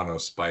run mono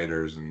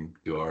spiders and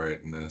do all right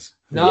in this.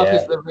 No,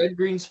 because the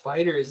red-green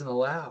spider isn't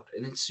allowed,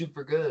 and it's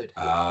super good.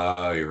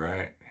 Oh, you're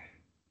right.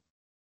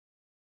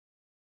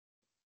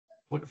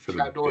 Looking for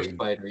Trapdoor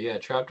spider. Yeah,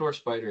 Trapdoor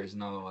spider is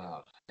not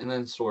allowed. And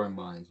then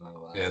Stormbind's not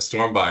allowed. Yeah,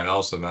 Stormbind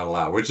also not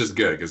allowed, which is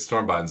good because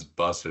Stormbind's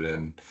busted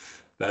in.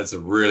 That's a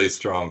really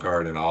strong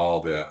card in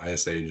all the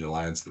Ice Age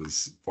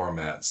Alliances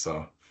formats.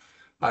 So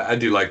I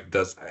do like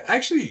this.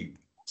 Actually,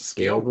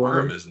 Scaled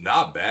Worm is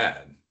not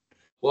bad.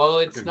 Well,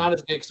 it's not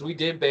as good because we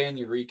did ban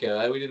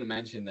Eureka. We didn't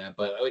mention that,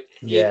 but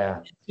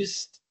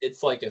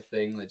it's like a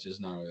thing that's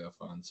just not really that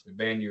fun. So we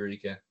banned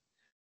Eureka.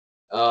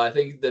 I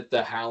think that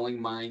the Howling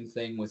Mine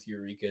thing with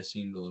Eureka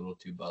seemed a little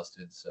too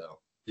busted, so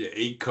Yeah,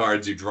 8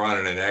 cards. You've drawn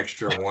in an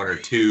extra 1 or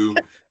 2,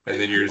 and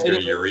then you're just gonna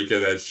Eureka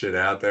that shit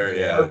out there.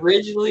 Yeah.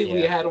 Originally,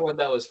 we had one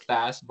that was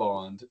fast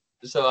bond.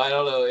 So I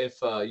don't know if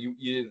you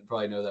didn't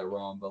probably know that,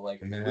 Ron, but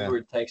like we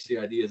were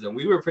texting ideas, and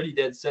we were pretty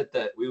dead set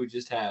that we would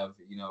just have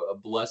a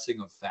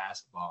blessing of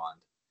fast bond.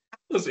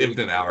 Those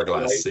infinite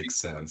hourglass 6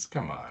 cents.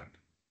 Come on.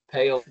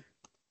 Pay a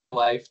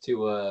life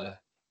to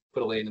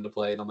put a land into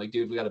play, and I'm like,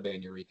 dude, we got to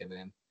ban Eureka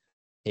then.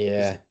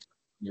 Yeah.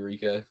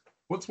 Eureka.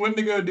 What's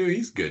Wendigo do?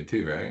 He's good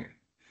too, right?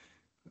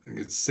 I think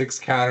it's 6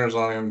 counters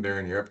on him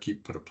during your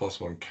upkeep. Put a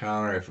 +1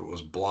 counter if it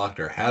was blocked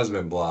or has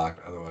been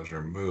blocked. Otherwise,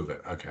 remove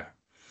it. Okay.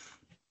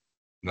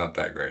 Not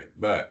that great,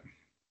 but.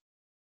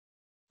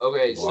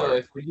 Okay, so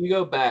if you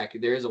go back,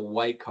 there's a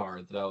white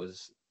card that I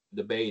was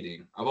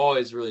debating. I've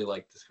always really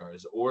liked this card.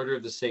 It's Order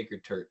of the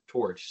Sacred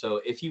Torch.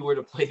 So if you were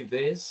to play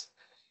this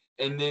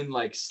and then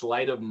like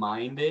Sleight of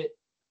Mind it,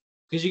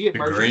 because you get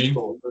Merchant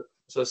Scroll.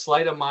 So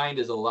Sleight of Mind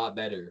is a lot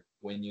better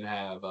when you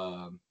have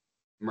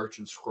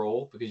Merchant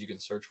Scroll because you can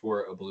search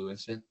for a blue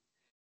instant.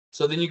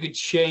 So then you could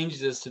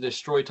change this to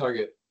destroy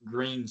target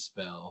green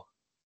spell.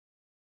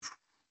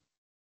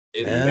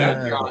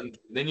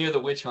 Then you're the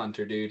Witch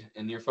Hunter, dude,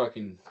 and you're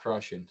fucking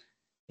crushing.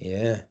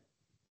 Yeah.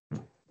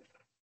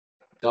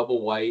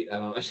 Double white. I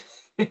don't know.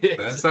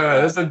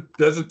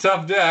 That's a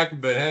tough deck,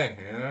 but hey,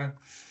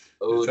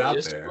 it's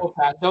out there.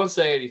 Don't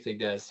say anything,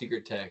 Dad.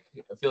 Secret tech.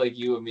 I feel like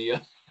you and me.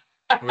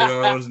 We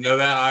don't know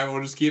that. I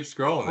will just keep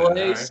scrolling.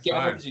 Play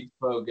Scavenging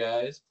Folk,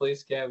 guys. Play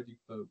Scavenging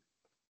Folk.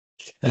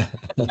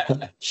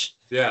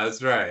 Yeah,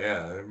 that's right.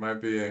 Yeah, it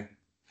might be a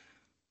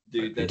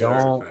dude. That's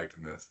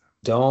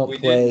Don't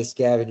play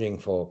Scavenging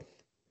Folk.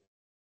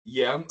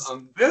 Yeah,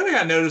 the other thing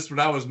I noticed when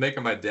I was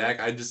making my deck,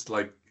 I just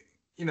like,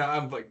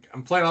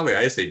 I'm playing all the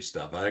Ice Age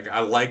stuff.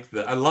 I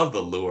love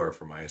the lure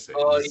from Ice Age.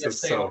 Oh yeah,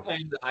 I'm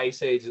playing the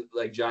Ice Age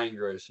like Giant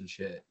Growth and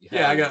shit.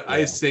 Yeah, I got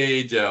Ice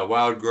Age,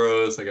 Wild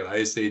Growth. I got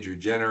Ice Age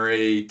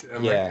Regenerate.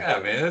 I'm like, yeah,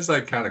 man, it's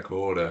like kind of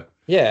cool to.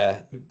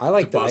 Yeah, I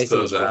like the Ice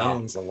Age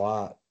lands a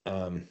lot.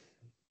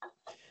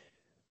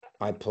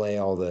 I play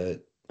all the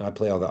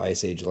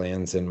Ice Age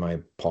lands in my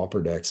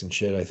Pauper decks and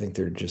shit. I think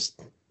they're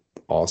just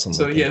awesome.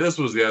 So yeah, this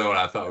was the other one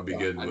I thought would be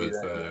good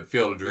with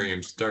Field of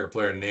Dreams. Target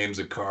player names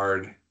a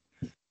card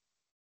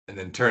and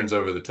then turns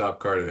over the top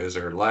card of his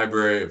or her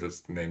library. If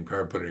it's the named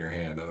card, put it in your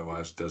hand.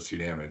 Otherwise, it does 2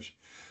 damage.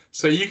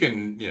 So you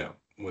can,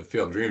 with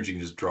Field of Dreams, you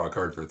can just draw a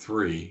card for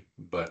 3.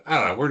 But I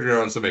don't know. We're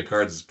drawing so many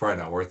cards, it's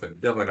probably not worth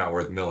it. Definitely not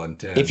worth milling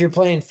 10. If you're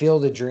playing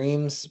Field of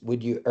Dreams,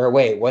 would you? Or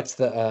wait, what's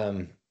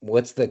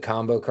the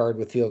combo card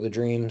with Field of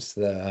Dreams?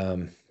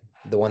 The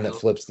one that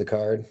flips the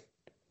card.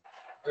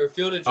 Or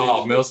Field of Dreams.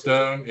 Oh,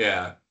 Millstone.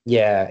 Yeah.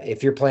 Yeah.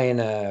 If you're playing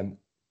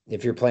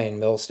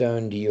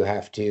Millstone, do you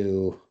have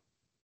to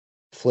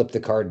flip the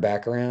card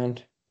back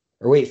around?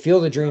 Or wait,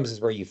 Field of Dreams is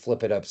where you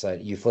flip it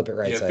upside. You flip it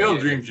right side. Yeah, Field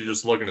of Dreams, you're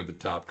just looking at the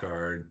top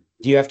card.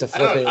 Do you have to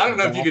flip it? I don't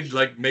know if you could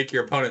like make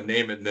your opponent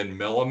name it and then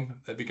mill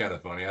them. That'd be kind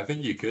of funny. I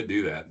think you could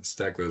do that and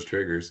stack those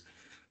triggers.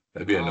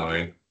 That'd be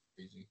annoying.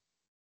 Crazy.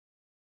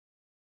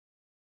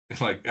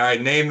 Like, all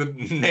right,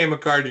 name a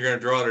card you're gonna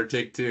draw it or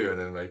take 2, and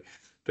then like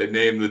they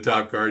name the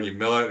top card, you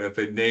mill it. And if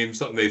they name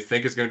something they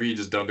think it's gonna be, you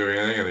just don't do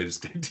anything, and they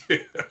just take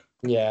 2.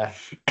 Yeah,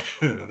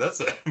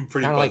 that's a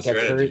pretty fun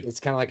strategy. It's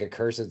kind of like a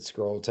Cursed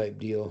Scroll type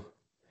deal.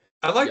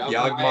 I like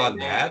Yawgmoth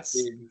Gnats.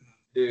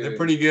 Dude. They're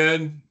pretty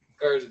good.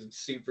 Cards are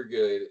super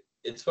good.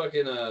 It's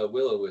fucking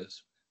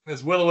Will-O-Wisp.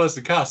 It's Will-O-Wisp.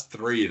 It costs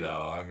 3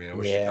 though. I mean, I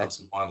wish it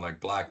cost 1 like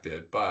Black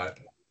did, but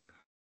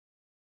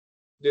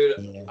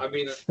dude, I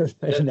mean,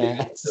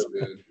 that's so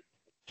good.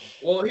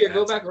 Well, here,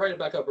 go back, write it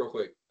back up real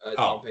quick.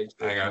 On page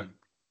 13. Hang on.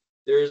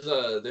 There's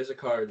a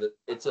card that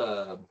it's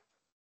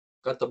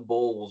got the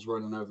bowls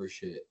running over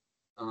shit.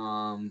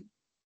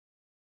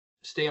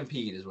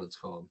 Stampede is what it's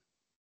called.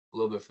 A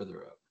little bit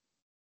further up.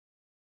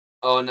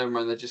 Oh, never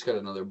mind. That just got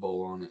another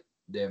bowl on it.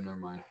 Damn, never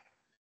mind.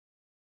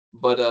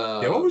 But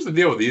yeah, what was the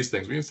deal with these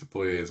things? We used to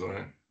play these,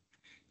 right?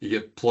 You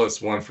get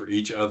 +1 for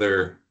each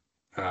other.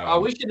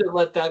 We should have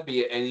let that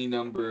be any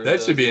number.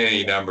 That should be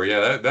any number.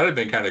 Yeah, that'd have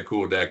been kind of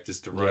cool deck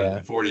just to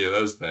run 40 of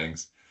those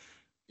things.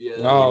 Yeah.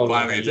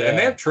 And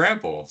they have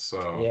trample,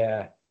 so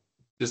yeah.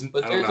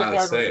 But there's a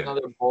card with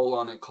another bowl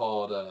on it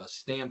called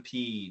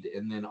Stampede,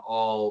 and then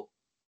all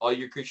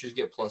your creatures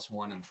get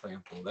 +1 and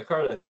trample. That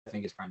card I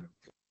think is kind of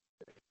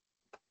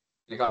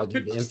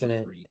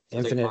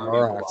infinite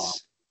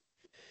Aurochs.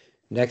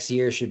 Next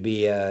year should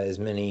be as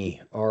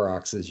many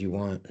Aurochs as you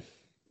want.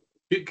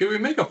 Could we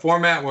make a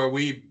format where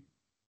we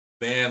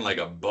ban like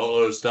a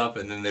boatload of stuff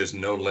and then there's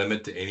no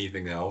limit to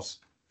anything else?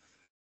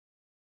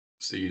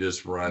 So you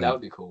just run. That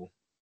would be cool.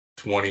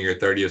 20 or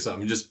 30 or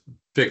something. Just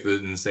pick the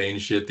insane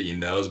shit that you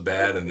know is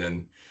bad and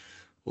then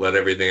let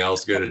everything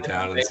else go to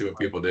town and see what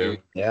people do.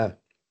 Yeah.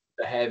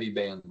 The heavy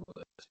ban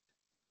list.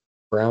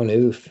 Brown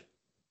oof.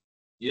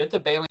 You have to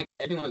ban like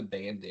everything with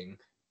banding.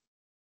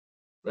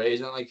 Right?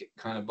 Isn't it like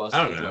kind of busted?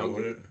 I don't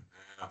know.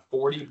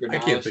 40 I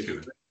can't think of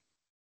it.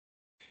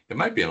 It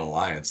might be an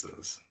alliance,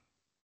 though.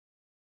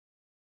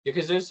 Yeah,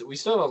 because we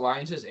still have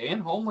alliances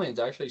and homelands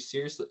actually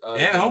seriously.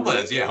 And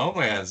Homelands, yeah,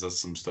 Homelands does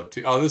some stuff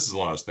too. Oh, this is the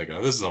one I was thinking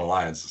of. This is an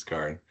Alliance's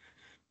card,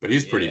 but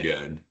he's pretty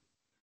good.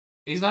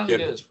 He's not as Yeah.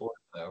 good as Force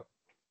though.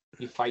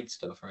 He fights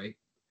stuff, right?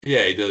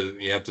 Yeah, he does.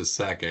 You have to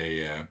sack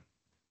a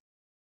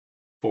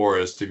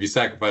forest. If you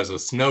sacrifice a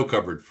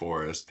snow-covered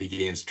forest, he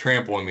gains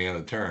trample on the end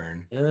of the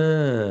turn,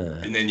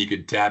 and then you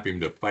could tap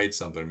him to fight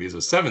something. If he's a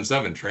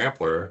 7/7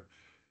 trampler,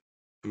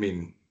 I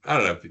mean, I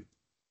don't know if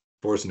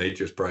Force of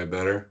Nature is probably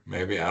better.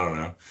 Maybe, I don't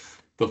know.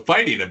 The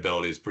fighting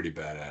ability is pretty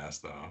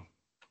badass, though.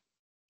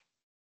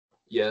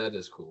 Yeah, that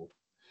is cool.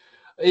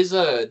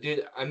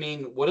 Dude, I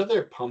mean, what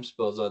other pump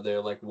spells are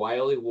there? Like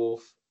Wily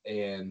Wolf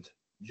and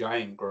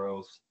Giant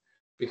Growth,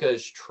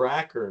 because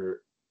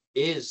Tracker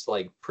is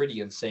like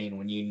pretty insane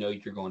when you know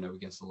you're going up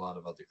against a lot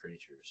of other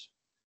creatures.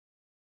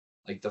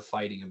 Like the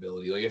fighting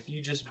ability. Like if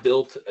you just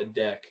built a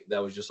deck that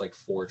was just like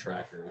 4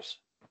 trackers.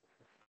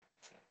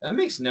 That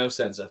makes no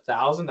sense.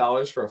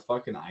 $1,000 for a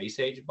fucking Ice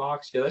Age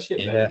box? Yeah, that shit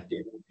better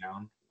be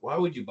down. Why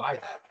would you buy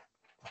that?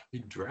 You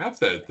draft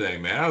that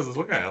thing, man. I was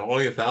looking at it,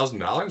 only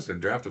 $1,000 to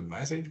draft a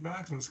Ice Age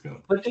box. Let's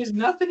go. But there's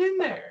nothing in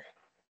there.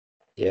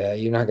 Yeah,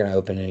 you're not gonna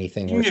open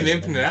anything. You can get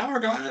infinite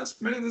hourglass,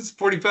 man. This is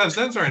 45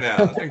 cents right now.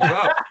 That thing's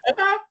up.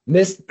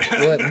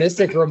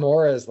 Mystic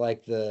Remora is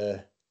like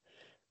the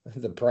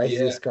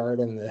priciest card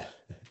in the.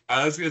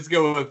 Let's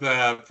go with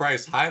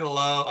price high to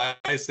low.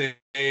 Ice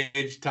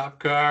Age top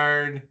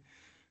card.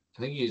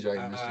 I think he's right.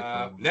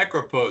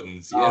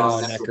 Necropotence. Yes.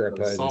 Oh,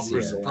 Necropotence.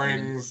 Sulphur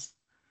Springs.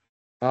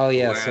 Oh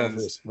yeah, Sulphur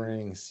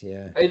Springs.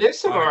 Yeah. Hey, there's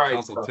some alright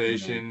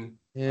Consultation.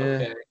 Yeah.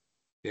 Okay.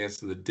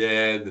 Dance of the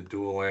Dead, the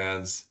Dual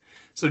Lands.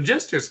 So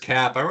Jester's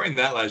Cap, I ran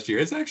that last year.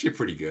 It's actually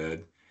pretty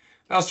good.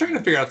 I was trying to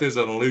figure out if there's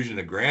an Illusion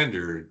of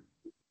Grandeur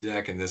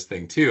deck in this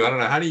thing too. I don't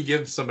know. How do you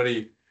give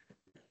somebody?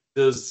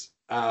 Does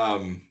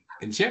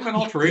Enchantment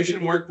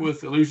Alteration work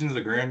with Illusions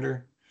of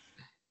Grandeur?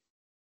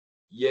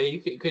 Yeah, you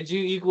could.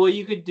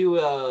 You could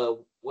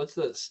do what's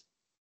the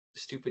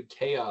stupid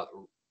chaos?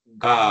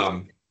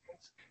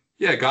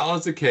 Yeah,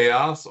 Gauntlets of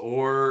Chaos,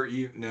 or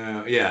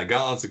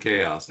Gauntlets of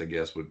Chaos, I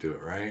guess would do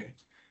it, right?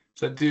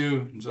 Does that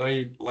do?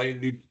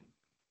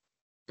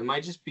 It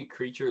might just be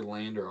creature,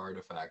 land, or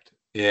artifact.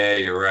 Yeah,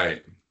 you're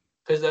right.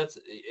 Because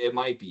it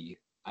might be.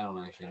 I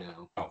don't actually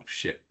know. Oh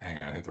shit!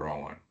 Hang on, I hit the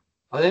wrong one.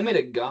 Oh, they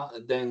made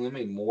they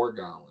made more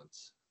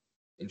gauntlets.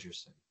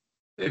 Interesting.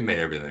 They made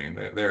everything.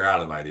 They're out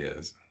of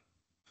ideas.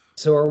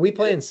 So are we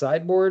playing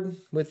sideboard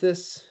with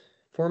this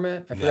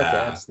format? I forgot to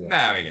ask that.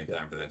 Nah, we ain't got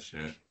time for that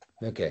shit.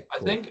 Okay.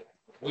 Cool. I think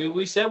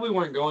we said we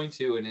weren't going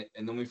to,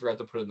 and then we forgot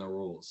to put in the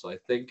rules. So I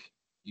think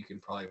you can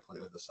probably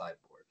play with the sideboard.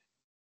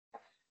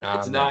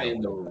 It's not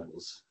in the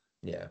rules.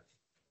 Yeah.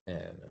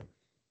 Yeah. No.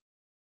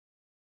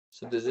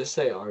 So does this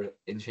say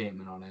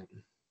enchantment on it?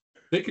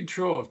 Take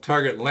control of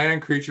target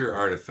land, creature,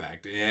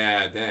 artifact.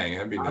 Yeah, dang,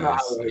 that'd be nice. I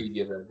don't know how you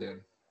give that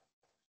then.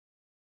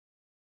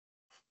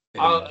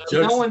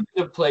 No one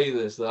to play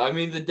this though. I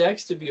mean, the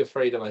decks to be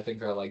afraid of, I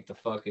think, are like the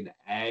fucking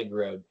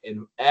aggro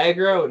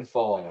and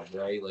fall,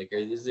 right? Like,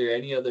 is there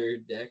any other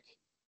deck?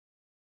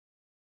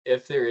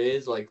 If there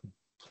is, like,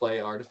 play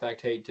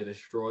Artifact Hate to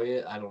destroy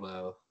it. I don't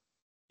know.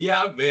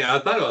 Yeah, man, I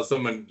thought about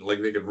someone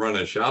like they could run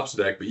a shops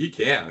deck, but you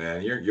can't,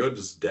 man. You'll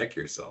just deck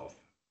yourself.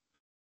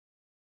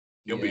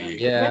 You'll be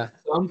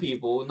some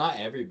people, not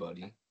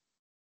everybody.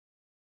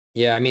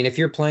 Yeah, I mean, if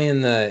you're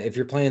playing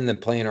the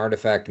playing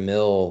Artifact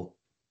Mill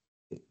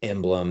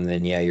emblem,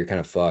 then yeah, you're kind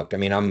of fucked. I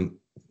mean, I'm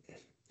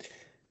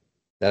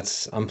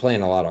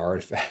playing a lot of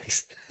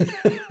artifacts.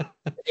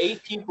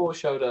 8 people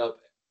showed up.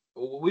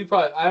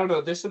 I don't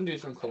know. There's some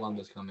dudes from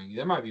Columbus coming.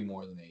 There might be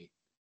more than 8.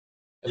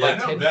 Yeah, I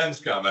know Ben's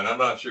coming. I'm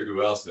not sure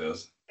who else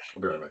is.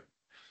 I'll be right back.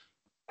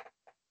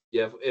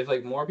 Yeah, if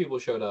like more people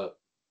showed up,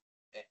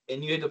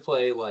 and you had to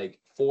play like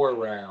 4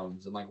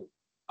 rounds, and like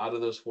out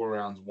of those 4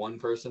 rounds, one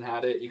person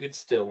had it, you could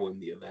still win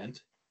the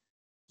event.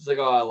 It's like,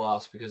 oh, I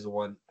lost because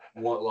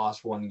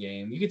lost one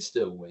game. You could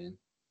still win.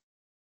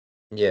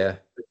 Yeah.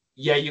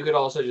 Yeah, you could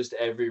also just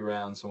every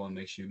round someone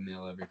makes you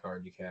mill every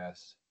card you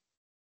cast.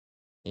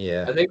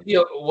 Yeah. I think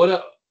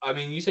I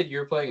mean, you said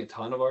you're playing a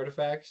ton of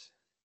artifacts?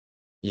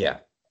 Yeah.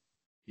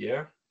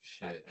 Yeah?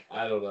 Shit.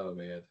 I don't know,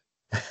 man.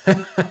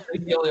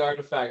 The only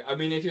artifact. I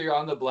mean, if you're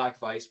on the Black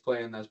Vice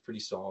plan, that's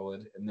pretty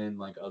solid. And then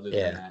like other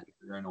than that,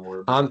 you're in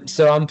orb.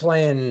 So I'm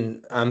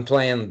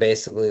playing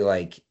basically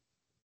like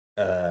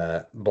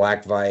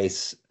Black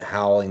Vice,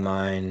 Howling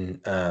Mine,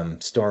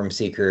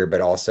 Stormseeker,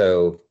 but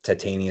also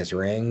Titania's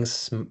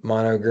Rings,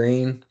 mono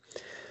green.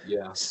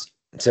 Yeah.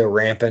 So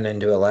ramping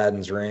into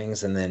Aladdin's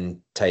Rings and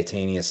then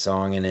Titania's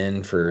Songing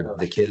in for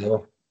the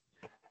kill.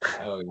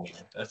 Oh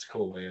yeah, that's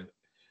cool, man.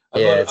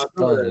 It's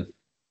fun.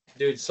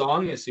 Dude,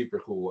 Song is super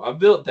cool. I've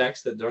built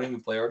decks that don't even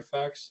play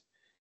artifacts,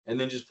 and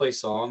then just play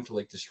Song to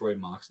like destroy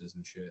moxes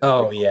and shit.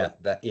 Oh yeah,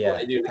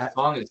 Dude,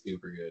 Song is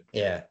super good.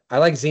 Yeah, I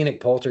like Xenic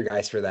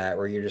Poltergeist for that,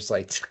 where you're just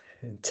like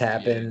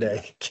tap in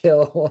to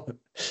kill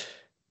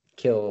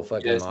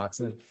fucking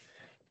moxen.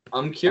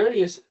 I'm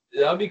curious.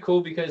 That'd be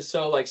cool because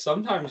like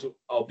sometimes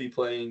I'll be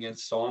playing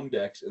against Song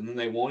decks, and then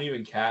they won't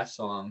even cast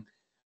Song,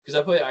 because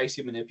I play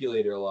Icy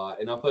Manipulator a lot,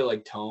 and I'll play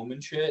like Tome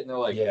and shit, and they're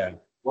like, Yeah.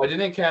 well, I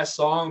didn't cast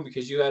Song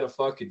because you had a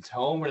fucking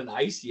Tome and an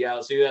Icy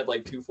out, so you had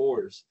like 2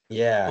 4s.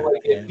 Yeah. But,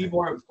 like, if people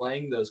aren't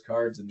playing those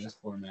cards in this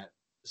format,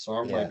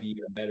 Song might be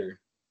even better.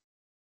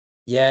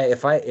 Yeah,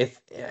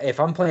 if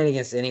I'm playing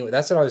against anyone,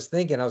 that's what I was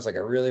thinking. I was like, I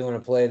really want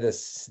to play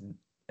this.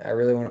 I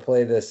really want to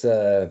play this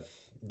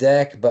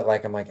deck, but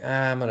like I'm like,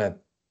 I'm gonna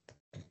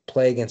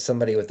play against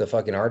somebody with the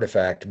fucking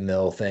artifact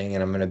mill thing,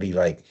 and I'm gonna be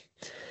like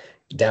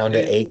down to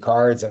 8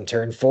 cards on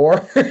turn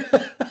 4.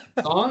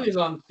 Song is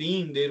on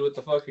theme, dude, with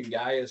the fucking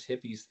Gaia's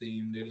Hippies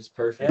theme, dude. It's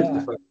perfect.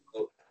 Yeah.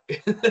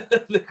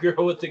 The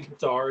girl with the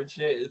guitar and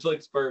shit. It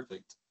looks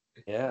perfect.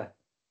 Yeah.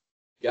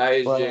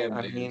 Gaia's But, jam.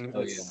 I dude. mean,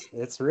 Oh,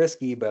 it's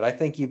risky, but I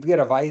think you get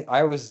a vice.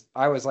 I was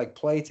like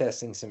play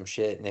testing some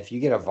shit, and if you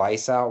get a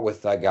vice out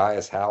with the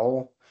Gaia's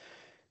Howl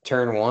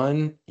turn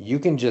 1, you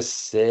can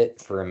just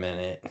sit for a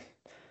minute.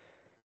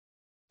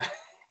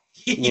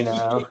 You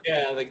know?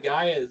 Yeah, the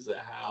Gaia's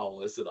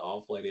Howl is an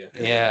awful idea.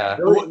 Yeah.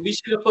 We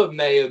should have put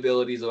May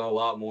abilities on a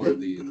lot more of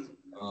these.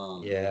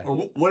 Yeah.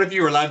 Or what if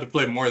you were allowed to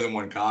play more than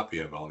one copy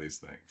of all these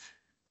things?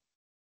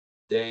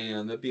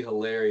 Damn, that'd be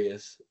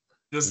hilarious.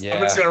 I'm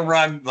just gonna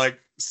run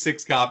like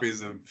 6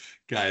 copies of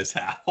Gaia's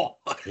Howl.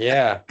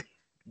 Yeah.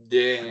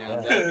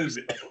 Damn, that'd be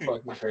so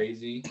fucking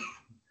crazy.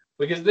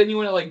 Because then you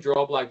want to like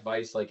draw Black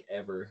Vice like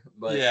ever.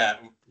 But yeah.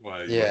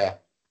 Well, Yeah.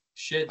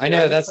 shit. I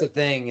know that's the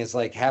thing, is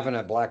like having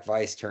a Black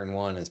Vice turn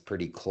 1 is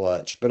pretty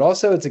clutch, but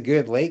also it's a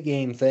good late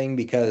game thing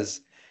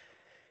because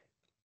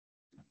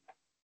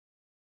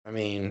I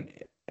mean,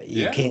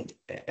 you can't,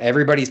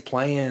 everybody's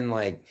playing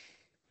like,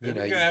 you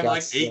know, you're you've gonna have got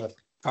like 8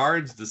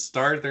 cards to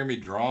start. They're gonna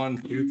be drawn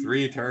 2,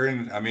 3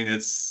 turns. I mean,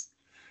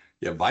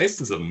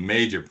 Vice is a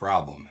major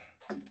problem.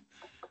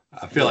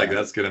 I feel like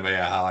that's gonna be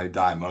how I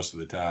die most of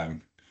the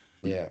time.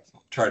 Yeah.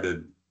 Try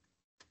to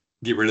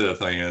get rid of the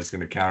thing, and it's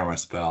gonna counter my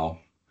spell.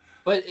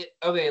 But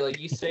okay, like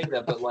you say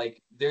that, but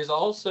like there's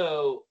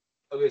also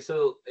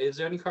so is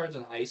there any cards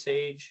on Ice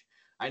Age?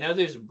 I know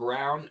there's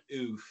Brown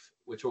Oof,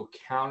 which will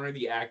counter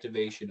the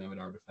activation of an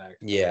artifact.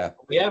 Yeah.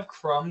 We have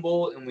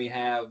Crumble and we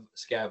have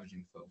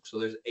Scavenging Folk. So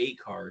there's 8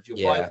 cards. You'll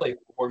probably play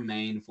 4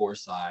 main, 4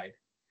 side.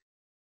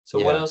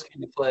 So what else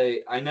can you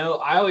play? I know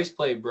I always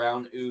play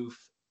Brown Oof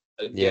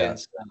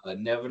against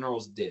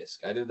Nevinyrral's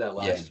Disc. I did that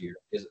last year.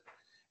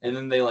 And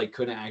then they like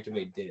couldn't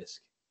activate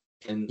Disc.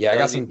 And I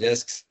got some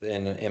discs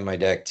in my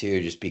deck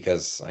too, just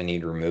because I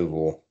need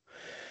removal.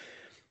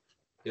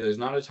 Yeah, there's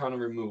not a ton of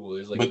removal.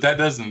 There's like, but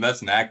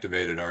that's an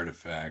activated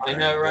artifact. I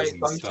know, right?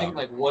 I'm saying,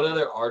 like, what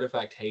other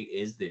artifact hate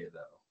is there though?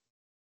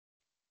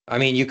 I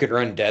mean, you could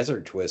run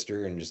Desert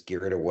Twister and just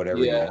get rid of whatever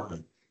you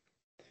want.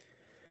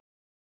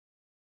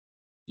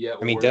 Yeah,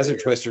 I mean,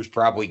 Desert Twister's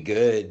probably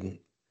good.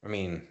 I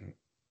mean,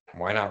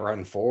 why not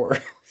run 4?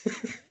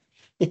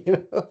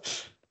 You know?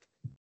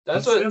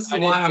 That's why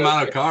I'm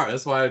out of car.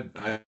 That's why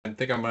I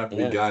think I'm gonna have to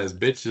be Gaia's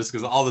bitch, just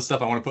because all the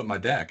stuff I want to put in my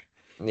deck.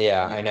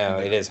 Yeah, I know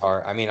it is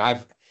hard. I mean,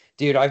 I've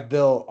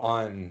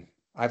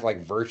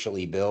like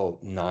virtually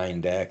built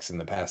 9 decks in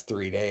the past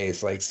 3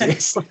 days. Like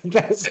seriously,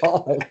 that's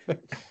all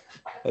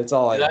I've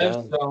done. I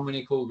have so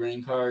many cool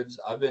green cards.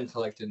 I've been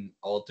collecting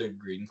altered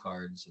green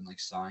cards and like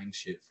sign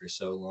shit for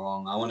so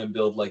long. I want to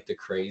build like the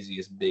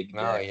craziest big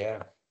deck. Oh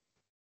yeah.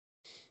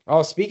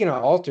 Oh, speaking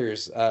of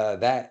altars,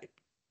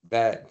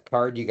 that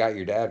card you got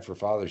your dad for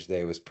Father's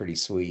Day was pretty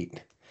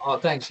sweet. Oh,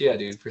 thanks. Yeah,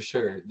 dude, for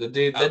sure. That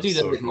dude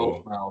does like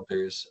multiple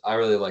altars. I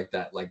really like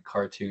that, like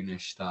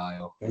cartoonish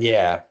style.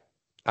 Yeah.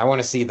 I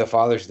want to see the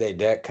Father's Day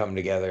deck come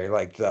together,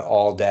 like the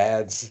all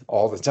dads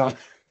all the time.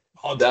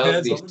 All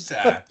dads all the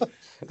time.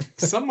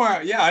 Somewhere,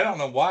 I don't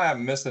know why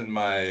I'm missing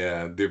my.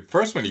 The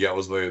first one you got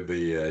was the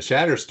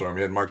Shatterstorm.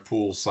 You had Mark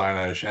Poole sign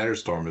on a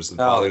Shatterstorm as the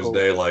Father's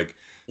Day, like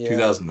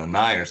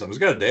 2009 or something. It's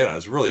got a date on it.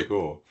 It's really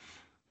cool.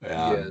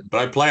 But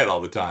I play it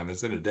all the time.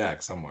 It's in a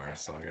deck somewhere,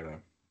 so I gotta.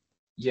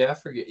 Yeah, I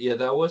forget. Yeah,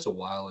 that was a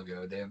while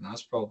ago. Damn,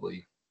 that's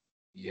probably.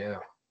 Yeah,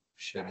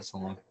 shit, it's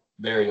long.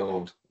 Very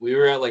old. We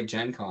were at like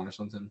Gen Con or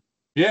something.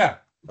 Yeah,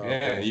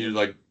 you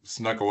like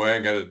snuck away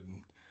and got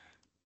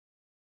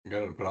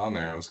it put on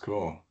there. It was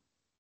cool.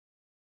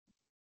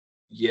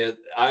 Yeah,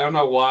 I don't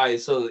know why.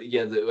 So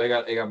I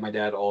got my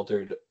dad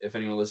altered. If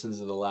anyone listens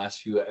to the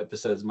last few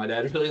episodes, my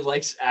dad really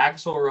likes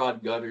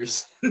Axelrod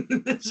Gunners.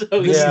 This is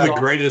the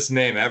greatest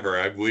name ever.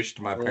 I wished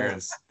my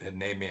parents had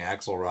named me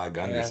Axelrod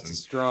Gunderson.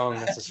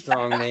 That's a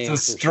strong name.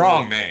 It's a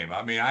strong name.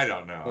 I mean, I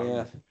don't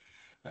know.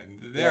 Yeah.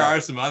 There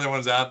are some other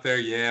ones out there,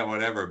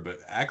 whatever. But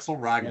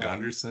Axelrod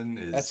Gunderson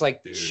is. That's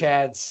like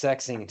Chad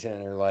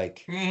Sexington or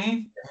like.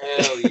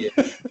 Hell yeah.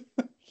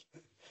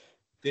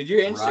 Dude,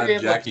 your Instagram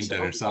Jackington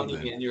or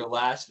something, and your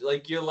last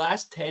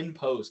 10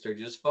 posts are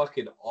just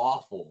fucking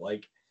awful.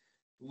 Like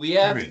we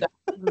have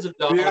thousands of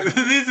dollars.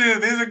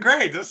 These are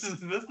great. This is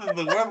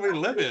the world we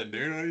live in,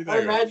 dude. What do you think?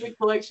 Our Magic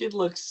collection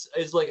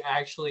is like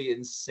actually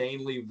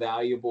insanely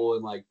valuable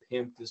and like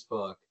pimped as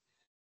fuck.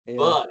 Yeah.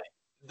 But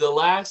the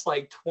last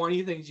like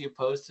 20 things you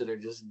posted are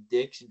just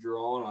dicks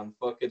drawn on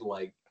fucking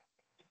like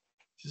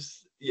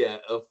just Yeah,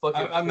 a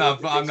fucking. I'm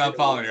not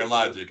following your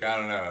logic. I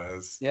don't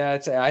know. Yeah,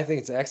 I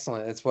think it's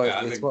excellent. It's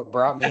what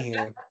brought me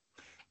here.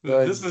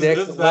 This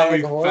is how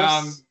we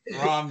found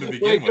Rom to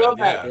begin with.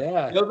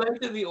 Yeah. Go back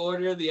to the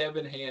Order of the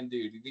Ebon Hand,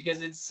 dude,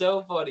 because it's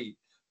so funny.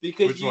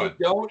 Because Which you one?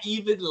 don't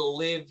even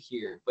live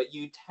here, but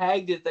you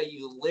tagged it that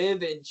you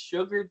live in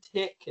Sugar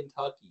Tit,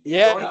 Kentucky.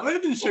 Yeah. I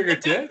live in Sugar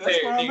Tit.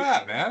 That's where I'm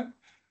at, man.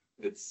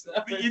 It's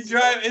you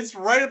drive. It's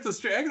right up the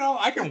street.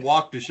 I can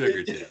walk to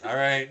Sugar Tit. All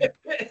right.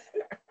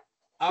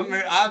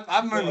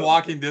 I'm in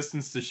walking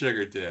distance to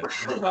Sugar Tit.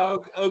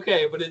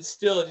 Okay, but it's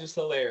still just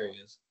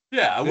hilarious.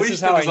 Yeah, I This wish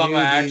is it how was I on knew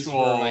my these actual.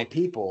 were my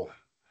people.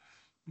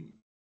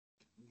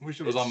 Wish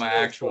it was It's on my so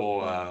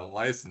actual funny.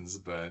 license,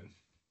 but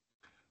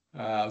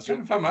I was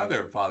trying to find my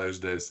other Father's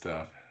Day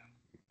stuff.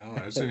 Oh,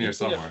 it's in here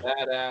Speaking somewhere.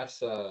 of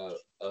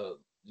badass,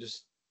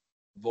 just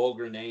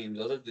vulgar names.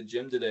 I was at the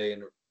gym today,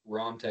 and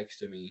Ron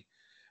texted me,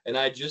 and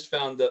I just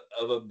found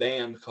of a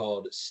band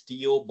called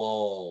Steel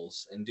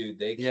Balls, and dude,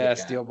 they kick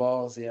ass. Steel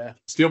balls. Yeah.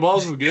 Steel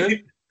Balls is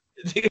good.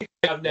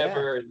 I've never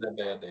heard that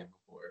band name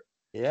before.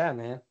 Yeah,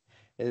 man.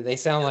 They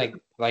sound like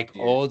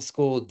Yeah. old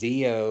school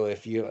Dio.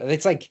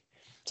 It's like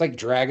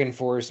Dragon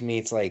Force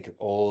meets like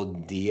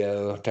old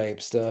Dio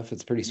type stuff.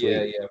 It's pretty sweet.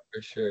 Yeah,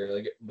 for sure.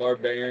 Like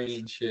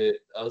barbarian shit.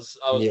 I was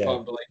Yeah.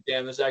 pumped. Like,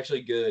 damn, this is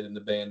actually good, and the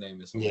band name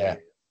is Yeah.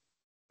 hilarious.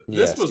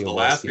 This was Steel the Balls,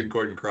 last Steel.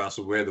 Concordant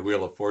CrossRoads. We had the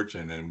Wheel of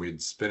Fortune, and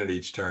we'd spin it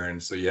each turn.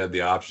 So you had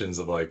the options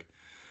of like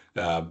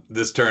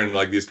this turn,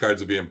 like these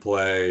cards would be in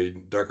play: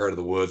 Dark Heart of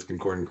the Woods,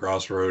 Concordant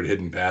CrossRoad,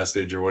 Hidden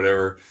Passage, or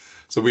whatever.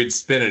 So we'd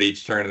spin it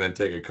each turn and then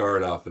take a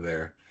card off of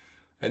there,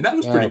 and that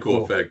was pretty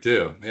cool effect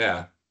too.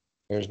 Yeah,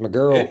 There's my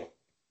girl. It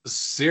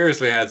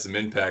seriously had some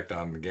impact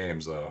on the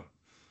games though.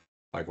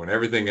 Like when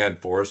everything had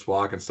forest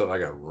walk and stuff, I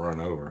got run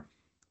over.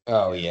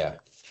 Oh yeah.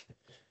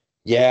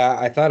 Yeah,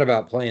 I thought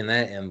about playing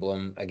that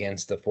emblem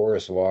against the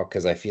Forest Walk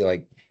because I feel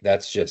like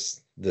that's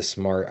just the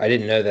smart. I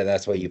didn't know that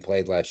that's what you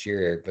played last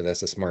year, Eric, but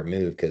that's a smart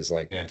move because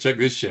like Yeah, check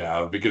this shit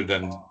out. We could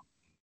have done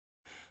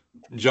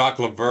Jacques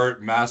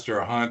Levert,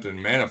 Master Hunt,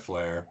 and Mana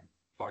Flare.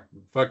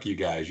 Fuck you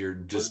guys. You're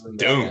just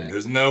doomed.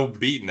 There's no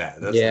beating that.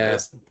 That's the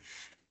best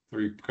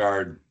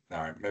 3-card. All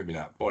right, maybe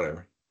not.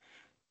 Whatever.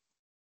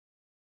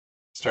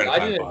 I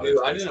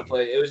didn't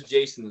play. It was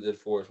Jason that did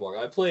Forest Walk.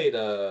 I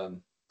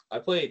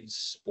played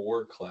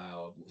Spore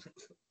Cloud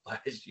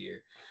last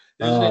year.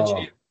 There's an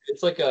enchantment.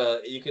 It's like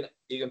you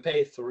can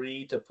pay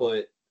 3 to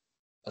put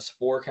a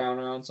spore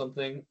counter on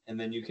something, and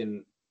then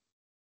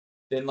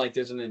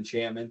there's an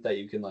enchantment that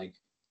you can like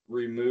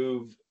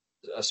remove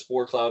a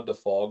Spore Cloud to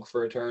fog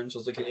for a turn. So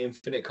it's like an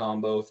infinite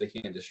combo if they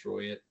can't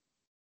destroy it.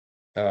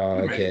 Oh,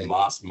 okay. Make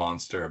Moss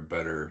Monster a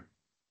better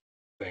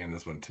thing in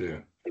this one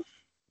too.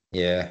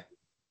 Yeah.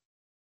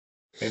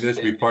 Maybe this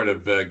should be part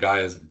of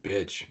Gaia's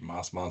Bitch.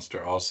 Moss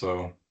Monster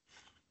also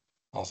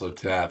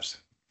taps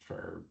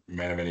for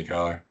mana of any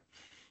color.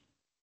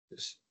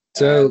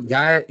 So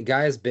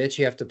guy's bitch,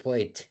 you have to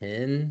play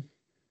 10.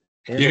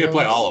 You can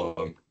play all of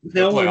them.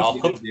 No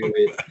one's gonna do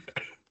it.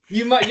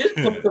 You might just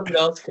put something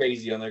else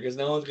crazy on there because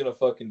no one's gonna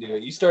fucking do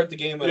it. You start the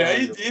game at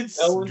it's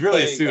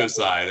really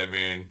suicide. I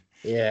mean,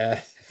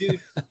 yeah,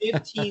 dude,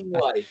 15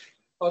 life,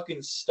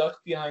 fucking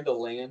stuck behind a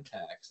land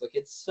tax. Like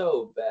it's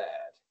so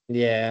bad.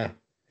 Yeah,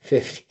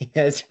 50.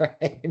 That's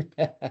right.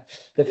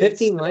 The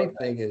 15 life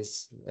thing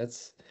it's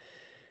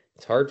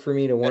hard for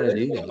me to want to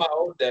do that. My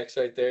old decks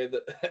right there.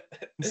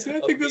 See,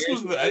 I think this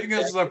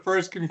was our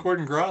first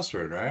Concordant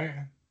CrossRoad,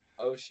 right?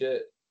 Oh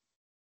shit!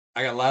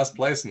 I got last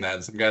place in that,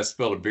 and some guy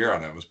spilled a beer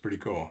on it. It was pretty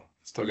cool.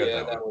 Still got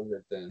that was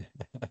it then.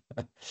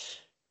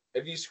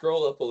 If you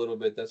scroll up a little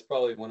bit, that's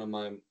probably one of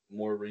my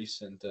more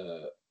recent.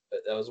 That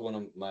was one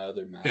of my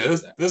other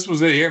matches. Yeah, this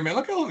was it here, man.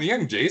 Look how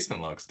young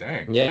Jason looks.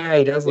 Dang. Yeah,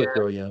 he does look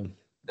real young.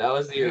 That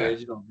was the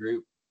original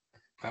group.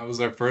 That was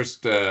our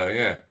first,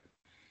 Concordant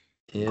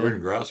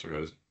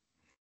CrossRoads.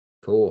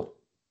 Cool.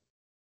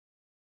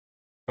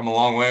 Come a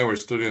long way. We're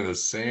still doing the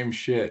same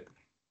shit.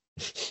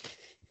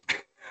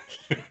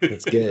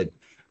 That's good.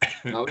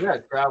 No, we gotta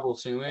travel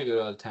soon. We gotta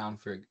go out of town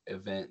for an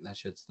event. That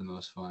shit's the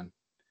most fun.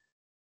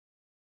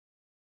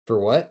 For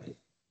what?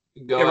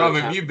 You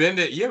haven't been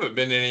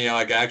to any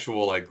like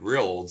actual like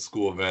real old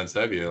school events,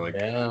 have you? Like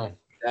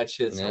that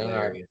shit's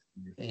hilarious.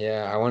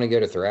 Yeah, I want to go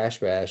to Thrash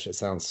Bash. It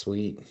sounds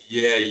sweet.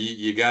 Yeah,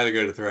 you got to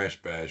go to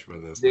Thrash Bash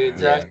with us. Dude,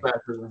 Thrash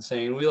Bash was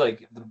insane. We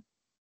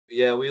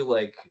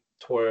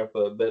tore up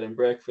a bed and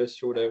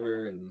breakfast or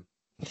whatever, and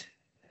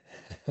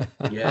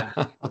yeah.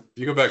 If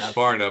you go back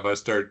far enough, I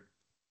start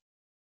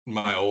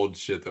my old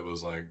shit that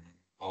was like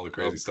all the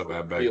crazy stuff I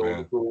had back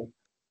then. Cool.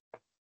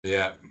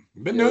 Yeah,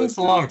 been doing this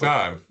a long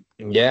time.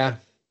 Yeah.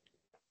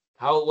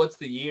 What's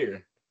the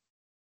year?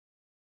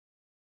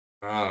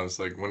 Oh, it's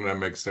like, when did I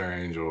make Star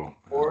Angel?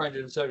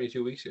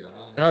 472 weeks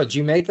ago. Oh, did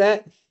you make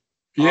that?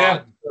 Yeah.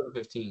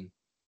 2015.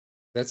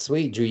 That's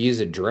sweet. Did you use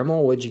a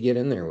Dremel? What'd you get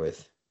in there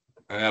with?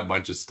 I had a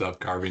bunch of stuff,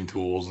 carving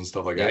tools and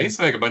stuff like that. I used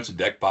to make a bunch of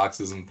deck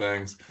boxes and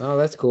things. Oh,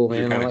 that's cool,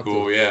 man. Kind of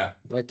cool, yeah.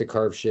 I like to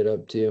carve shit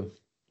up too.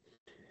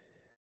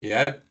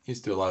 Yeah, I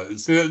used to do a lot of.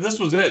 See, this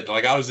was it.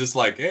 Like I was just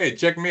like, hey,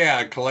 check me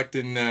out,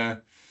 collecting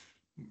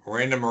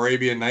random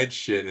Arabian Nights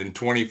shit in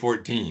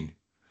 2014.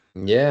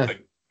 Yeah,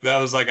 Like that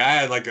was like I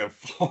had like a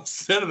full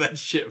set of that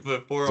shit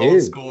before old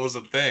dude. school was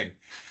a thing.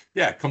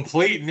 Yeah,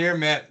 complete near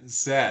met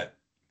set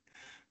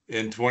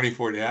in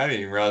 2014. I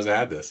didn't even realize I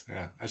had this.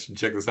 Yeah, I should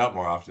check this out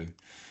more often.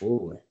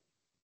 Ooh,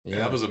 Yeah,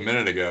 that yeah, was a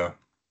minute ago.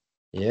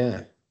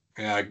 yeah.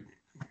 Yeah,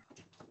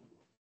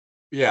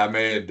 yeah, I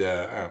made.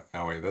 Oh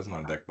wait, that's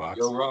not a deck box.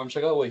 Yo, Rom,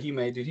 check out what he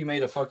made, dude. He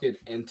made a fucking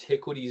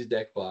antiquities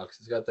deck box.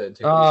 It's got the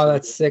antiquities. Oh, symbol.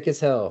 that's sick as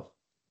hell,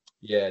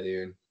 Yeah,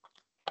 dude.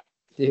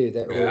 dude.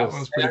 That Yeah, that rules.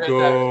 one's pretty Yeah,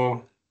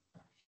 cool.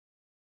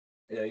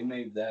 Yeah, he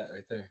made that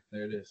right there.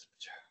 There it is.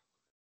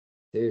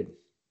 Dude.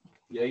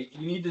 Yeah,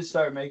 you need to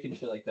start making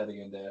shit like that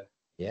again, Dad.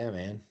 Yeah,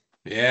 man.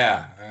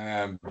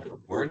 Yeah, We're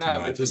working not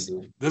on it.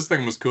 missing, dude. This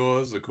thing was cool.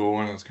 This is a cool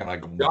one. It's kind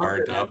of like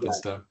wired Jonathan up had and that.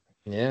 stuff.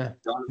 Yeah.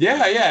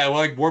 Yeah, well,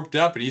 like warped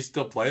up, and he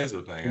still plays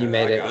the thing. You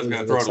made it. I was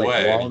gonna It throw looks it like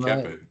away, and he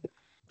kept walnut. it.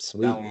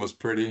 Sweet. That one was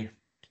pretty.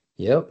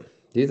 Yep.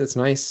 Dude, that's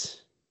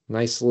nice.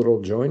 Nice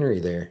little joinery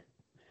there.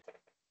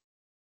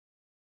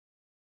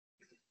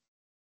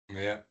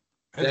 Yeah,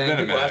 it's Dan, been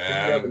a people ask minute.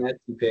 if you have an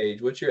Etsy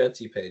page. What's your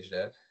Etsy page,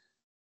 Dad?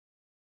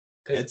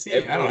 'Cause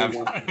Etsy? I don't have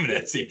everyone an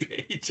wants- Etsy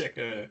page.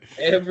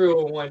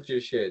 Everyone wants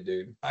your shit,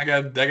 dude. I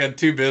got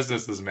two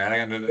businesses,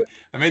 man.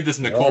 I made this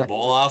Nicole Yeah.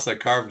 Bowl house. I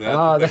carved that.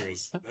 Oh,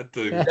 That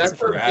thing That's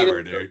took what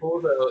forever, made it so dude.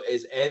 cool though.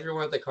 Is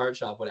everyone at the card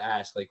shop would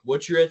ask, like,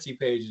 "What's your Etsy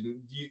page?"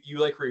 And you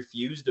like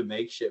refuse to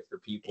make shit for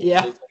people.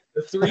 Yeah. It's like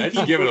the three. I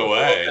just give it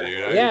away,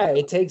 dude. Yeah,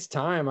 it takes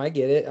time. I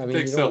get it. I It mean,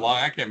 takes you so don't. long.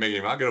 I can't make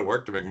it. I go to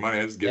work to make money.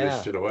 I just give Yeah.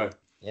 this shit away.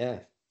 Yeah.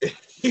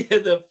 Yeah,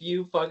 the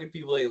few fucking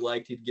people he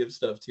liked, he'd give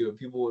stuff to, and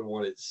people would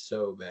want it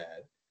so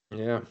bad.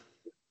 Yeah.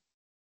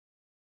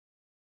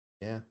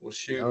 Yeah. Well,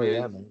 shoot, Oh man.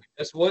 yeah, man.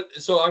 That's what.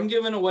 So I'm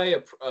giving away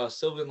a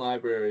Sylvan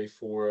Library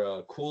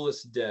for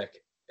coolest deck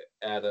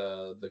at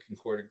the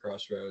Concordant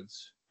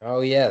CrossRoads.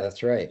 Oh yeah,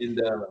 that's right. And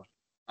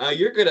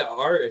you're good at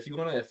art. If you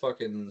want to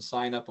fucking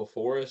sign up a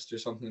forest or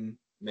something,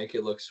 make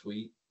it look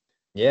sweet.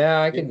 Yeah,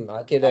 I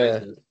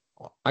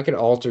could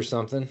alter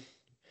something.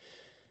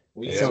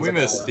 Yeah, sounds we like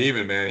miss a-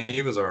 Steven, man.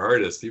 He was our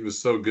artist. He was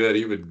so good.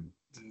 He would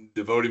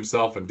devote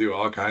himself and do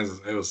all kinds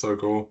of. It was so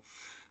cool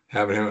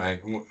having him.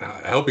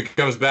 I hope he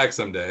comes back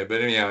someday.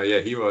 But anyhow, yeah,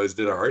 he always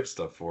did our art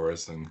stuff for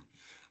us, and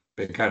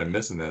been kind of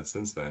missing that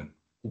since then.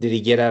 Did he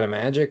get out of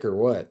Magic or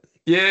what?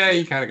 Yeah,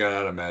 he kind of got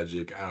out of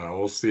Magic. I don't know.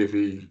 We'll see if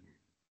he.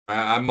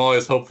 I'm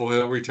always hopeful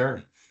he'll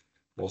return.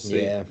 We'll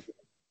see. Yeah.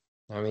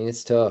 I mean,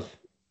 it's tough.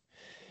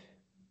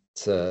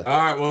 It's All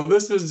right. Well,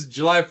 this is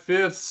July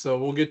 5th, so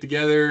we'll get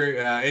together.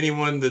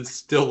 Anyone that's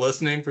still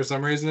listening for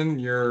some reason,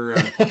 you're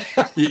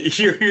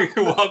you're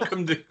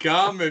welcome to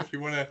come if you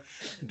want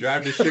to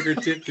drive to Sugar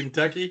Tit,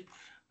 Kentucky.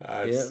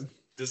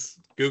 Just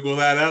Google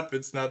that up.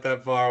 It's not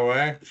that far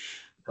away.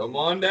 Come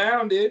on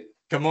down, dude.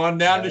 Come on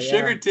down to Yeah.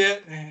 Sugar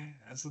Tit.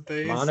 That's what they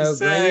used Mono to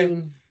say.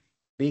 green.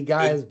 Be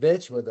guys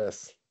bitch with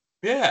us.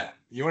 Yeah.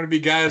 You want to be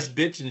guys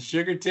bitch and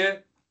Sugar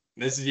Tit?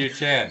 This is your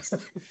chance.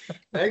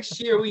 Next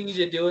year we need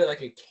to do it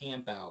like a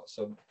camp out,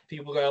 so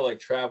people gotta like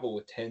travel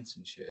with tents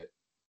and shit.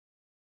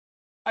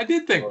 I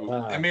did think.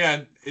 Wow. I mean,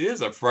 it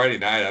is a Friday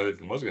night. I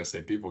was gonna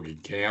say people can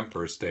camp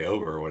or stay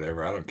over or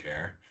whatever. I don't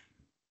care.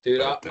 Dude,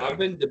 But, I've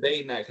been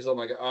debating that because I'm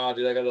like, oh,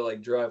 dude, I gotta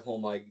like drive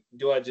home. Like,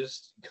 do I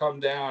just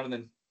come down and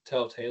then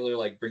tell Taylor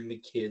like bring the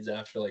kids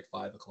after like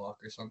 5 o'clock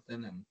or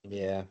something and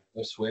Yeah,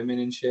 go swimming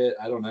and shit?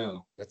 I don't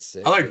know. that's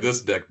sick. I like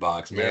this deck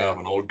box made Yeah. out of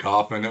an old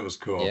coffin. It was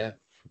cool. Yeah,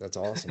 that's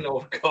awesome. An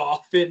old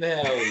coffin,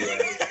 hell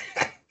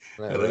yeah.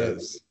 That It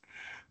rips. is.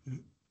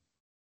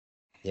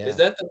 Yeah. Is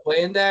that the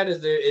plan, Dad?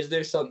 Is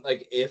there something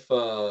like if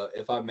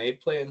I made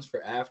plans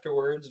for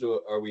afterwards?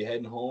 Are we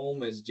heading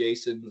home? Is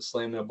Jason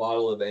slamming a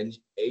bottle of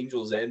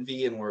Angel's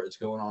Envy and where it's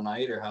going all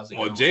night, or how's it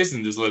Well, going?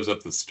 Jason just lives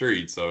up the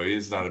street, so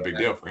he's not a big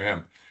deal for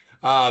him.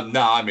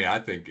 No, I mean, I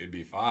think it'd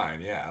be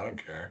fine. Yeah, I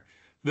don't care.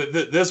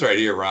 This right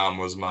here, Rom,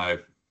 was my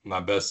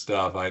best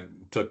stuff. I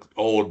took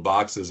old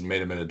boxes and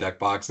made them into deck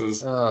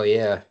boxes, Oh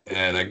yeah.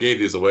 and I gave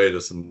these away to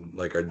some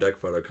like our deck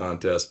photo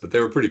contest. But they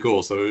were pretty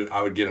cool. So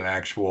I would get an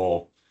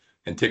actual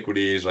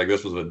antiquities, like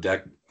this was a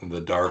deck in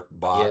the dark Yeah,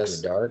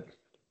 box, the dark.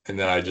 and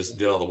then I just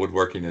did all the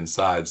woodworking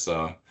inside.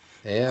 So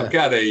Yeah. I've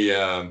got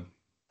a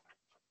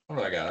what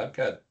do I got? I've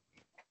got.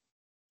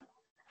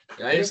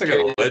 I guess I got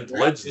a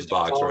Legends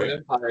box, right?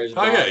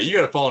 Oh yeah, you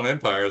got a Fallen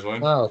Empires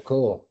one. Oh,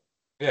 cool.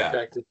 Yeah,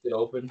 Cracked it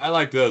open. I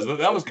like those.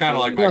 That was kind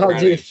of like my Oh, crowning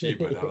dude.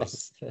 achievement.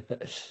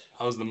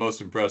 I was the most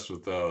impressed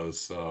with those.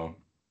 So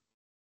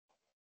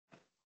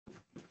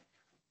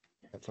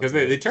because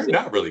they turned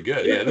out really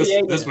good. Yeah,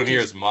 this one here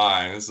is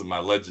mine. This is my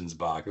Legends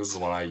box. This is the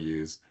one I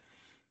use.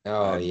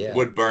 Oh yeah.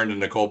 Wood burned in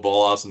Nicole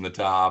Bolas in the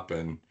top,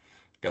 and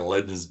got a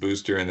Legends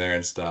booster in there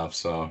and stuff.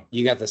 So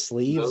You got the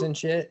sleeves and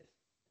shit?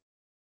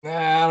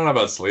 I don't know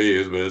about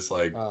sleeves, but it's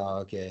like Oh,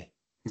 okay.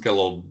 it's got a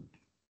little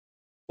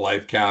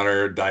life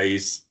counter,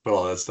 dice, put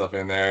all that stuff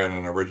in there, and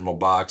an original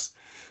box.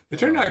 They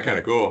turned out kind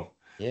of cool.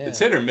 Yeah. It's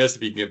hit or miss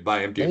if you can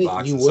buy empty Wait,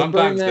 boxes. you would burn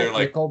Sometimes that they're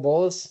like, Nicole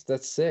Bolas?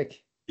 That's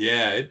sick.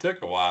 yeah, it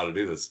took a while to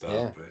do this stuff,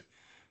 Yeah.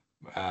 but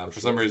For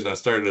some reason, I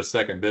started a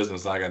second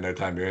business. And I got no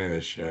time to do any of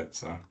this shit.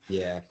 So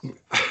Yeah,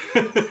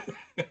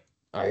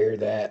 I hear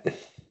that.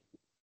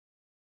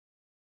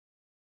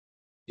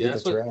 Yeah,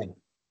 That's right.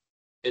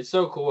 It's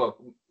so cool how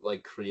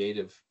like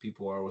creative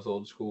people are with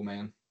old school,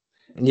 man.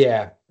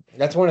 Yeah,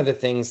 that's one of the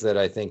things that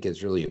I think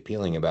is really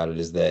appealing about it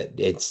is that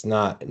it's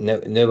not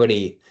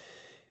nobody.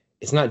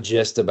 It's not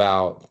just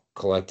about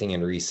collecting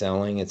and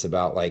reselling. It's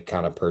about like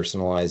kind of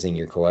personalizing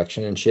your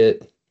collection and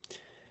shit.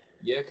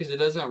 Yeah, because it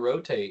doesn't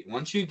rotate.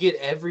 Once you get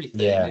everything,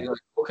 Yeah. then you're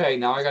like, okay,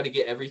 now I got to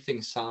get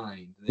everything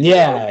signed. Then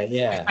Yeah,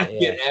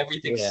 get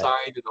everything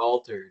signed and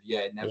altered. Yeah,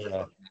 it never fucking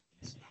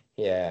happens.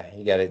 Yeah,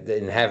 you got it.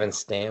 And having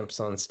stamps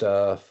on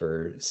stuff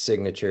or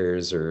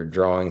signatures or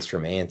drawings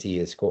from Auntie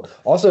is cool.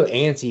 Also,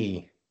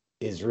 Auntie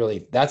is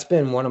really, that's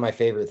been one of my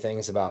favorite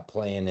things about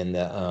playing in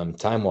the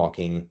time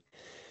walking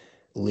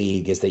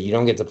league is that you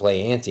don't get to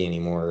play Auntie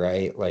anymore,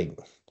 right? Like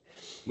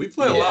we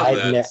play a lot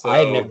of that. I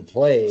had never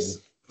played.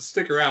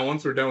 Stick around.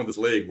 Once we're done with this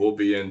league, we'll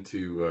be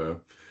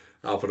into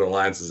Alpha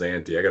Alliance's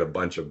Ante. I got a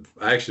bunch of.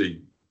 I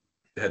actually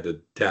had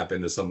to tap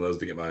into some of those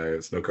to get my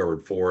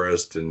snow-covered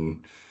forest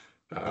and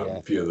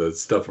a few of the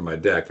stuff from my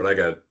deck. But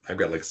I've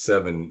got like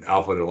 7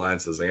 Alpha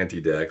Alliance's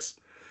Ante decks,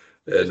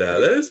 and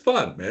that is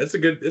fun, man. It's a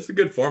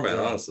good format,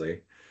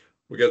 honestly.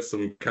 We got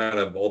some kind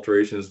of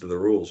alterations to the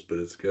rules, but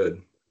it's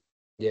good.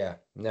 Yeah,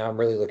 now I'm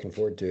really looking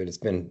forward to it.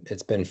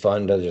 It's been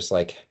fun to just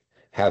like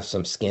have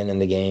some skin in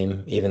the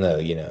game, even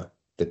though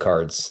the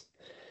cards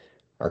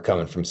are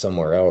coming from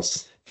somewhere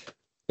else.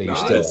 But you're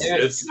still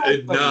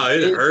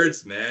it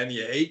hurts, man.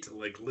 You hate to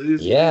like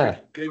lose. Yeah.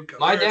 Good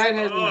cards. My dad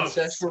has an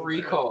ancestral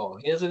recall.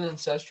 He has an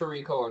ancestral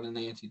recall on an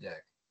Ante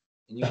deck,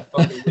 and you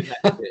fucking win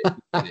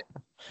that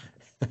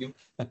shit.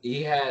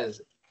 He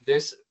has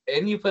this,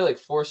 and you play like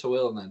Force of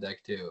Will in that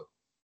deck too,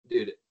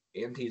 dude.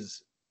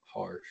 Ante's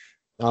harsh.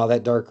 Oh,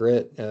 that dark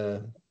rit.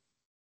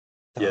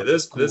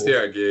 This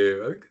year I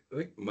gave. I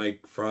think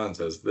Mike Franz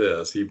has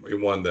this. He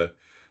won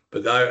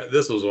but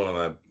this was one of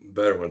my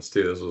better ones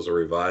too. This was a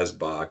revised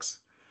box,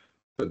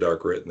 the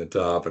dark rit in the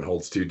top, and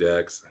holds 2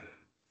 decks.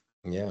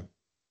 Yeah.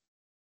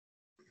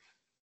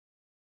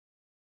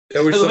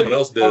 I wish someone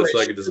else did it so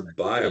I could just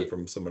buy them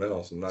from someone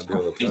else and not do it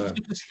all the time.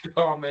 Just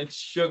comment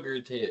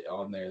sugar tit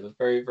on there. The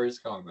very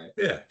first comment.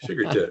 Yeah,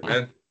 sugar tit,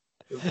 man.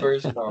 The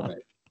first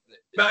comment.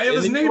 No, it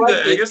was named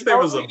that. I guess there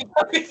was a.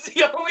 It's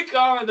the only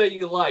comment that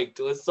you liked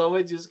was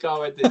someone just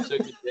commented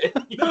sugar tit.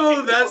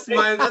 No, that's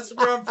where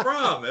I'm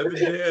from.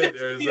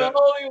 The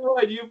only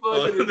one you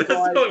fucking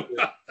replied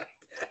to.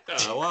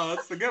 Oh, wow,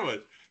 that's the good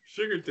one.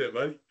 Sugar tip,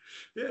 buddy.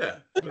 Yeah,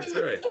 that's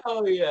right.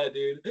 Oh yeah,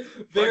 dude.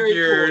 Very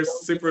your cool.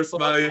 Super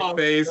smiley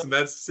face, and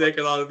that's sick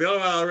and all. The only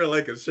one I really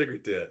like is sugar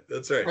tit.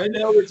 That's right. I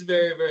know it's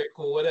very, very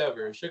cool.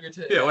 Whatever. Sugar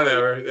tit. Yeah,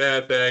 whatever.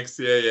 Yeah, thanks.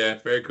 Yeah.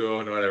 Very cool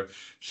and whatever.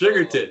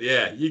 Sugar tit.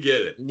 Yeah, you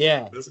get it.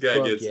 Yeah. This guy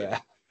gets it.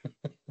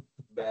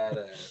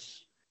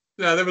 Badass.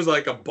 Now, there was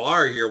like a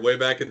bar here way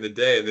back in the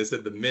day, and they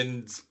said the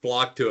men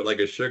flocked to it like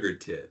a sugar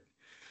tit.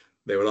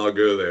 They would all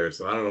go there,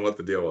 so I don't know what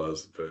the deal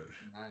was, but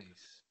nice.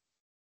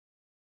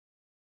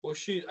 Well,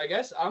 shoot, I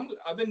guess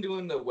I've been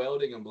doing the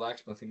welding and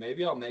blacksmithing.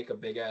 Maybe I'll make a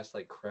big ass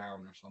like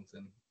crown or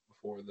something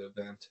before the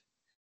event.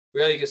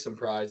 We gotta get some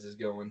prizes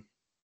going.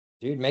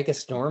 Dude, make a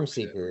storm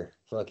seeker.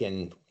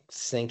 Fucking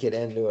sink it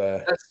into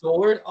a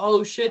sword.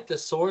 Oh shit, the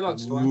sword on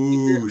storm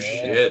seeker. Ooh,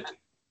 shit.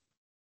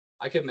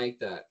 I could make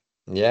that.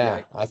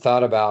 Yeah, I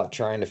thought about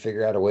trying to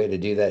figure out a way to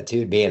do that too.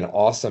 It'd be an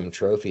awesome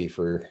trophy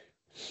for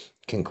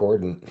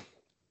Concordant.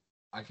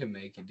 I can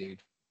make it,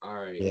 dude. All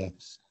right. Yeah.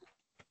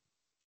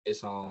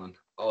 It's on.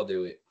 I'll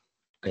do it.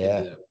 I Yeah.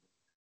 can do that.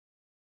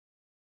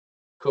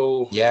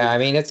 Cool. Yeah, I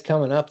mean it's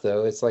coming up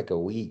though. It's like a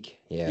week.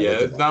 Yeah. Yeah,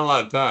 it's not a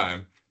lot of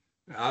time.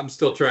 I'm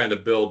still trying to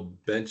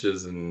build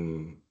benches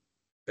and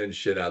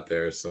shit out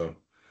there, so.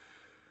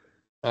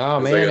 Oh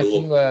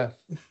man,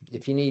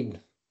 if you need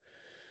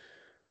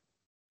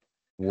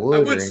wood,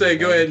 I would say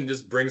go ahead and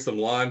just bring some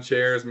lawn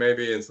chairs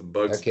maybe and some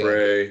bug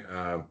spray.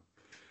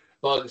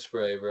 Bug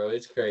spray, bro.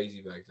 It's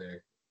crazy back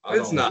there.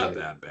 It's not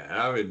that bad.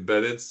 I mean,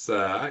 but it's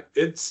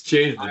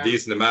changed a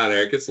decent amount,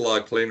 Eric. It's a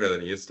lot cleaner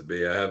than it used to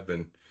be. I have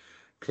been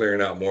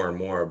clearing out more and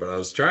more, but I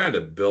was trying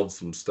to build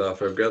some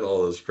stuff. I've got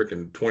all those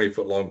freaking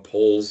 20-foot long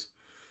poles,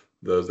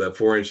 that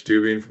 4-inch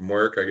tubing from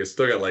work. I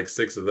still got like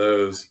 6 of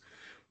those.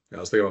 I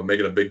was thinking about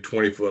making a big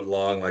 20-foot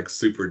long like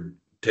super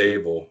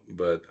table,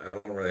 but I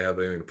don't really have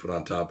anything to put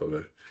on top of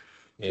it.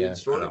 Yeah,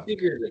 Sword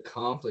Seeker is a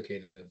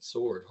complicated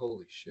sword.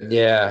 Holy shit.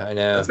 Yeah, I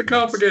know. That's a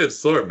complicated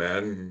sword,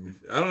 man.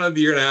 I don't know if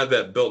you're gonna have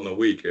that built in a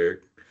week,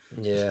 Eric.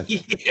 Yeah.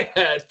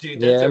 Yeah, dude.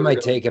 Yeah, it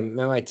might take a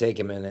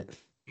minute.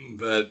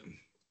 But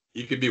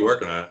you could be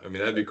working on it. I mean,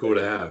 that'd be cool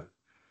to have.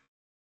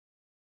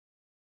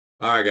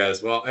 All right,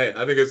 guys. Well, hey,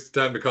 I think it's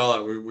time to call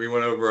it. We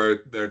went over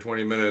our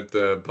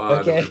 20-minute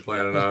pod that we're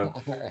planning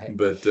on. Right.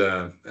 But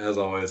as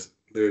always,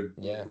 they're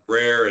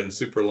rare and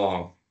super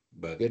long.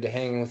 But good to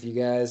hang with you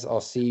guys.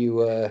 I'll see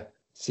you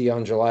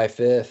on July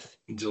 5th.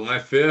 July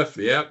 5th,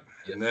 yep.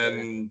 And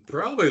then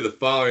probably the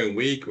following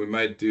week we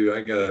might do.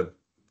 I got a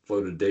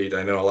float a date.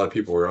 I know a lot of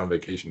people were on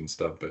vacation and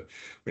stuff, but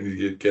we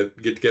need to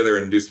get together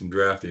and do some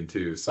drafting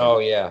too. So Oh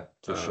yeah,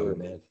 for sure,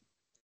 man.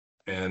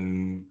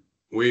 And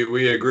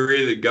we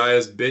agree that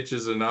Gaia's bitch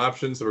is an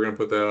option, so we're gonna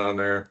put that on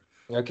there.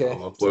 Okay.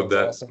 I'll upload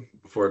that awesome.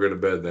 before I go to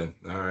bed then.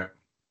 All right.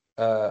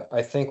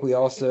 I think we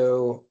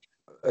also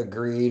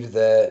agreed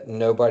that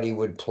nobody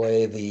would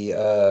play the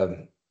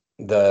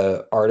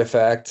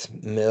artifact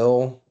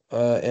mill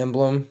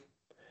emblem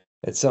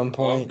at some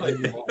point. I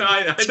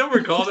don't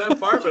recall that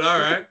part, but all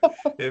right.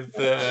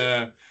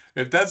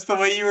 If that's the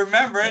way you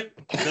remember it,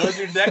 build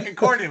your deck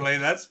accordingly.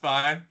 That's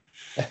fine.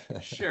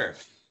 Sure.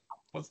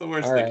 What's the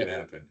worst that could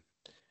happen?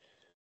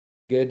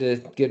 Good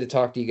to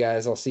talk to you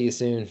guys. I'll see you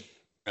soon.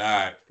 All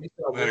right.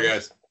 Later,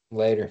 guys.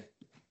 Later.